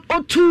so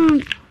o tu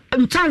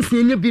chance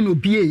ni bi no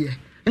bie ye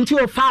nti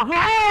o fa ho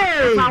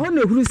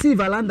na huri si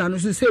valanda no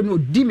so say no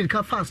di me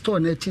ka fast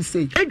store na chi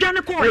say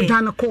edwane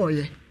ko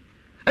ye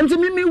nti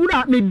me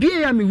wura me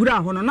bie ya me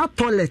wura ho no na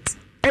toilet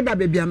eda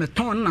baby am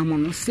ton na mo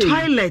no say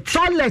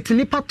toilet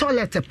ni pa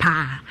toilet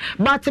pa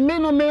but me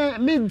no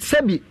me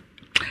sebi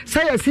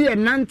say asi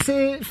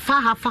enante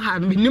fa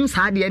nim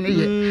sa de ne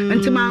ye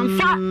nti man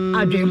fa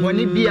adwenbo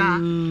ne bia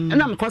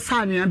na me ko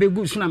sa anua be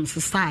gu so na me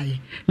sesai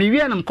me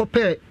wie na me ko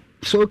pe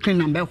so clean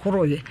na be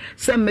horoye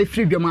say me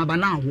free dwom aba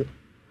na awo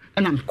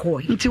na me ko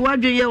nti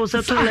wadwen ye wo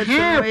sa toilet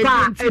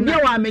e bia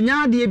wa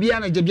menya de bia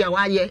na je bia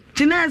wa ye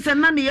tinese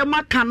na ne ye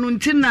maka no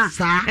nti na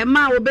e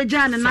ma wo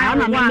beja ne na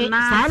wa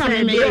na sa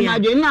na me ye ma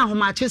dwen na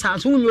homa che sa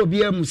so unyo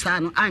bia mu sa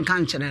no an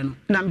kan kire no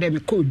na me de me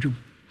ko dwom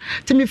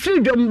ti me free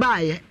dwom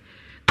ba ye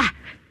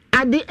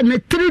ade na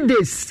 3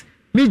 days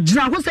me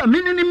jina ho say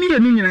me ne me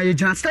enu nyina ye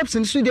jina steps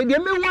in so de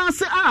me wan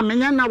say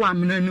menya na wa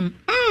menanum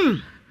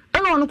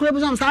ena ono kura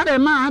busam sa ade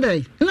ma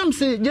ade nam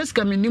say just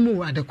come nimu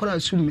wa de kura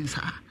su me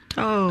sa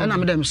ena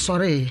me dem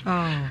sorry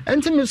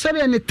enti me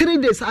sorry na 3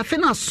 days I feel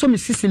na so me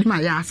sisi ma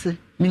ya ase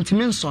me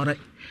ntimi sorry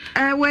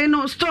we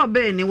no store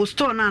be ni wo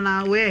store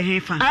na we he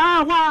fa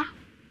wa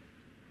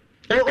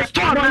o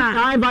store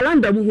na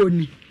balanda bu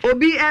honi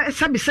obi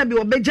sabi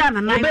obeja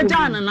na no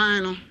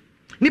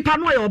nipa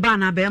no ye oba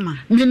na be ma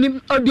minim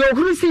odi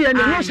ohuru si ye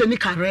no she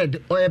nika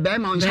red o ye be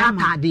ma on sha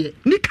tade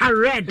nika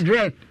red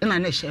na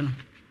ne she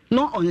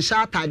no on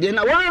sha tade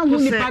na wa hu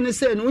nipa ne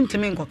se no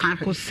ntimi nkoka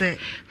ko se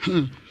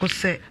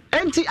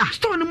enti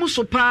store no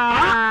muso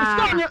pa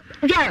store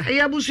no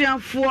ya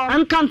busuanfo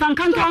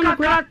ankanta no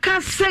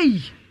ka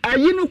sei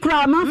ayi no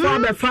kura manfo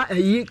abefa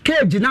ayi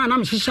cage na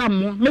me hihya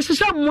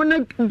mo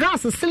ne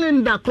gas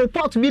cylinder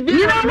pot bi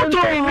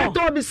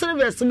to bi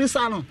service bi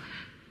sa no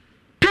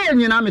pay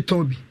nyina me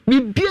to bi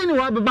bibie ni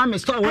wa beba me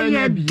store wa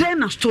na bi den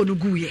na store no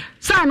guye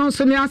sa no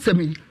so ne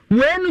asemi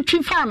we no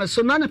twi fa me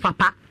so na ne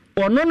papa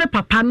ono ne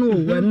papa no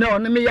we na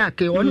ono me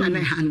yake ono ne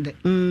hande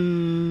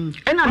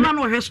ena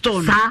no he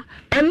store sa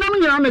enam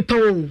nyina me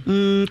to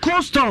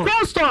cold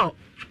store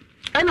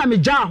ena me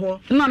ja ho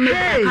na me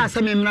ka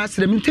sa me mra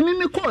sire ntimi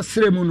me ko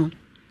sire mu no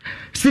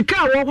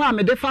sika wo ho a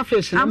me de fa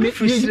fish na me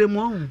sire mu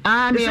ho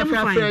me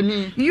fra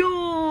ni yo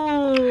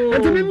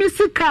ntimi me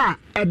sika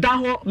eda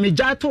ho me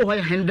ja to ho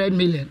 100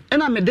 million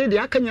ena me de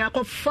akanya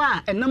ko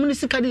fa enam ni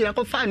sika de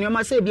ko fa ne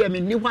ma se bia me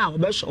ni ho a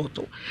obe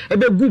shoto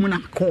ebe gu mu na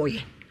ko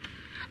ye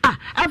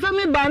afa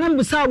me ba na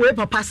busa we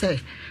papa say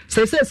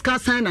ska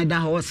sign na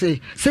da ho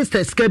say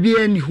sister ska bi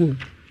ani ho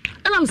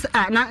ena me say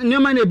na ne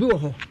ma na bi wo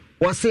ho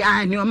wasi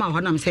ni o ma ho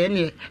nam se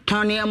ne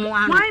ton ne mo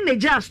anu why na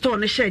ja store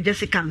no share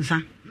Jessica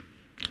nsa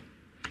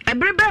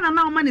ebrebe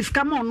na o ma ni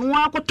ska mo no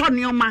akoto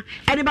ne o ma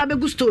e de ba be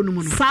gu store no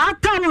mu no sa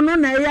tam no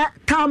na ye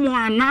tam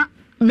ana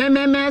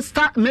me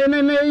sta me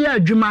ne ye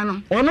adwuma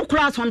no ono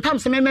kura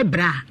sometimes me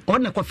bra o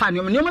ne ko fa ne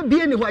o ma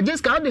bie ni ho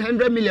Jessica o de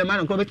 100 million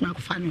man ko bet ma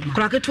ko fa ne o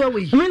kura keto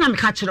we me na me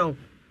ka kire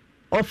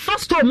o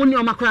first store mu ni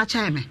o ma kura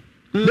cha me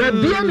de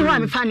bie ni ho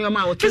me fa ne o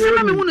ma o ti se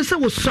na me hu ne se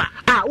wo so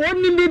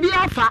woni bibi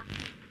afa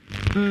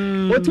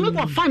otimi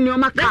ko fa ne o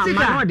ma ka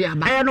ma no de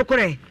aba no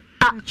kure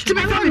ti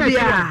me fa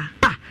bia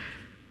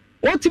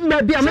otimi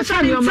ba bia me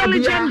fa ne o ma bia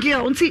intelligent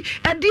girl nti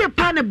e de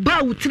pa ne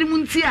ba utiri mu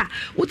nti a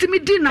otimi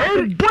di na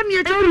boni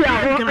e area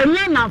ho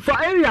enye na for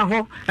area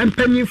ho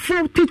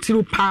empanyifo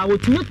titiru pa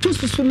otimi to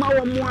susu ma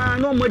wo mo a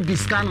no mo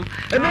diska no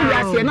e be wi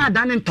ase na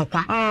ada ne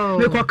ntokwa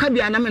me ko ka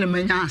bia na me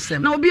manya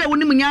asem na obi a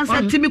woni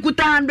munyansa timi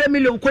kuta 100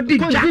 million ko di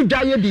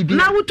ja ye bibi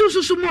na wo to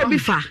susu mo obi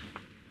fa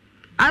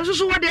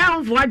asusu wo de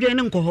ahonfo adwen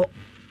ne nko ho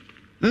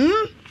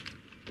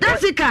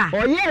Jessica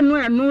oye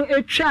enu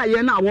etwa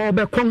ye na wo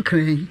be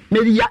konkre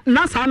me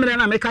na sa mere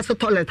na me ka se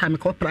toilet me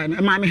ko pra na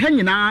ma me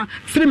hanyina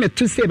free me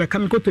to say be ka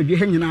me ko to dwe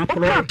hanyina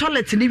pro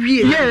toilet ni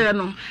wie ye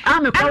no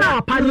me ko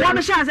wa pa wo no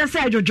sha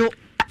se jojo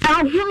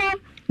ahuno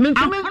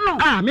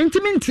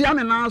mentimi ntia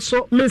me na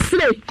so me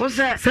sire ko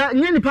se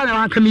nye nipa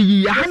na wanka me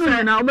yi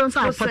ahanu na wo be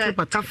sa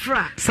pata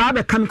sa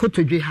be ka me ko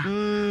to dwe ha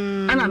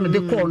ana me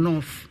de call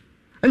no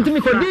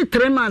ntimi ko di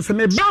 3 months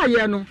me ba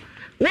ye no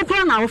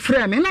wokura na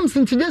ofre me nam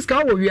sinti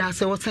Jessica wo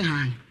wiase wo se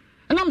han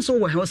nam so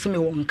wo he wo se me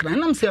wo nkra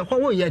nam se ho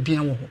wo ye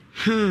den wo ho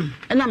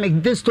na me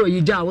de store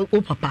yi ja wo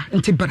papa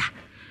nti bra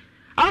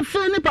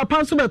afa ni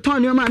papa so be ton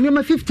ni ma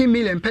 15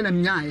 million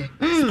penam nyaaye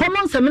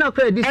common seminar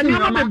credit ni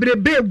ma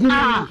bebrebe gu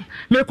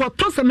me ko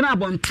to seminar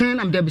bonten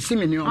am de bisi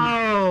me ni o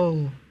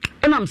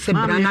enam se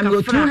bra na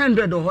me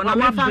 200 ho na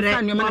ma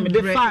fa ni ma me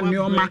de fa ni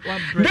o ma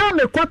da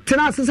me ko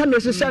tena asesa me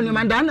hyehyɛ ni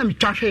ma da na me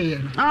twahwe ye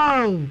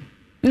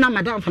na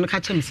madam for ka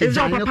chem se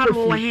ja papa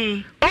wo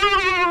he wo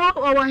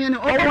he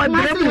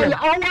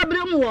o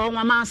brem wo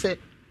ma se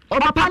o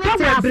papa no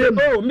ti ase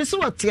mi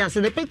so ti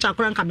ase the picture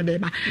kran ka me de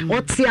ba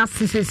o ti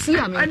ase sesi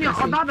a me ani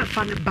o ba be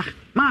fa ne ba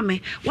mama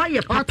why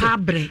ye papa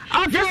bre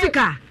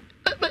Jessica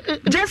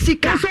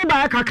so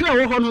ba ka kra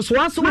wo ho no so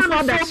aso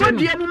so da so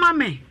die mu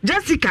mama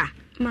Jessica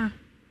ma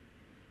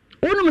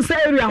wonu me say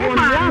area ho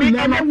no wa me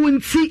e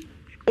wunti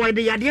o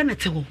de yade na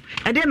te ho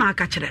e de na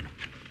aka kire no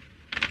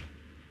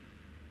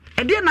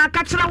ede na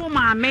aka kira wo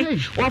maame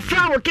wo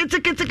fra wo kete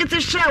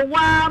hye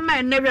wa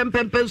ma ne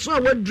rempempenso a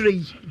wadure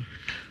yi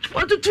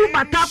otutu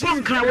bata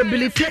konkra wo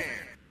bilite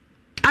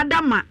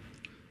adama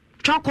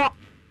choko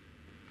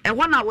e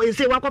wona wo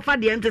se wakofa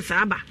de ente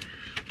saaba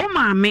o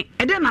maame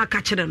ede na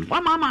aka kire no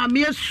wa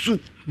maame asu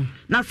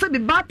na se bi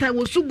bata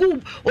wo sugu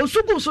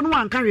so no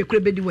wanka hwekure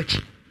bedi wachi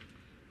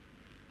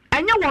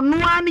anya wono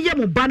an ye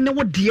mo ba ne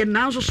wo de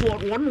na so so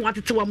wono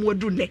watete wa mo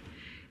wadu ne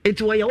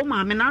enti wo ye wo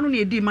maame na no ne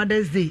edi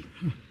Mother's Day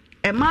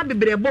ema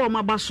bebrebo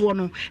ma baso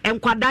no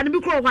enkwada ne bi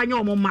kro hwanye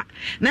o ma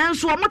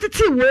nanso o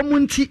motete wo mu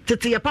nti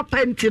tete ye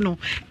papa nti no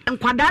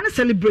enkwada ne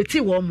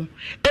celebrate wo mu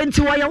enti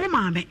wo ye wo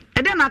maame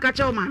e de na aka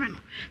che wo maame no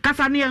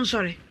kasa ne en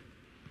sori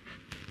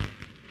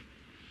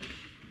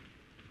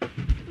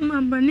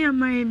mama ni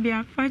amaye bi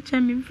afa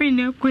cha mi free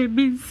na ko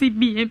ebi nsi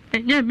bi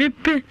empenye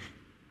mepe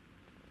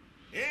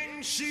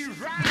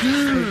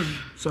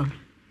Sorry.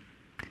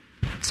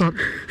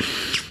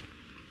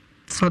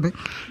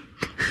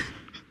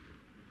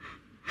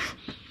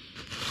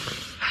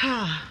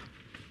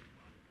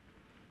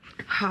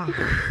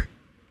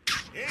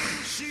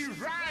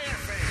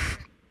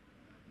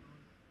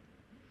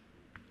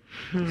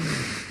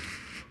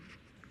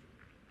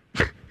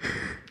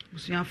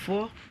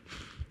 Busuafo.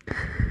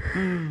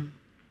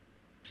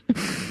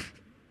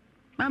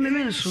 Ma me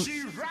mensu.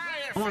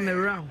 O me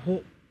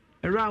raho.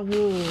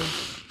 Raho.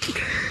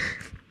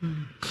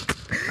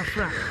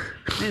 Afra.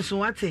 Mensu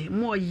wate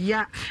mo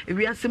ya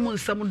ewiase mo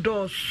nsam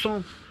do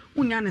so.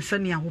 Unya ne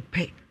sane a wo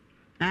pe.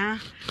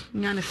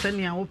 Unya ne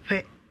sane a wo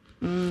pe.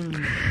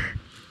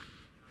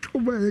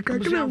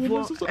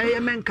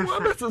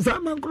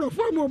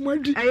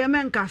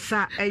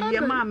 Eyemenkasa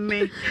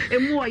eyemame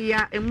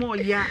emoya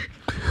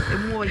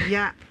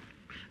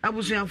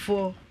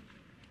abusuafo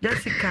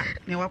Jessica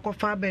ne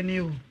wakofa bani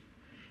o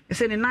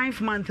ese ne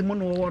 9th month mu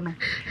no wo no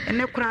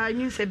ene kra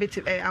nyinse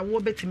beti awo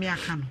betimi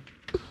aka no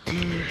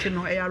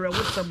tino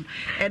eyarewosam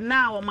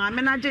na o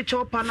maame na je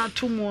chopa na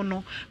tumu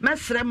no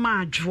mesre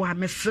ma adwoa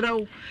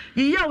mesrew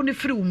yiya wo ne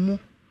firi mu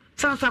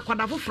sansa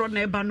kwada foforo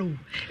na eba no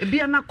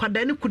ebia na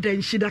kwada ne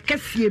kudanhida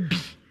kase bi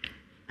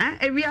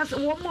ewias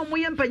wo mo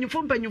ye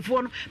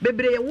mpanyufo no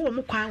bebre ye wo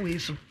mo kwan we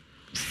so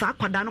sa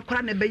kwada no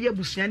kora na be ye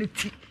abusua ne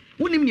ti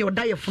wonim ne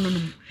oda ye fono no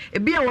mu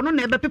ebia wo no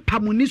na ebe pepa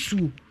mo ni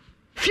suo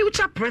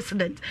future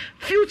president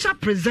future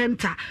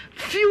presenter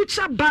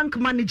future bank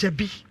manager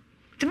bi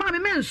ti ma me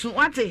mensu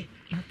wate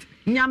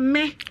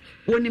nyame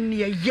wonim ne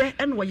ye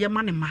en wo ye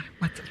manema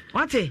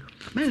wate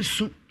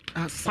mensu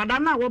kwada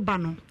na wo ba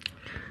no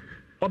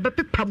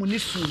obepepa mo ni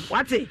suo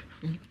wate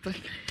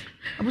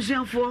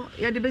abusuafo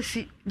ya de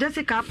besi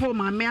Jessica Paul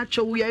ma me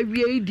acho ya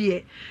wie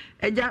die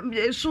eja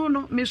esu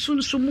no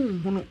mesu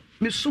sumu hunu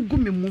mesu gu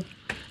me mu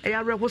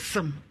ya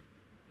rehosam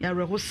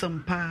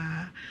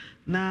pa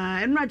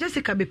na enra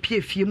Jessica be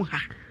pie fie mu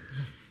ha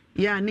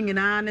ya ni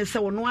nyina ne se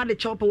wono ade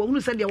chopa wo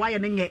hunu se de waye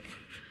ne nye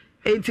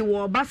enti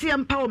wo base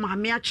empa wo ma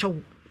me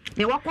acho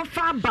ne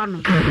wakofa aba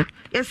no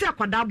yesi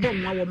akwada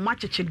bom wa wo ma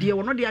chechede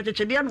wo no de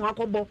achechede no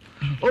wakobo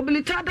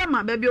obilita da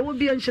ma ba bi owo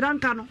bi enhira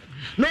nka no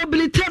na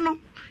obilite no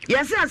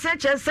yes, I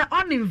said,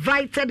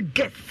 uninvited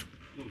guest.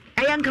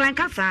 I am crying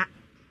casa.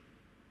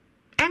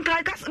 And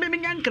cry casa, maybe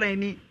young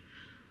cranny.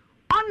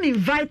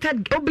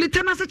 Uninvited,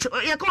 oblitena such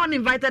a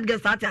uninvited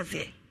guest. I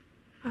say,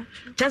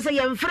 just a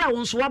young frail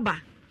on swabba.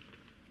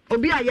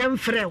 Obi a young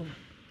frail.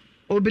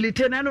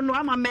 Obilitena, I don't know,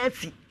 I'm a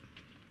messy.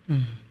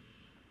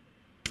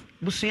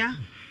 Busia,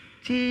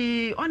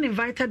 the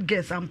uninvited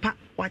guest, and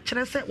what should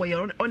I say? Well,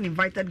 you're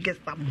uninvited guest.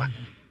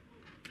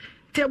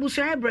 Tell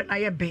Busia, bread, I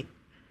a bit.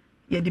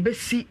 Ye the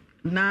best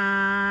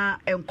na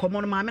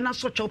enkomo no maame na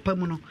so chopa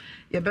mu no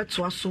ye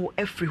beto aso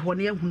every ho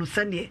na ehunu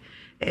sane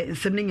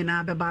nsem ne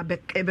nyina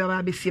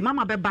beba be si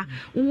mama beba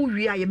wo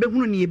wi a ye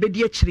behunu ne ye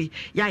bedi akire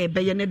ya ye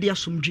beye ne de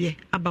asomdue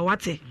aba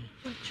wate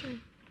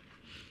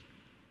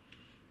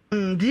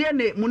die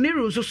ne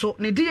muniru so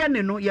ne die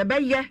ne no ye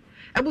beye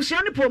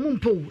abusua ne po mu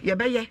mpo ye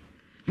beye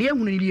ne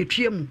ehunu ne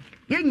etue mu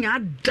ye nya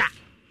da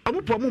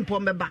omupo mu mpo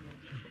mbeba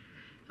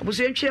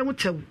abusua etue mu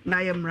tew na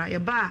ye mra ye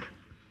ba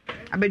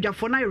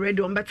abedwafo na ye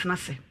ready on betena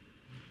se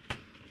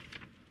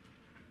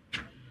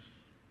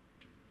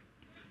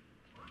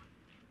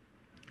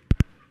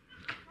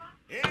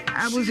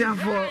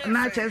abuziafo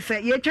na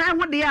chese ye twa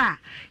ho de a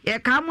ye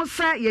ka mo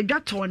se ye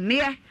dwato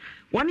ne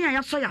woni a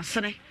yaso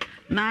yasene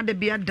na de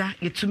bia da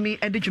yetumi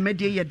ede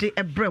dwumade ye de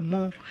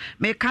ebremo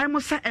me kai mo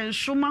se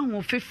enhoma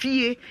ho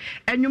fefie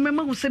enwuma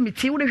ma ho se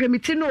miti wo de hwe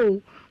miti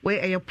no we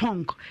eye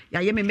punk ya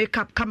ye me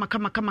makeup kama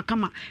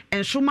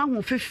enhoma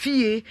ho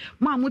fefie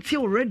ma mutie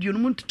o radio no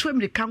mutu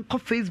America nko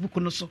Facebook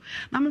no so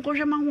na mo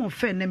kohwe ma ho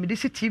fe na me de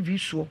TV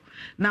so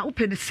na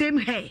open the same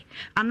hair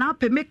and na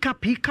pe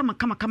makeup yi kama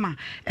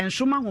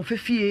enhoma ho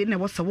fefie na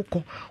wo se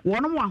woko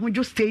wono mo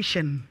ahojo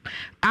station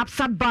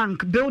Absa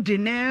Bank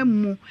building na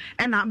mu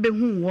na be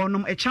hu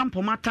wono e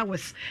champo matter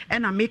west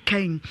na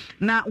making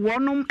na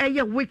wono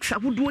eye wigs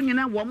ahodo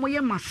nyina wo mo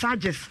ye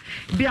massages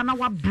bia na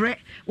wa bre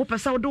wo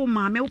pesa wo do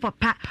maame wo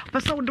papa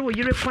pesa wo do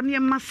yire fone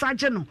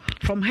massage no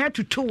from head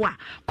to toe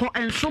ko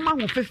enhoma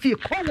ho fefie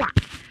kowa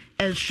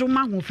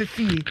enhoma ho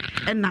fefie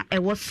na e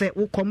wo se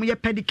wo kom ye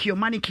pedicure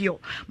manicure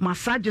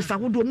massages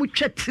ahodo mu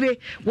twetire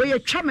wo ye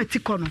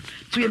twamatiko no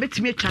so ye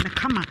betimi atwa ne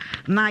kama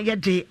na ye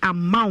de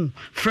amount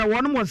fra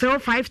wono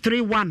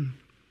 0531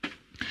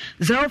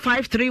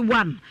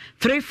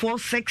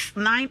 346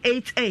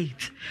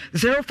 988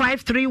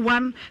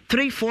 0531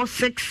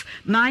 346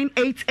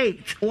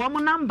 988 wo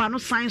number no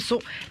sign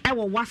so e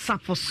wo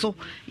WhatsApp so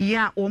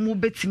ya wo mu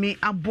betimi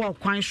abo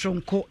kwan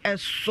shonko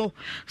eso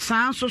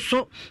san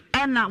so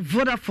na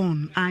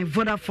Vodafone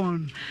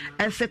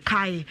ese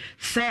kai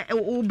se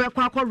wo be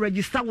kwa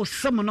register wo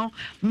sem no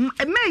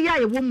me ya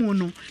ye wo mu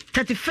no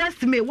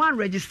 31st May one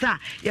register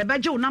ye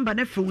beje wo number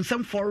na free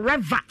sem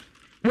forever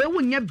we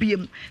wunya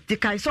biem de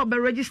kai so be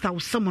register wo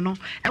sem no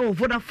e wo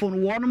Vodafone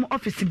wo no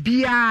office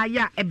bia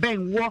ya e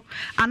ben wo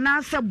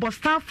anase bo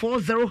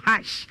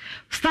 *40#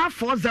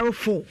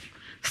 *404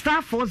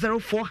 star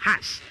 404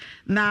 hash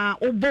na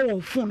obo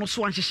phone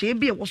so anhyehyɛ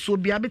bi e wo so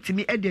bia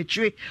betimi e de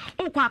atwire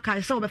okwa aka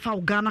sɛ obefa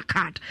wo Ghana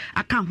card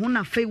aka ho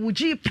na fe wo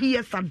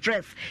GPS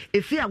address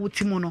efi a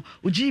wotimo no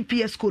wo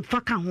GPS code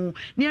fa ka ho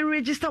na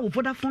register wo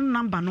Vodafone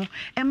number no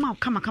e ma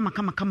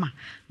kama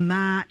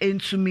na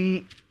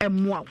entumi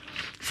emwa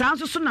saa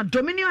so na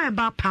Dominion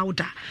Herbal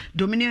Powder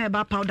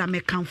me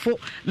kanfo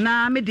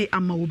na me de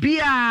ama obi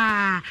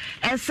a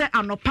ese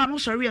anopa no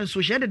sori enso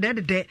hye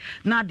de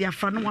na de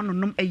afa no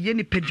wanonom eye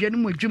ni padua no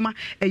mu adwuma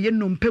eye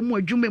nompa mu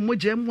adwuma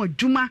mogya mu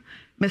adwuma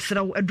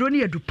mesrawo adro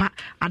ne adupa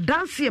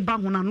adanse e ba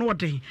hona no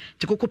oden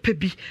tikoko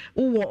pebi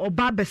wo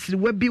oba besiri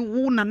wa bi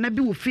wo nana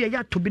bi wo fie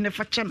ya tobi ne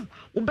fa che no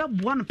wo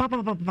beboa no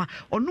papa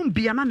onum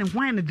bia na ne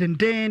hwan ne den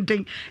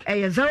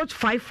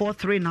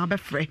 0543 na be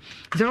frɛ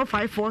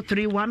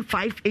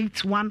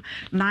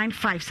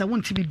 0543158195 sa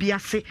wonti bibia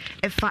se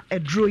efa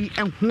adro yi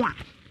enho a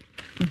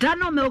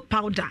Dano milk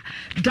powder,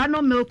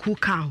 Dano milk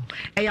cow,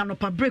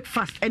 a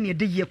breakfast, any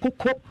de ye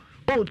cocoa,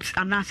 oats,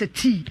 and as a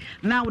tea.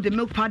 Now the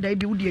milk powder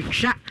be with a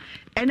chat,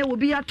 and it will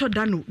be at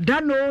Dano,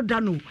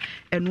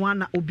 and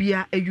one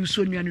obia a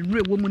Usonian and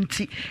real woman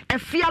tea, a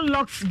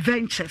Fialux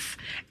Ventures,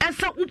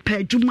 Esa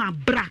upe Juma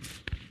bra,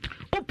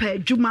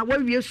 upe Juma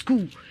warrior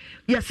school.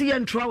 Yes, he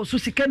and Trow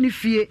Susikani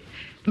fee,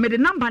 made a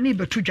number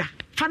neighbor tuja,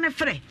 Fanny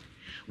Frey.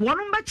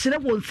 One batch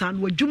won't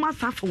sound with Juma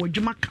Safa or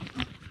Juma.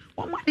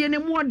 Omade ne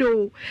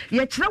modo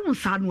ye kire wo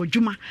nsa no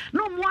adwuma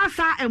no mo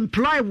asa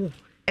employ wo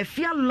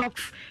Efia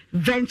Locks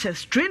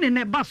Ventures training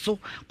e baso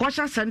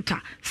Kosha Center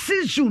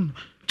 6 June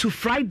to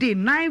Friday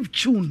 9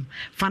 June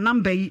for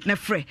number ne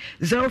frɛ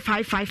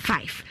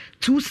 0555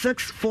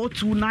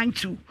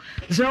 264292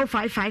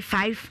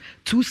 0555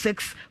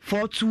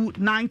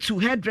 264292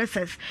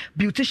 hairdressers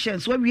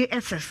beauticians where we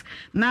SS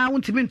na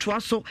untimi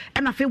ntoa so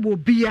e na fe wo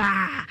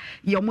bia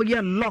ye mo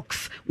ye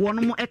locks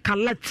wono mo e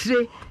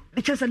kalatre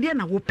because at the end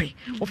I will pay.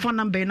 Or for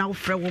number now,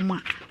 Frewoma,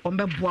 or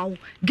Mebow,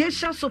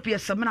 Gesha Sophia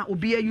Samana, or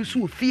be a use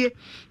of fear.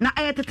 Now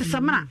I at the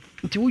Samana,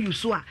 until you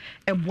saw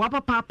a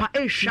Wapa Papa,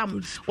 a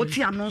sham, or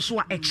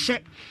Tianoswa, a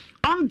check.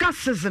 Onga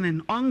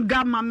seasoning,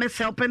 onga mames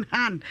helping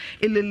hand.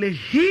 Ilele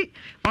he,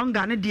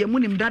 onga ne die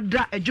munim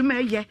dada, a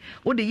jume ye,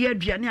 o de ye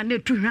diane, ne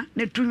tuha.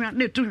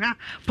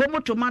 Pomo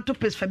tomato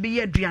paste for be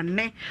ye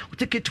diane,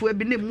 take it to a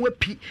bine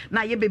mwepi,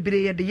 na ye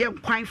baby de ye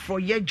quine for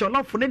ye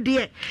jollof for the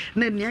dear,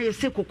 then ye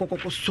se coco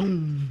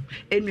soon.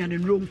 Emian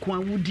and room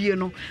quan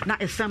woodiano, na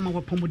a summer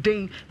of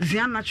Pomodane,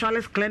 Zian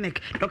Naturalist Clinic,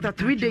 Doctor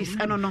 3 days,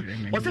 and no,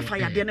 was if I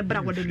had dinner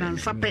bra with the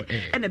nansape,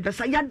 and the best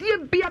I had dear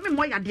be a me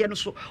more yadiano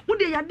so. Would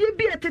they had dear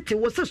be a tete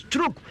was a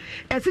stroke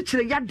as it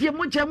yadia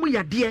mojamu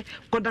yadia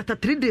got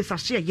that 3 days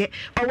as ye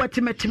or what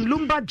Tim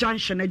Lumba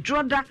Junction a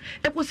droda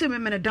it was a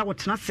minute that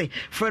what not say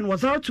friend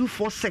was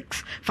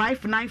 0246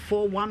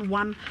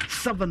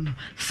 594117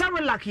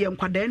 Sarah Lucky and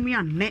Quadani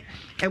and ne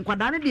and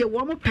Quadani de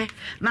woman pe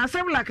now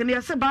Sarah Lucky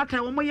near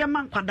Sabata woman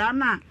yaman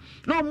Quadana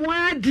no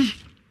more di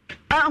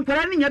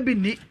Quadani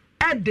yabini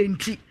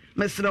edenti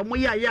Mesra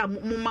moya ya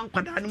muman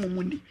Quadani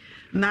mumuni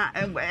na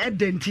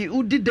edenti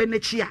udi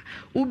denechia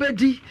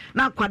ubedi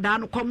na kwada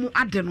no komu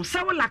ade no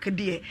sawo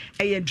lakde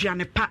eye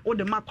aduane pa wo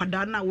de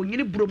makwada na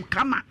wonyini brom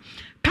kama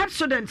pet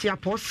student ya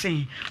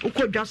posen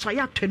ukodwa so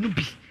ya tanu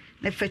bi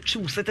na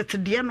fetu setete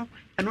de no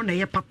eno na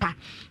ye papa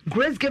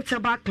Grace Gift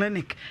Herbal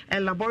Clinic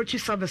and Laboratory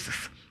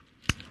Services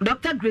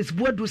Dr. Grace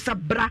Boadu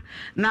Sabra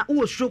na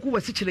uwo stroke wo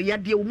sichire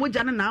yade wo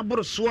moja na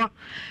aboro so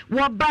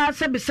wo ba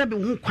sebe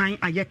hu kwan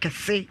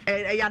ayekese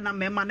ya na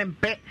mema ne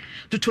mpe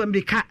tutu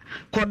America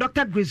ko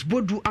Dr. Grace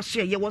Boadu aso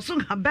ye wo so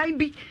haban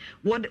bi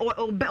wo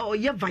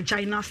ye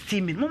vaginal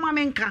steaming mo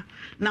mamenka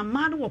na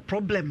man wo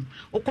problem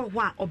okwo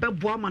a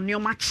obeboa ma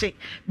neoma che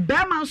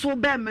be man so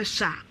be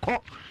mesha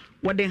ko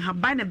wo den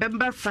haban ne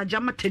bemba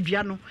sajama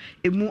tadua no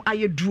emu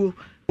ayeduo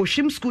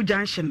Oshim School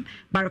Junction,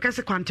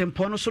 Barakasi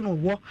Quantempono Sono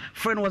War,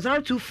 friend was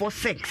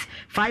 0246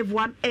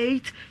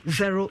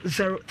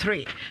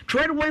 518003.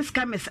 Trade Wens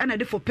Chemist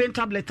and for pain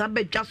tablet,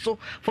 just so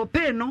for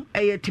pain, no,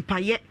 a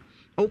tipaye.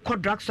 Oko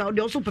drugs out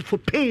they also for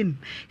pain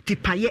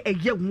tipaye a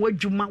year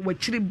wajuma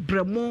wachiri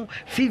bremo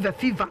fever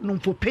no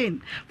for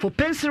pain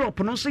syrup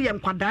no so yem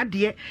kwada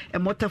de e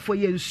mota for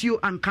ye nsuo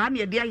anka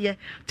na de ye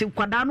ti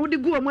kwada no de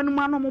gu amanu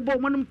ma no mo bo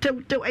monum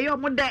tew e yo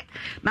mo de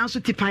na so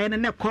tipaye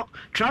ne ko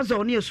trouser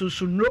no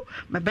yesunsunro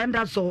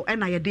mebenda zo e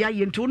na ye de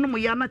ye nti no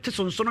ya na te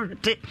sonso no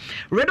hwete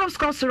red of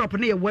skull syrup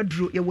no ye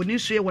wadru ye woni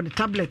nsuo ye woni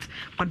tablet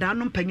kwada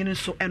no mpanyini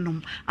so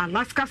enom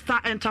Alaska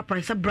Star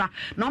Enterprise bra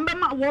no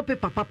mbema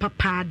wallpaper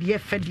papa de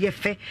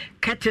fe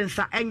curtains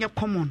are any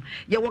common.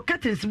 You were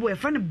curtains, boy,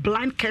 friend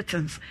blind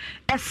curtains.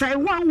 As I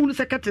want who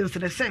say curtains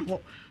the same.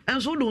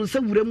 And so don't say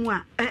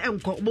Wuremua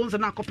and bones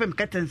and copem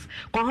curtains.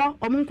 Coho,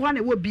 or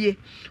Munkwane would be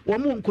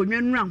one monk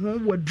when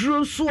home were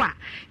drew soa.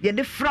 Ye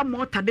the from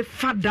water the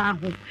fat down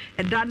home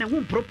and down a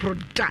home proper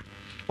that.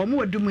 Or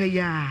more do me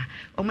ya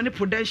or many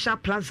Prudential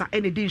Plaza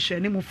any dish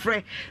any more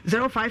free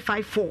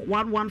 0554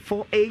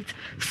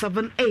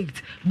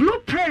 114878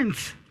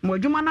 blueprints.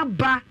 Mojumana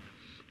ba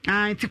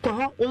Ti ko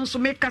ho won so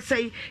make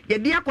say ye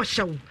de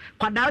akɔhyew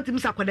kwada otim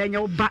sa kwada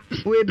nya oba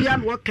we bia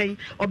no kan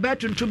oba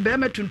tuntum be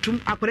ma tuntum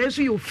akwada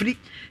so ye ofiri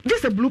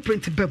this a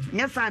blueprint bam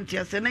nya santi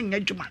ase na nya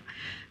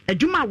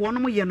adwuma wono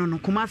mo ye no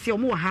Kumasi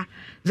omo ha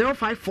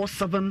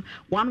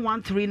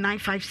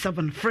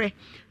 0547113957 frɛ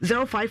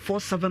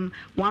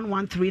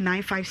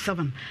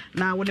 0547113957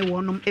 na wone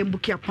wonom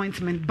embuki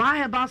appointment by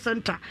Herbal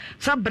Center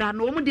sabra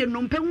no omo de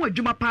nompe ho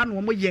adwuma pa no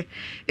omo ye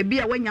ebi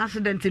a wanya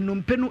accident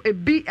nompe no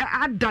ebi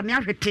adane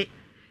ahwete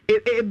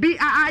ebi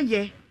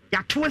aye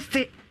ya twist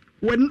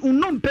when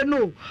unompe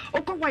no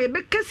okwa ye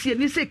be kasie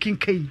ni se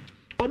kinkan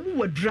omo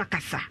wadura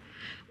kasa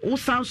wo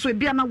san so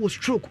ebi ana wo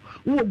stroke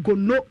wo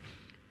gono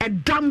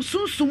Edam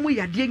sunsumu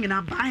yade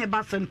nyina ba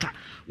Herbal Center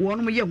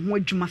wono ye ho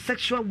adwuma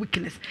sexual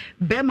weakness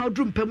be ma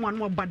odrum pam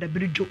anu obada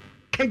birijo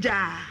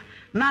keja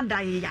na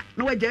daya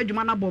na waje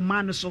adwuma na bo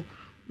man so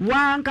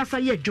wan kasa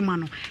ye adwuma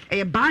no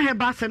e ba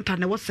Herbal Center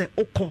na wo se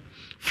okọ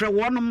frɛ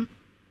wonom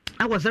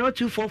awo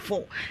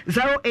 0244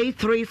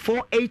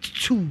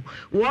 083482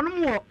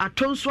 wonom wo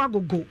atonso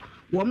agogo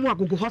womo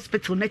agogo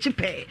hospital na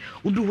chipe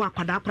udu ho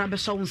akwada akora be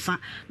so nsa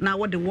na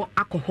wode wo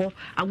akoho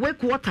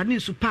awake water ni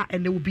supa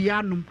ene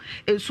obianum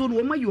enso no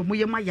womayi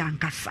omoye ma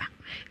yankasa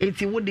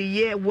enti wode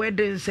ye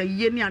weddings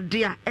ye ni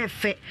ade a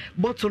efe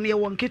bottle no ye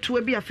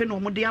wonketo bi afe no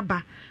omode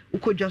aba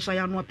ukodwa so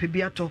ya no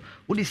apebi ato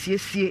wode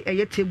siesie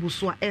eye table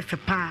so a efe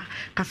pa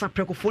kasa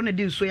prekofo na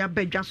di nso ya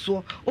badwa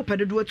so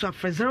opede do to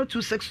afre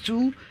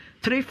 0262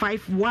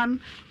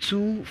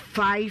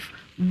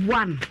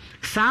 351251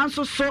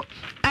 sanso so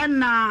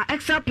and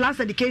Excel Plus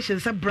Education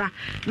sabra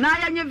na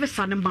yanye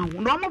visa ne ma wo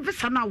no mo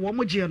visa na wo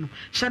mo je no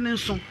hye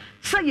nso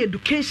say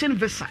education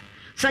visa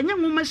sanya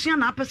nwomashia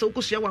na apesa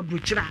ukosua wa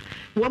brochira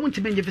wo mo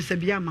ntime nye visa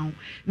bia ma wo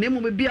na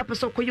mo be bia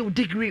pesa koye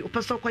degree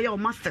opesa koye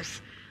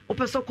masters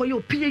opesa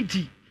koye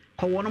PhD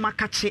ko wo no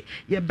makache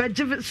ye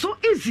beje so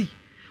easy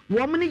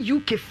woman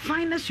UK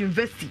Finest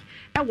University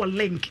our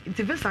link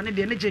into visa ne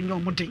de ne genyo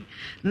modern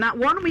na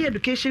one me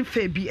education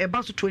fair be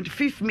about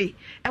 25th May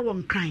e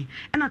won crying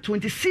and at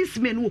 26th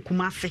May no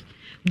Kumasi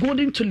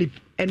Golden Tulip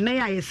and na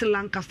ya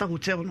Lancaster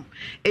Hotel no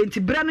enti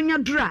bra no nya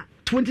dura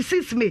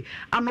 26th May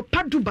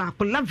anopa duba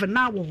ko 11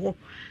 na wo ho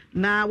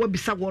na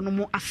wabisa wono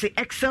mo ase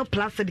Excel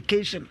Plus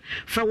Education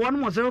for one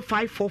mo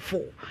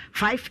 0544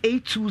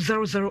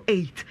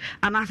 582008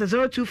 and as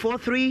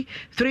 0243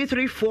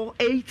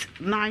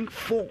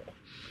 334894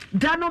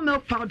 Dano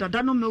milk powder,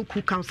 Dano milk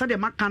cookhouse, the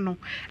macano,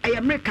 a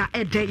America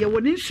a day, you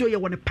wouldn't show you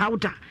one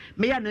powder.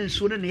 May I know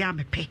sooner than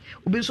I pay.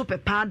 Ubi so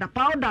powder,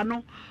 powder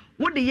no.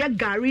 What the year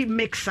Gary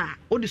mixer,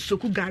 or the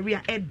Soku Gary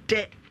a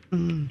day.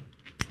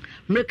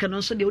 American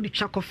also the old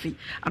coffee,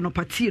 and a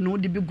party no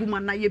the big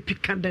woman na ye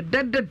pican the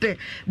dead.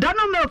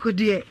 Dano milk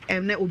dear,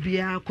 and there will be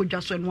a could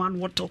just in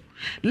one water.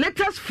 Let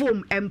us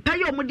form and pay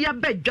your media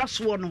bed just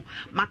one.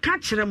 My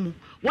catch them.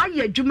 Why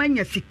ye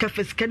Jumania see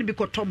cafes can be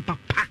caught on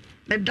papa.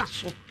 Let that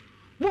so.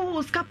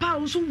 Wo skapa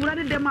unsu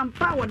wurade dem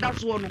ampa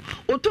wodaso no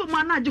oto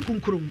ma na age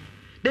kunkurum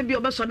de bi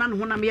obeso na no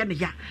honam ye ne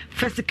ya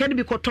first can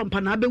be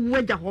kotompa na be wu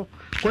agya ho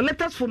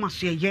collectors for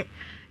maso ye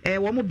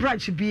wo mo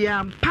branch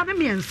bia mpa ne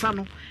miensa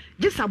no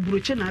gisa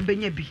buroche na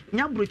abenya bi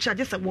nya buroche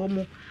agisa wo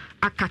mo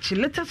akachi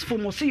latest for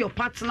mo see your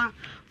partner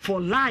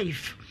for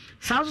life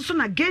so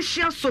na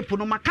geisha soap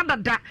no makada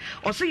da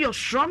or say your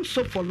strong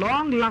soap for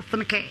long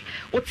lasting care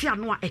oti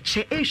ano a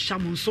eche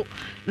ehwam so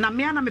na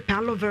me ana me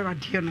aloe vera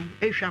de no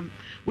ehwam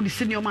wo di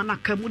senior man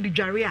aka mu di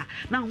dware a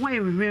na ho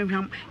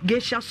ehwehwam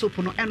geisha soap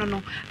no eno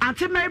no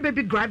anti Mary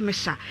baby grab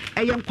mesha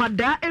eye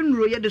nkwada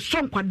enuro ye de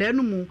so nkwada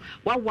no mu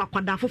wa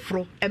kwada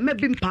foforo ema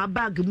bi mpa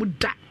bag mu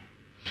da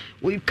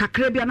we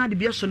kakra bia na de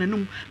bia so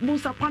nanum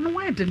bonsa kwa no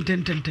wa den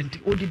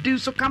o di din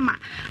so kama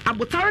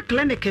abotare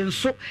clinic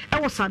enso e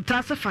wo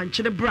santase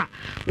fanchire bra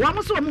wa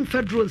mo so mo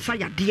fedro nsa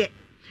yade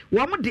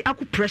wa mo de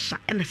aku pressure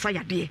ene sa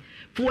yade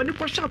fo woni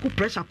kwhwa aku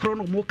pressure kro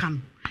no mo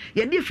kan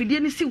yade afidie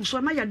ni si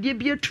so na yade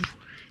bia tu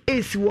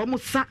esi wo mo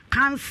sa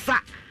cancer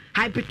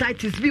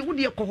hepatitis B wo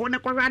de ekoho ne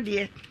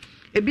kwade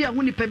e bia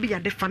ho nipa bi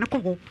yade fa ne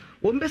koho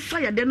wo mbe sa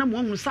yade na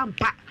mo hu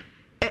sampa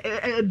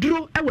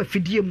duro e wa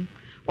fidie mu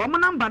Oma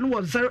number no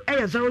was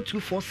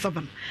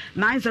 0247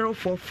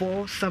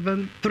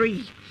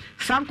 904473.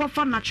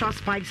 Sankofa natural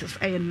spices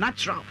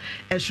natural.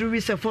 As you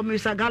receive for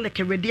Mr. Garlic,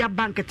 ready a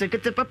bank at a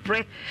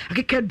pepper, a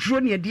kick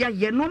drone ye dear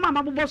ye no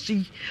mamma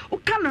bossy. O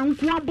can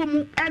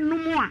unquabomu and no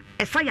more.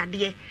 As I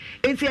dear.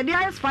 It's the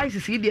dear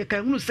spices he dear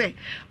can say,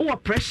 oh,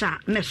 pressure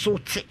ne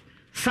sorti.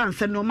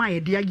 Sans and no my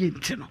dear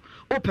yintino.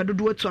 Open the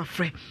door to a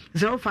friend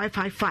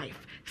 0555.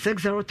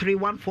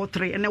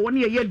 603143 and one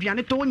year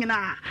aduane to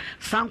nyina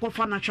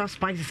Sankofa natural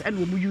spices and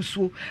wo use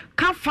so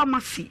ka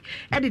pharmacy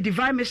e the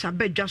divine measure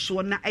bedwa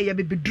so na e ya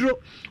bebeduro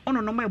ono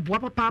no ma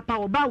eboa papa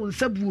oba wo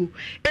nsabuo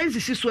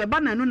enzisi so eba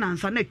nanu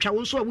nansa na atwa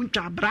wo so a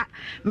wuntwa abra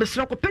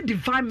mesre ko pe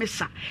divine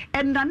measure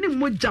and na ne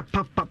moja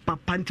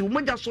papa nti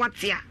moja so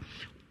atia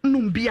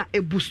numbia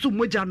ebustu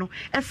moja no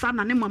esa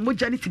na ne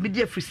moja ne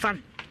tibidi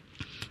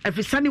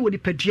afrisane wo di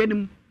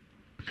paduanim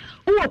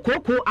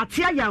koko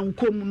atia ya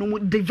nkom no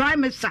divine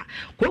mesa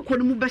koko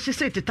no mu be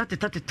hye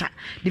teta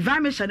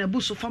divine mesa na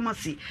busu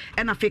pharmacy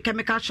and afi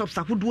chemical shops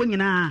ahodo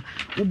nyina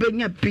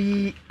ubenya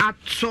bi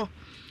ato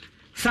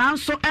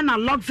sanso and a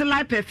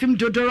luxury perfume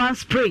deodorant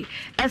spray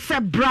ese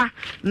bra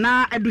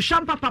na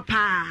edushampa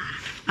papa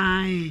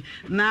ai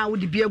na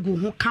wodi bi agu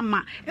ho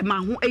kama ma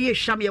ho eye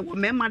hwam ye wo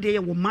mema de ye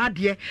wo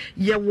maade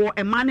ye wo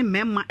ema ne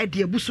mema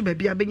de abusu ba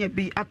bia benya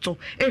bi ato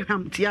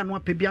ehwam tia no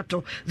ape bi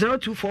ato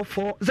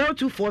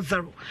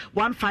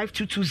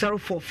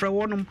 0240152204 fra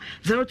wonum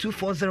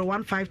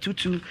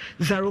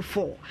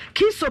 0240152204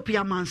 kisop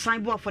ya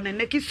mansan bo afo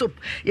ne kisop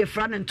ye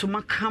fra ne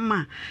ntoma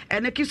kama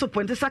ene kisop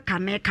ntesa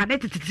kane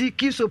tititi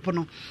kisop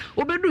no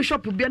obedu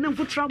shop bia ne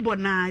mfutra bo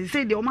na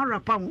say de o ma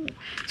rapa ho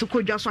so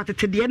kodwa so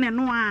atete de ne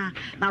no a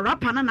na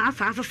rapa na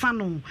asasa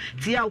no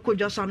tia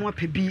ukodwa so no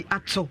apebi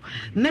ato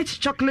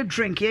next chocolate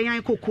drink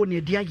yan koko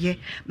ne dia ye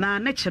na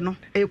next no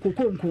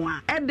koko nko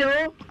a ede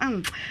o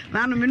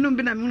na no menum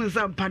bi na menu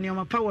za mpane o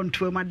mapa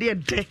wonto ma de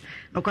de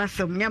no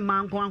kwasem nye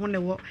ma nko ho ne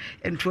wo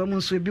ento mu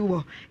nso bi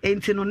wo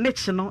enti no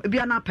next no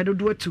bia na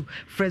apedodo atu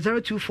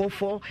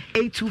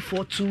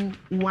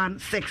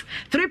 0244824216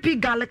 3p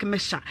garlic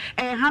mixture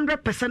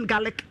 100%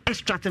 garlic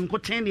extract nko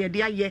ten de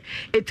dia ye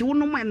eti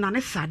wonum na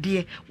ne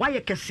sade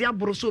waye kese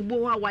aboro so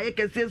bo wa waye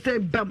kese se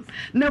bam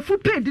na fu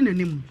pedi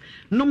nanim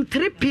nom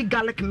 3p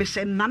garlic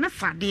mixture na ne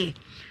sade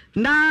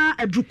na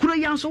adukuro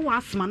yanso wa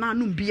asma na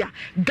anum bia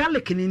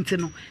garlic ni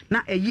ntino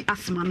na eyi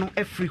asma no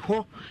efri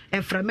ho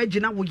efra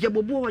magina wo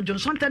yebobo wo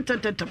Johnson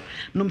tententem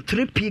nom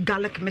 3p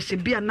garlic mixture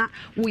bia na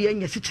wo ye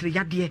nya sikire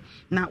yade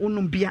na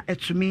onum bia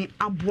etumi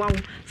aboa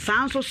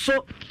sanso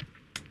so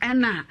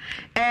ena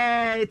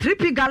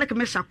 3p garlic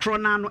mixture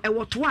krona no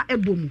ewoto a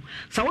ebomu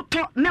sa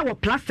woto na wo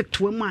plastic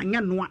to mu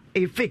anya no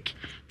a fake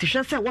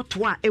tisha se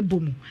woto a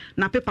ebomu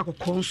na paper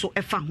kokon so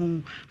efa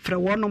ho fra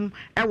wonom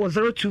ewo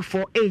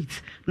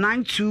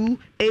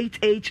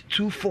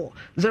 0248928824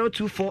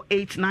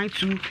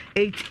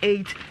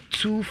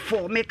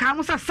 0248928824 me ka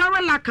mo sa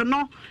sarelak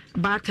no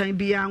batan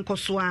bia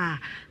nkoso a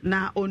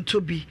na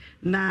ontobi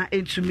na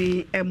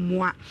entumi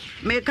emwa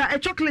me ka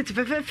chocolate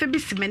fefe bi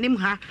simenim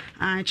ha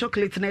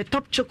chocolate na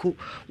top choco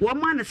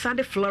woman na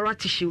sade floral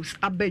tissues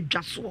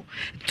abedwaso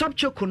top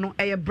choco no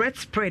bread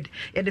spread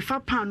de fa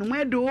pan no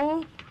medo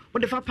o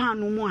de fa pan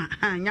no mu a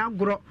nya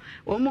gro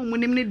o mo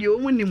munim ne de o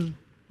munim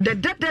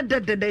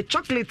the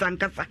chocolate and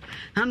kasa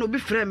and obi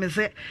frɛ me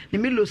sɛ ne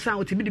milo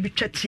sound to be the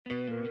twati.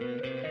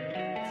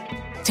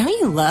 Don't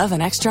you love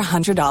an extra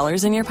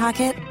 $100 in your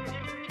pocket?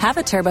 Have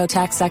a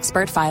TurboTax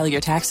expert file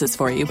your taxes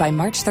for you by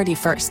March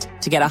 31st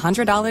to get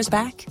 $100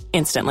 back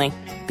instantly.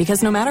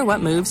 Because no matter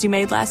what moves you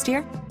made last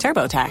year,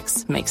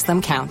 TurboTax makes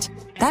them count.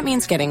 That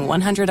means getting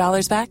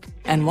 $100 back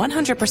and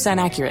 100%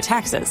 accurate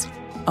taxes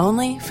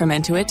only from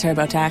Intuit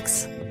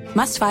TurboTax.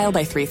 Must file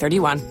by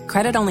 3/31.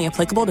 Credit only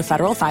applicable to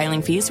federal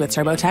filing fees with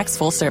TurboTax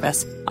full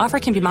service. Offer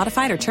can be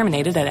modified or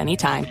terminated at any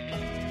time.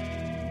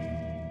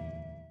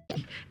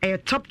 A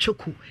top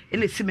choco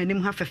in a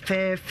simenim half a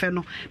fair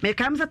feno. Make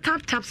comes a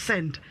tap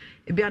send.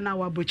 Ebia na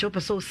wa brocho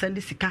person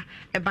send sika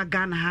eba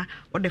Ghana ha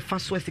or the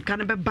first west sika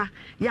na beba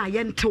ya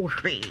yento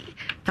hwe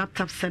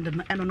tap send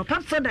no eno no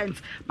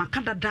president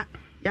makada da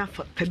ya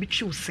fa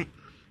bichu se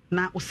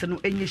na ose no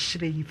enye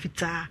hire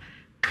fita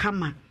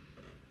kama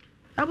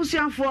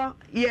abusianfo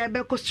ye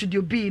be ko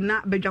studio B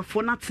na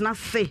bedwafo na tena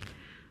se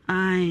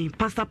ai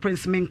Pastor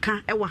Prince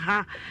Menka ewa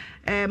ha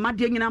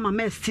made nyina ma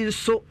mestin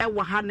so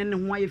ewa ha ne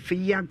ho ayefe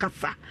yi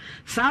agasa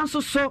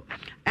sanso so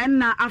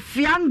na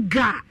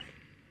afianga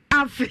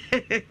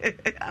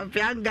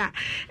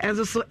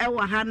enso so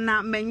ewa ha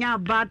na menya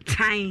bad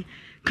time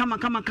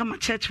kama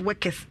church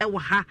workers ewa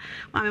ha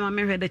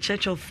mama hwe the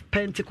Church of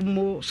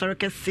Pentecost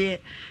sorokese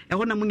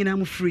eho na munyina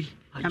mu free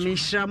nyame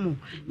hiramu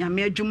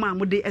nyame adwuma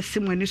amode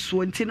asimu ani so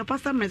nti no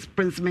Pastor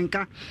Prince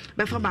Menka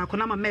befa ba ko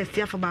na ma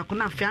mestia fa ba ko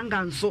na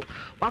afianga nso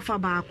wafa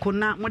ba ko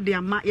na mode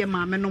ama ye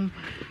maamenom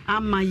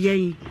ama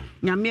yen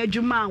nyame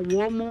adwuma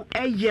wo mo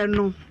eye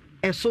no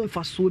eso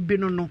mfaso bi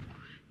no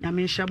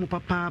nyame hiramu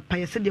papa pa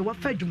yese de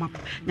wafa adwuma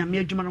nyame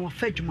adwuma na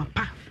wafa adwuma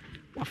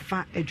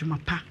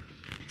pa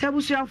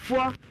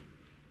tabusuafo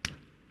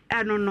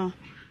eno no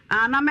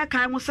na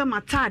meka ho se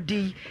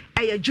matadi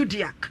eye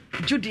Judiac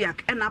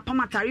na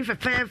pamatari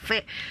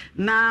fefe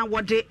na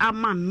wode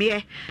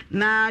amame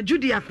na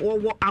Judiac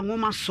wo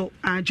angoma so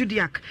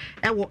Judiac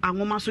wo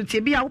angoma so tie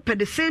bia open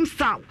the same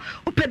style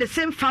open the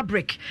same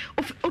fabric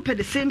open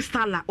the same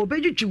style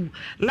obejuju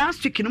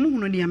last week no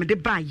hunu ne amede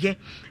ba ye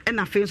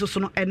na fenso so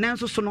no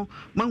enenso so no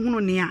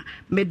mahunu ne a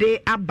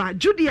mede aba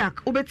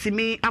Judiac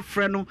obetimi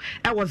afre no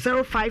wo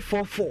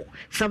 0544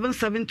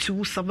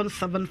 772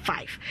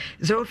 775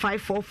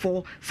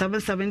 0544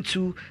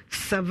 772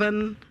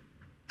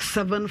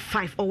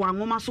 0244 or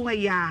wangoma so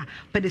ya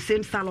but the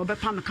same style or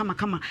bepa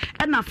kama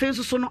and na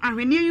face so no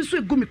ahwene yi so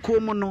egu mi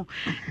komo no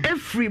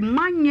every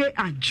manye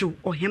ajo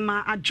or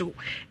hema ajo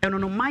and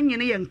no manye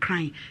ne yen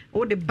kran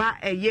o de ba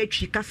eye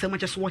twi kasa ma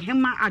so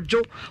hema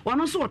ajo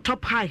one so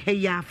top high he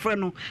ya frɛ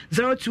no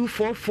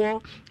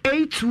 0244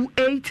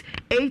 828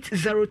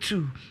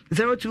 802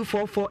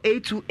 0244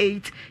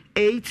 828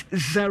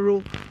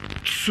 802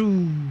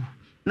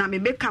 na me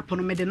make up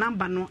no me the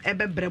number no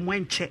ebebrɛ mo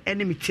enche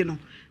enemy ti no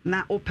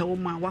na ope wo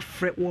ma wa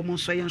frɛ wo mo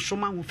so yen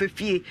soma ho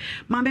fefie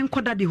ma me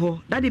nkoda di ho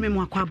dade me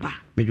mo akwaba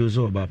me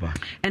jozo baba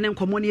ene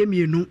nkomo ne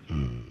emienu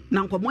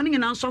na nkomo ne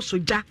nyina nso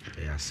soja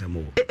ya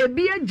semo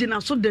ebi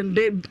agina so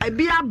dende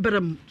ebi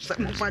abrem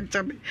mo fa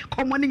nchabe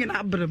komo ne nyina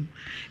abrem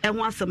e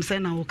ho asem sɛ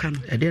na wo ka no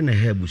e de na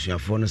ha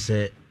busuafo no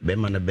sɛ be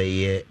ma na be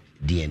ye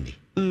DNA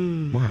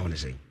mo ha wona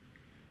sɛ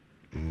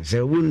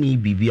sɛ woni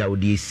bibia wo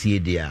de sie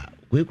de a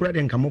we kura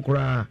de nkamo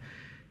kura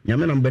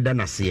nyame na mbeda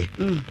nase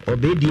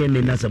obe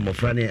DNA na sɛ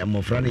mofra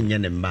ne nye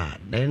ne mba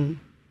then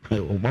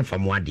o ma fa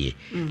mo ade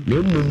na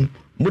emum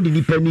mo de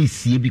nipa ni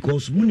sie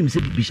because munim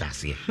sɛ bibi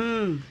hyase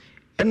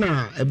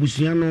ɛna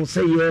abusua no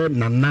sɛ ye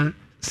nana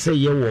sɛ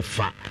ye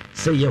wofa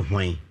sɛ ye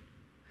hwan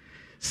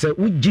sɛ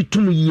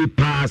ugitum yie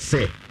pa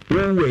sɛ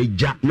wo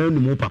waja na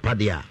onimu papa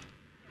de a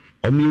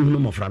omi hunu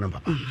mofra no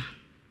papa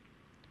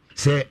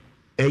sɛ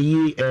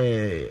ayi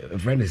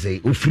friend say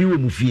ofiri wo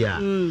mufia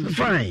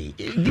fine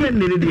dia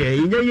nene dia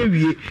nya ye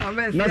wie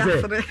na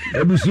say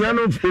abusua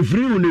no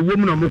ofiri wo ne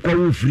wom na mokɔ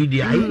wo ofiri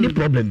dia ni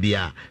problem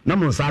bia na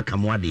mo nsa aka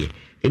mo ade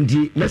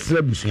enti mesra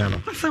abusua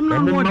no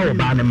mo ma wo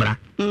ba ne mra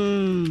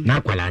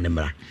na kwala ne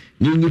mra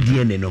nyi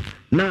dia ne no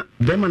na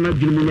bema na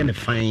dwunu nya ne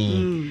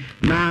fine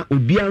na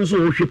obia nso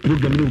wo hwe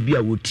program na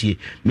obia wo tie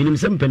minim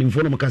sɛ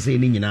mpanimfo no mo ka sɛ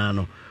ni nyina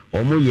no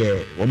omo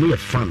ye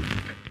fan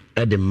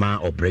edema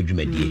Obra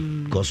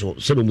dwumadie because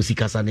so do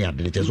musika sa ne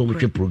ade ne so mo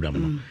hwe program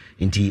no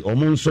nti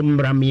omo nso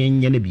mra me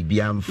nya na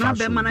bibia mfa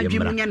so na be ma na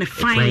dwumu nya ne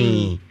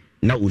fine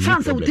na uni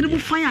fan sa utiri bu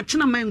fine a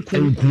chena man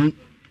nku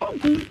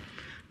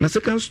na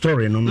second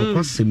story no no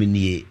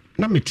kwasemnie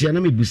na metia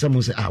na mebusa mo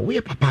se we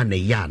papa na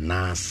ya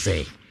na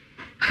se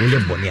wo le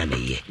boni na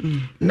ye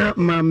na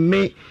ma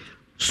me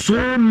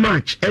so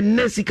much and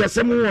nesika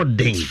sem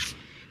wording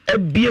a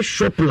beer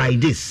shop like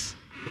this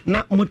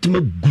na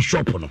motima gu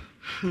shop no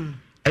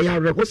eya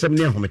rekosem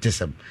ne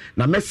ahometesem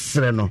na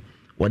mesre no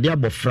wode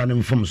abofra ne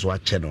mfom so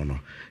ache no no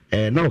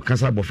na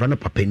okasa abofra ne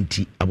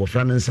papenti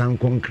abofra ne nsan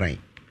konkran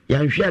ya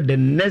hwia the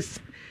next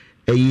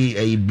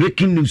a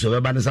breaking news of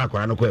eba ne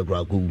sakwara no ko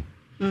ko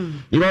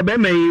you know be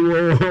me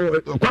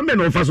kwame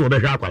no fa so be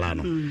hwa akwara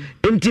no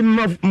enti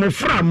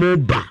mofra mo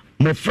ba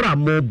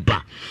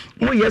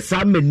mo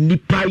yesa ma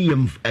nipa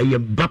yem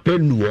bape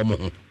nuo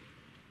mo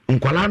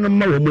nkwala no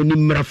ma wo mo ni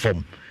mra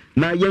fom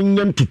na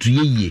yenyen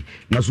tutuyeye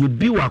na so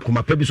bi wa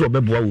akoma pa bi so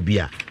obeboa wo bi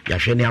a ya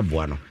hwe ne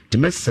aboa no ti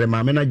mesere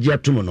ma me na gia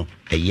tum no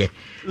eye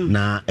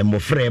na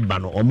emofre ba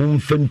no omo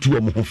mfantu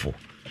omo hofo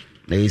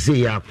na yese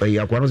ya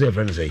kwa no se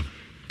friend say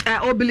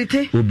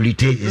obilite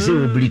yese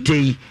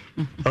obilite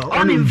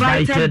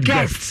uninvited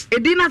guests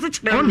edina se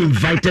chebe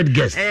uninvited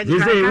guests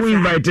yese we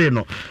invite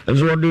no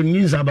so do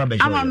news aba be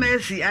ama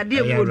mercy ade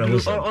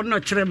egodu ono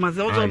chire ma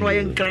se ozo no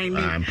yen kran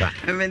ni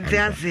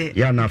ementiase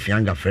ya na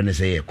fianga friend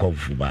say e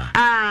kofu ba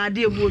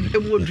ade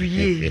egodu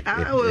ye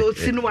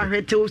osinu wa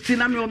hwete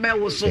osina me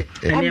obewo so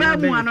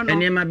obewu ano no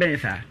enema ben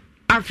sa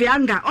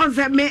afianga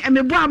onse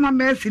me bo ama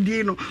mercy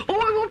di no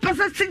o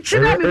pesa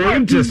chire me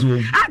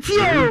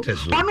atio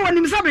ono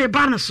onim sa me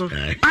ba no so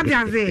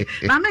ade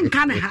na me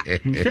nka ne ha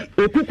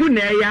okuku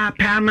na ya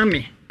pa ma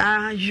me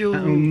ayo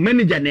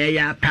manager na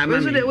ya pa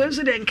ma me we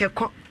so de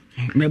nkekọ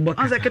me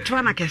boka onse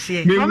ketwa na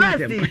kese o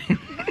mercy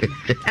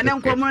ene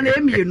nkomo na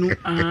emienu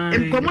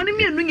nkomo ne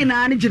mienu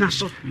nyina ne gina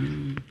so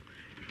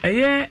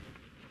eye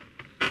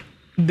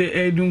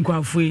de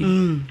edunkwafo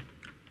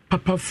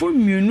papa fo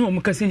mienu o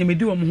mukase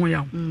nyamedi wo mo ho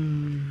yawo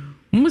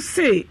mo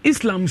se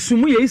islam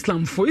sumu ye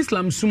islam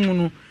sumu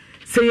no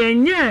se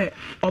yenye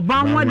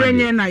oba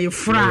nwadenye na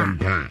yefra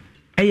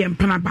eye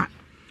mpana ba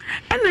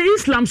ena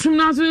islam sumu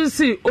na so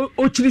se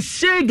o chiri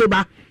shege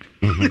ba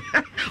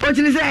o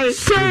chiri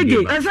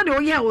shege esa de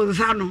o ye wo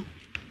sa no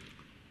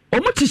o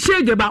mo chi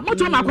shege ba mo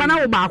to ma kwa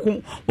na wo ba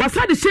ko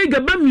wasa de shege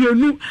ba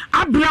mienu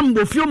abram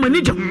bo fio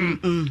manager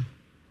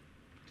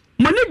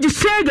mani di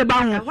shege ba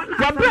ho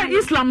wabra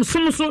islam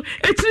sum so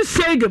eti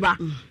shege ba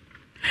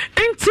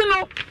enti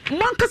no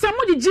mankasa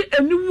mo gigi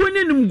aniwo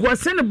ne nim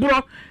guase ne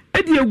bro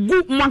e de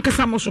egu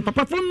mankasa mo so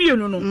papa fo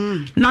mienu no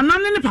na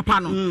nane ne papa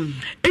no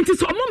enti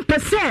so mo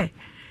mpese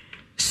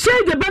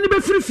shege ba ne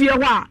be firifie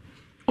ho a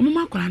o mo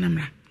makola na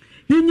mra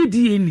yenyi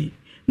di eni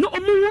no o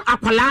mo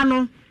akola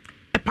no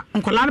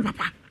nkola ne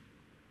papa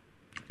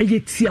e ye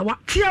tiawa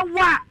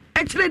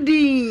e kire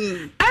di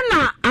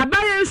ana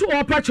abaye so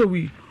o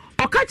pachewi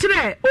oka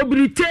kire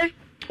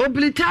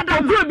obirite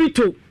adam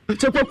okrobito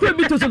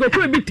chekokrobito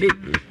chekokrobite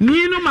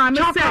ni no ma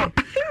me se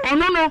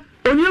ono no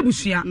oni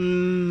abusua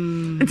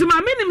nti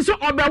ma me nim so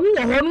obawu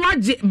wo ho no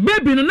age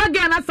baby no na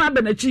ga na sa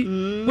benachi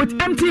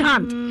with empty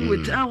hand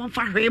with on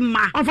fa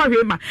hwema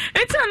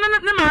nti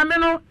na ma me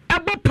no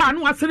ebo pa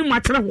no asere mu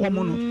akere ho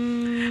mo no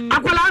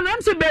akwala no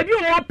am se baby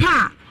wo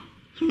pa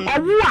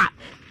owo a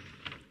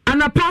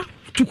anapa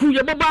tuku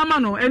ye baba ama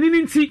no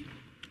eni nti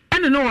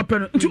ene no wo pe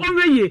no nti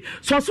onwe ye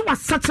so wa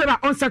satira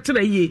on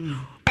satira ye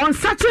on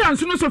satira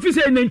nso no so fi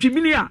se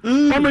nantwimini a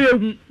o mo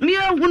yehu mi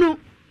ehu no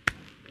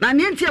na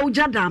ne nti e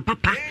ugya dan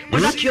papa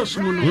wala kios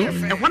mu no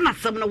e ho na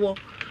sam no wo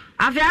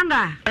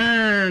afianga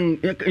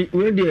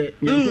we de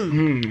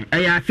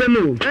aya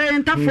asemo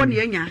ntafo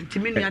ne nya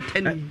ntimi nua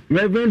tani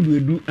Reverend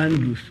Edu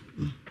Andrews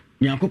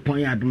Nyankopon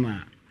ya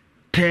adoma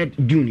 3rd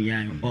June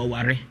yan o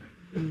ware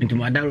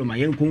ntumadaro ma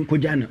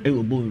yenkonkogya no e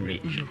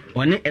obonre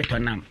one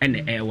etonam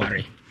ene e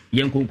ware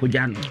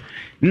yenkonkogya no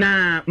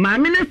na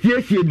maame na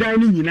fiesie dan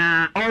ni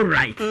nyina all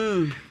right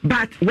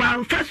but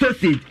one first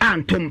sausage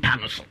and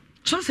tompa no so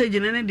sausage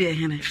ne de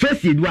hene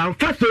sausage one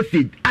first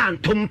sausage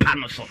and tompa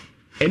no so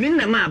eni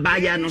na ma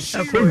abaya no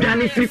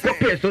odwane si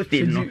kope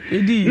sausage no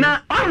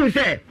na all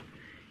say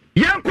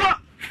yenko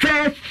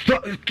first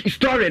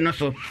story no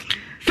so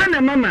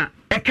sana mama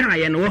e kan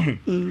ye no wo hu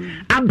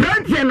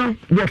abrantie no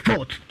wo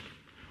fault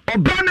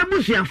oba na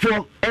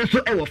busiafo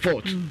enso e wo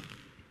fault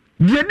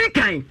die di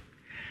kan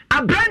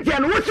abrantie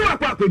no wo si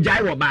wakwa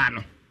jai wo ba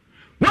no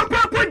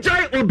wakwa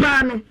jai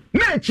oba no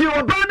na chi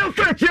oba no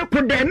fa chi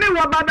ku de ne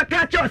wo ba be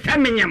ka cha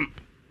osamenyam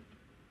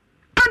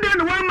ade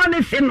no wa ma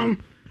ne sinom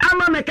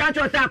ama me ka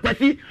cha osa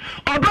akwasi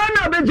oba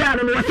na be jai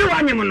no wo si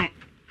wanyem no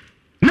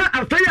na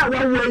afei a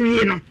wa wo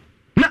wi no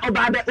na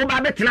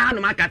oba be tena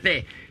no maka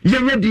se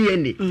yenye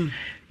DNA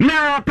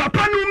na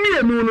papa no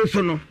mienu no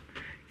so no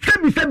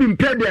sebi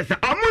mpedesa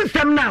omo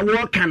nsem na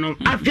wo ka no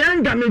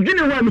afianga me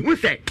dwene ho me hu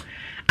se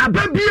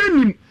ababia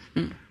nim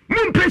mu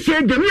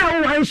mpehye de mi a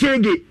wo wan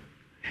shege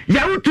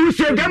ya wo tu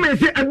shege me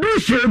se adu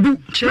shegu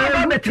na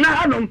ba betena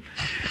hanom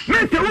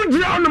me se wo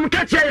gira onom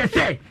ka che ye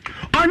se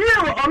onye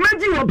wo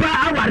omaji wo ba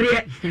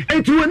aware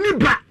etu woni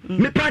ba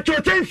me pa cho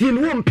tensi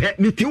no wo mpe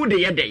ni ti wo de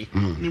ye dei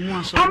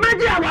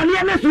omaji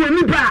aware na so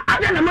woni ba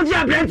ada na mo ji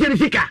abrante ni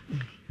sika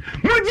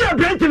moji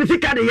abrante ni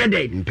sika de ye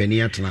dei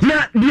mpeni atena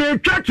na de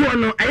twatwo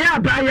no eya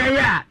ba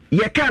ya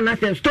ye ka na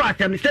se store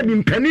atem se bi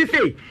mpeni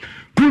se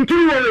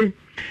kunturu wo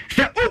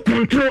se o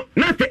kontro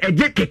na se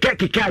eje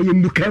keka ye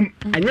mbukam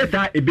anya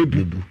sa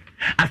ebebubu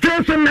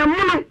asenso na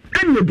muno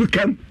anya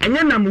bukam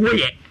anya na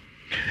mwoye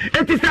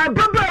eti sa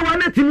baba wa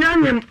na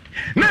tinyanyem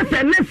na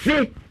se ne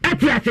se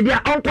eti asede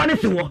a onko ne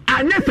se wo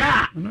anya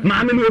sa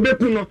maame no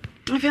obeku no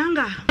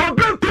afianga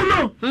obeku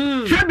no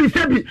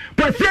sebi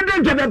kwasiede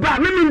njebeba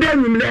mimi nda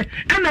enyumle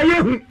ena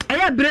yehu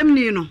aya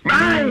bremni no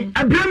ai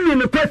abremni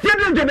no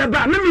kwasiede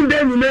njebeba mimi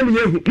nda enyumle ne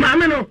yehu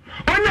maame no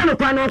onya no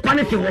kwa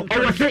ne se wo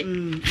owo se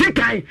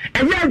sikai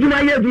eya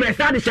adwuma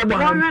sa de shebo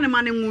ha onwa ne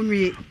ma ne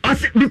nwunwie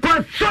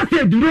because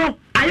sausage no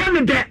aya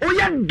ne de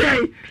oya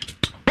de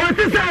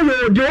Osisa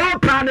yo de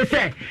opa ne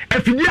se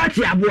afidi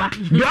achi aboa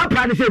de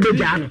opa ne se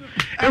beja no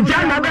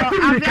eja na be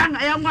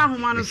kumika ya ngwa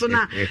homa no so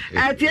na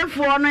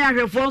atiefo no ya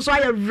hwefo nso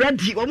aye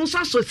ready omo so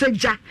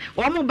asoseja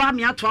omo ba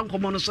me ato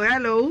ankomo no so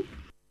hello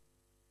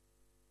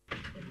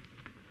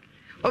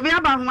obi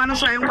aba homa no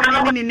so aye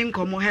ngwa ni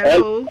nkomo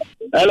hello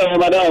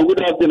madam,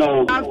 good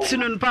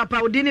afternoon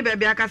papa udini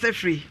baby akase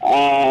free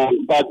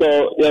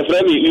pato your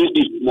friend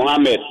is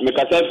Mohammed me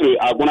kasa free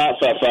aguna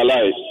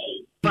safalai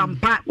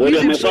pampa we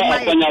me fa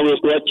afanya we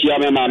ko chia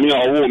me ma me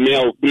owo me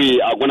o free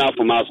aguna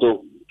fuma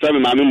so fe me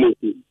ma me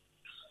moku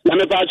na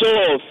me pa cho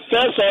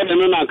first order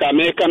no na ka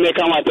me ka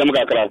watem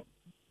kakra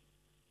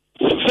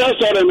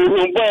first order no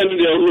boy no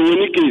de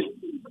ni case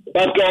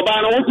parce que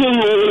oba no wuti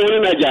wo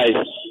na jai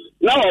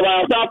na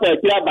oba sa pa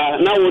tia ba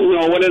na wo ni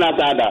owo na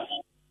tada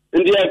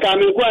ndi ka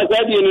me ko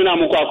asadi ni na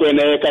mukwa ko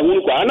na ka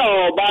hu kwa na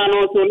oba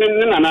no so ni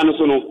na no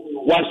so no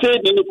wa say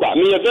di ni kwa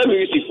me ye fe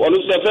music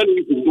onu se fe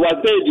music wa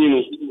say di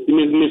no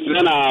Miss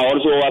Lena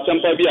also wa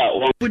tempa bia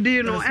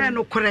budino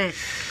eno kore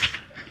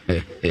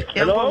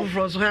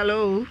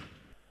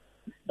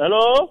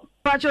hello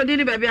pacho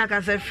dini baby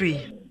akase free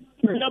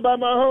na ba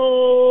ma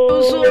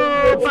ho so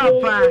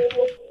papa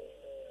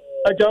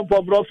aja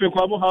po bro fe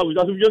kwa mo ha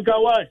just you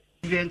can why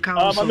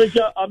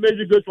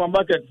amazing go to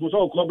market for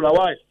so cobra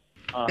why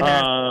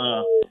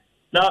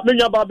na me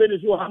nya ba be ni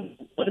so ha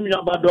me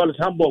nya ba dollars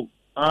hamburg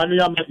anu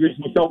ya ma great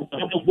mo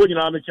so bo ni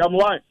na me cham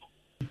why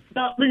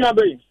na me nya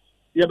be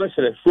ye be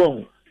sere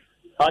from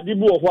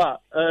adibu of wa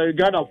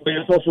Ghana for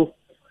ye so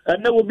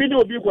na obi ni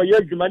obi kwa ye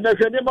adwuma na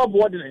hwe ne ma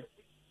bo de ne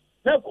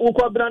na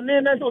ukwa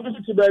brane na so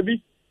so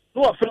baby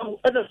no wa from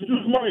ada so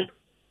morning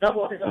na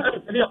bo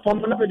ya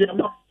pom na be de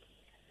ma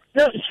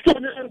na sto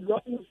ne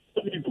go ni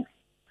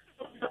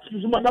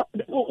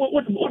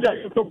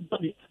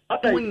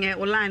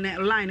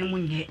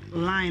munye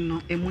line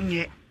no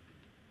emunye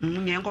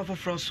nko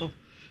foforo so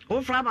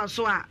wo fra ba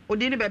so a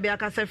odi ni baby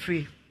akasa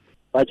free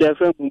Pacha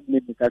FM ni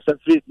kasa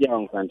free ya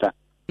onkwanta.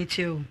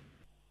 Icheo.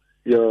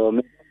 Yo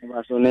me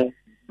maso ne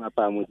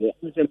mapa muje.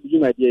 Mse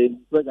mjuma je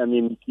kwa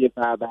mimi mkie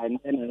pa ba na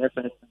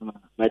reference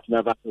ma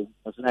tima ba so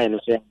na eno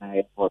share na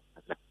airport.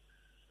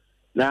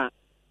 Na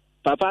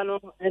papa no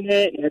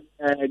ene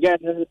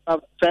get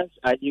first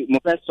aji mo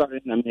first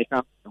sorry na me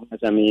ka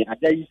ngasa mi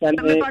aja yisa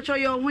ne. Me pacho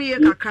yo hu ye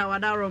kakra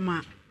wadaro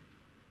ma.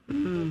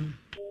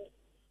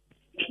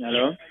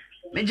 Hello.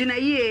 Megina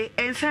ye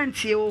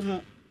ensantie wo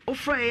ho.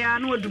 Ofra ya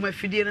na oduma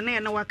fidie na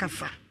na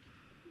wakasa.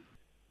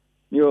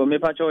 Yo, me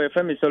pacho e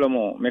femi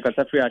Solomon, me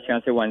kasa free a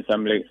chance one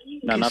assembly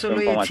na na from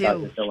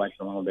kwata se wa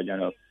choma be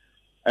jano.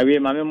 Awie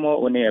mame mo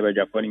oni e be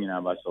Japan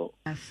nyina ba so.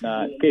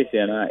 Na case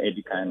na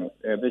edikan no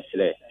e be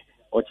sile.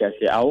 O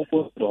chase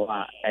awofo do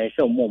a e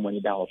se mo mo ni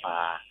da ho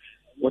pa.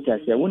 O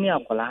chase woni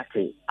akola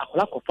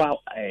kofa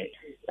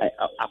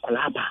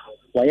akola ba.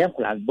 Wa ya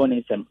akola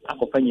boni sem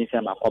akofa nyi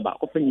sem akoba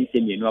akofa nyi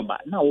sem yenu aba.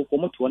 Na awofo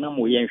mo to na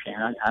mo ye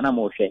nhwe ana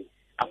mo hwe.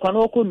 Akwa na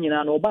okọ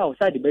nyina na oba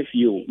outside be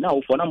fie o na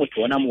ofo na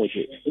moto na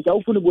moje nja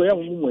ofo no boye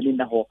mu mwani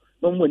na ho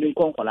no mwani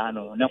nkonkola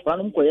no na kwa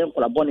no mkoye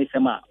nkola boni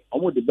sema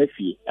omo de be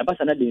fie e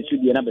basa na de nsu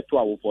die na beto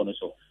awofo no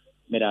so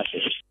me da se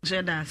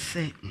je da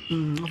se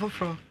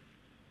ofofro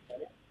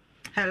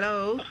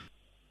hello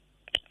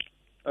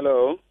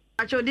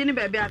acho dini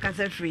baby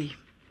akasa free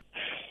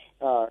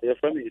your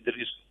family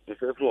Idris the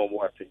first one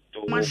omo ate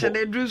ma se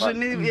de drusu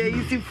ni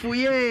yisi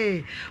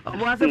fuye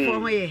omo ase fo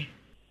ho ye.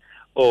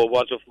 Oh,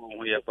 what of whom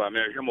we have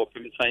American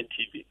Sign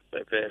TV.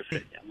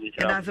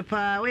 That's a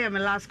pa. We have my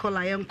last call.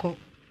 I am call.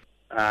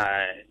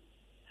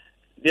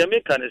 The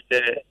American is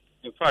there.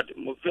 In fact,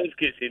 my first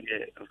case in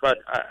there. In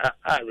fact,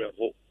 I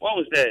revel. What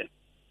was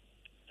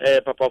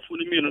there? Papa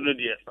fully me no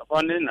dear.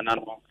 Papa name and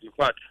in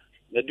fact,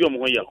 the deal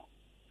more young.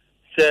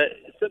 Say,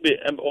 be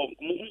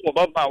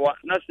Baba,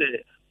 not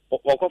say,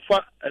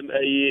 Okofa,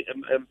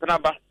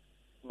 Praba,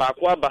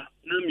 Bakwaba,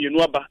 Nam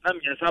Yunuaba, Nam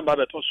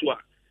Yansaba Tosua.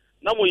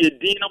 Na mo ye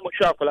din na mo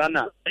hwa akola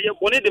na eye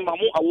bone de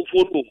mamu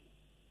awofo no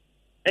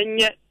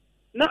enye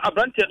na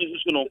abrante no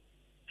susu no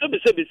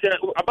se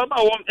ababa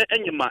wo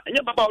enyema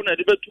enye baba wo na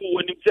de betu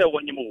woni se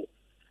wonyem wo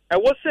e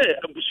wo se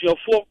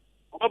abusuafo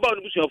baba wo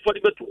abusuafo de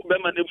betu be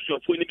ma na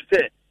abusuafo ni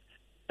se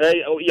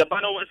ya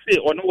bana wo se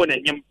ono wo na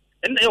enyem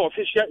enne e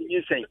official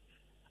nyisen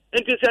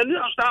enti se ni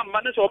asa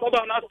ma na se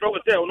baba na afro wo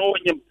se ono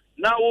wonyem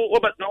na wo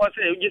bat na wo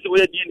se ugise wo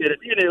ye din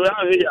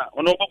ne ya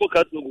ono babo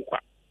ka tu kwa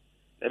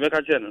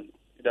emeka cheno.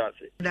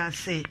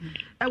 That's it.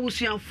 I was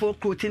young for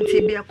quoting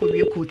Tibia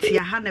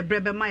Korea, Hannah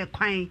Brebe, my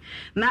quine.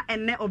 Na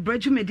ene Obra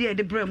media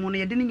de Bremon,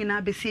 you didn't in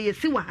Abbey, you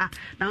see what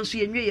now so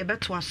you knew you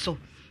better so.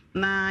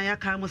 Na ya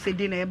can say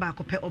dinner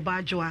back up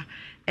Obajoa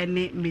and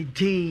me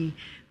day.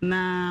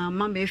 Na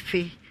Mamma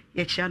Fe,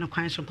 yet Chano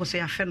Quines from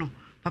Cosea Feno,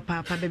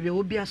 Papa, baby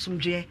will be a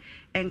sumje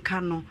and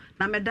cano.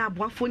 Na me da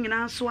boafon in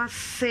answer, I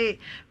say,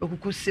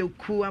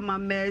 Okuku, ama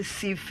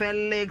mercy,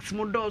 Felix,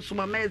 Modos,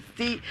 my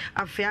mercy,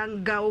 a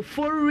fianga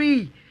for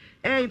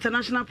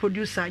international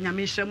producer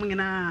nyamisha mu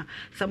nyina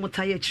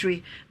samotaye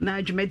tree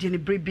na dwumadi ne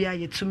brebia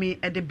yetumi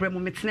e de bremo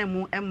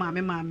metnemu e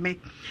maame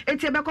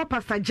enti ebekọ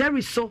pastor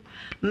Jerry so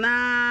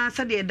na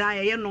sade da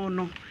ye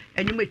no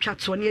enyum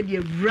atwato ne de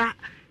awura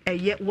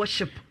eye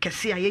worship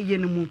kese ayeye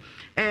ne mu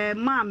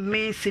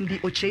maame Cindy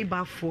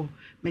Ocheibafo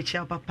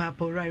mechia papa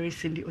Rari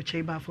Cindy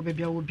Ocheibafo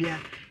bebia wo bia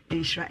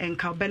insura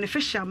enka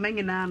beneficial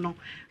manyina no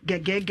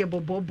gegege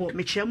bobobo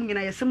mechia mu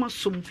nyina yesema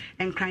som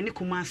enkran ne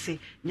kumase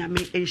nyame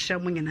insura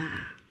mu nyina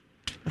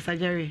Pastor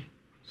Jerry.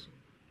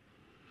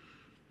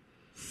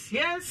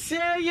 Yes.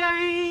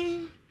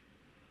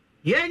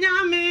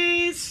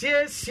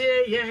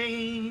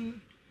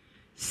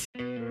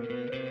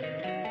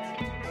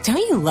 Don't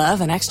you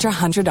love an extra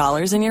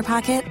 $100 in your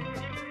pocket?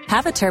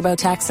 Have a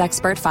TurboTax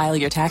expert file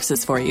your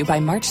taxes for you by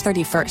March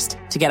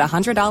 31st to get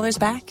 $100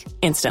 back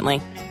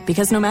instantly.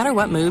 Because no matter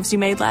what moves you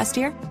made last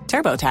year,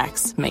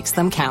 TurboTax makes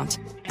them count.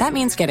 That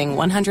means getting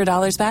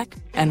 $100 back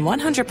and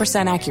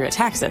 100% accurate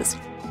taxes.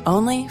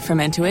 Only from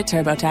Intuit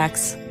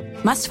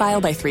TurboTax. Must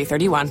file by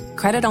 3/31.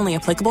 Credit only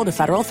applicable to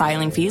federal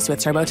filing fees with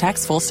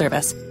TurboTax full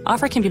service.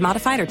 Offer can be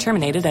modified or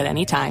terminated at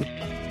any time.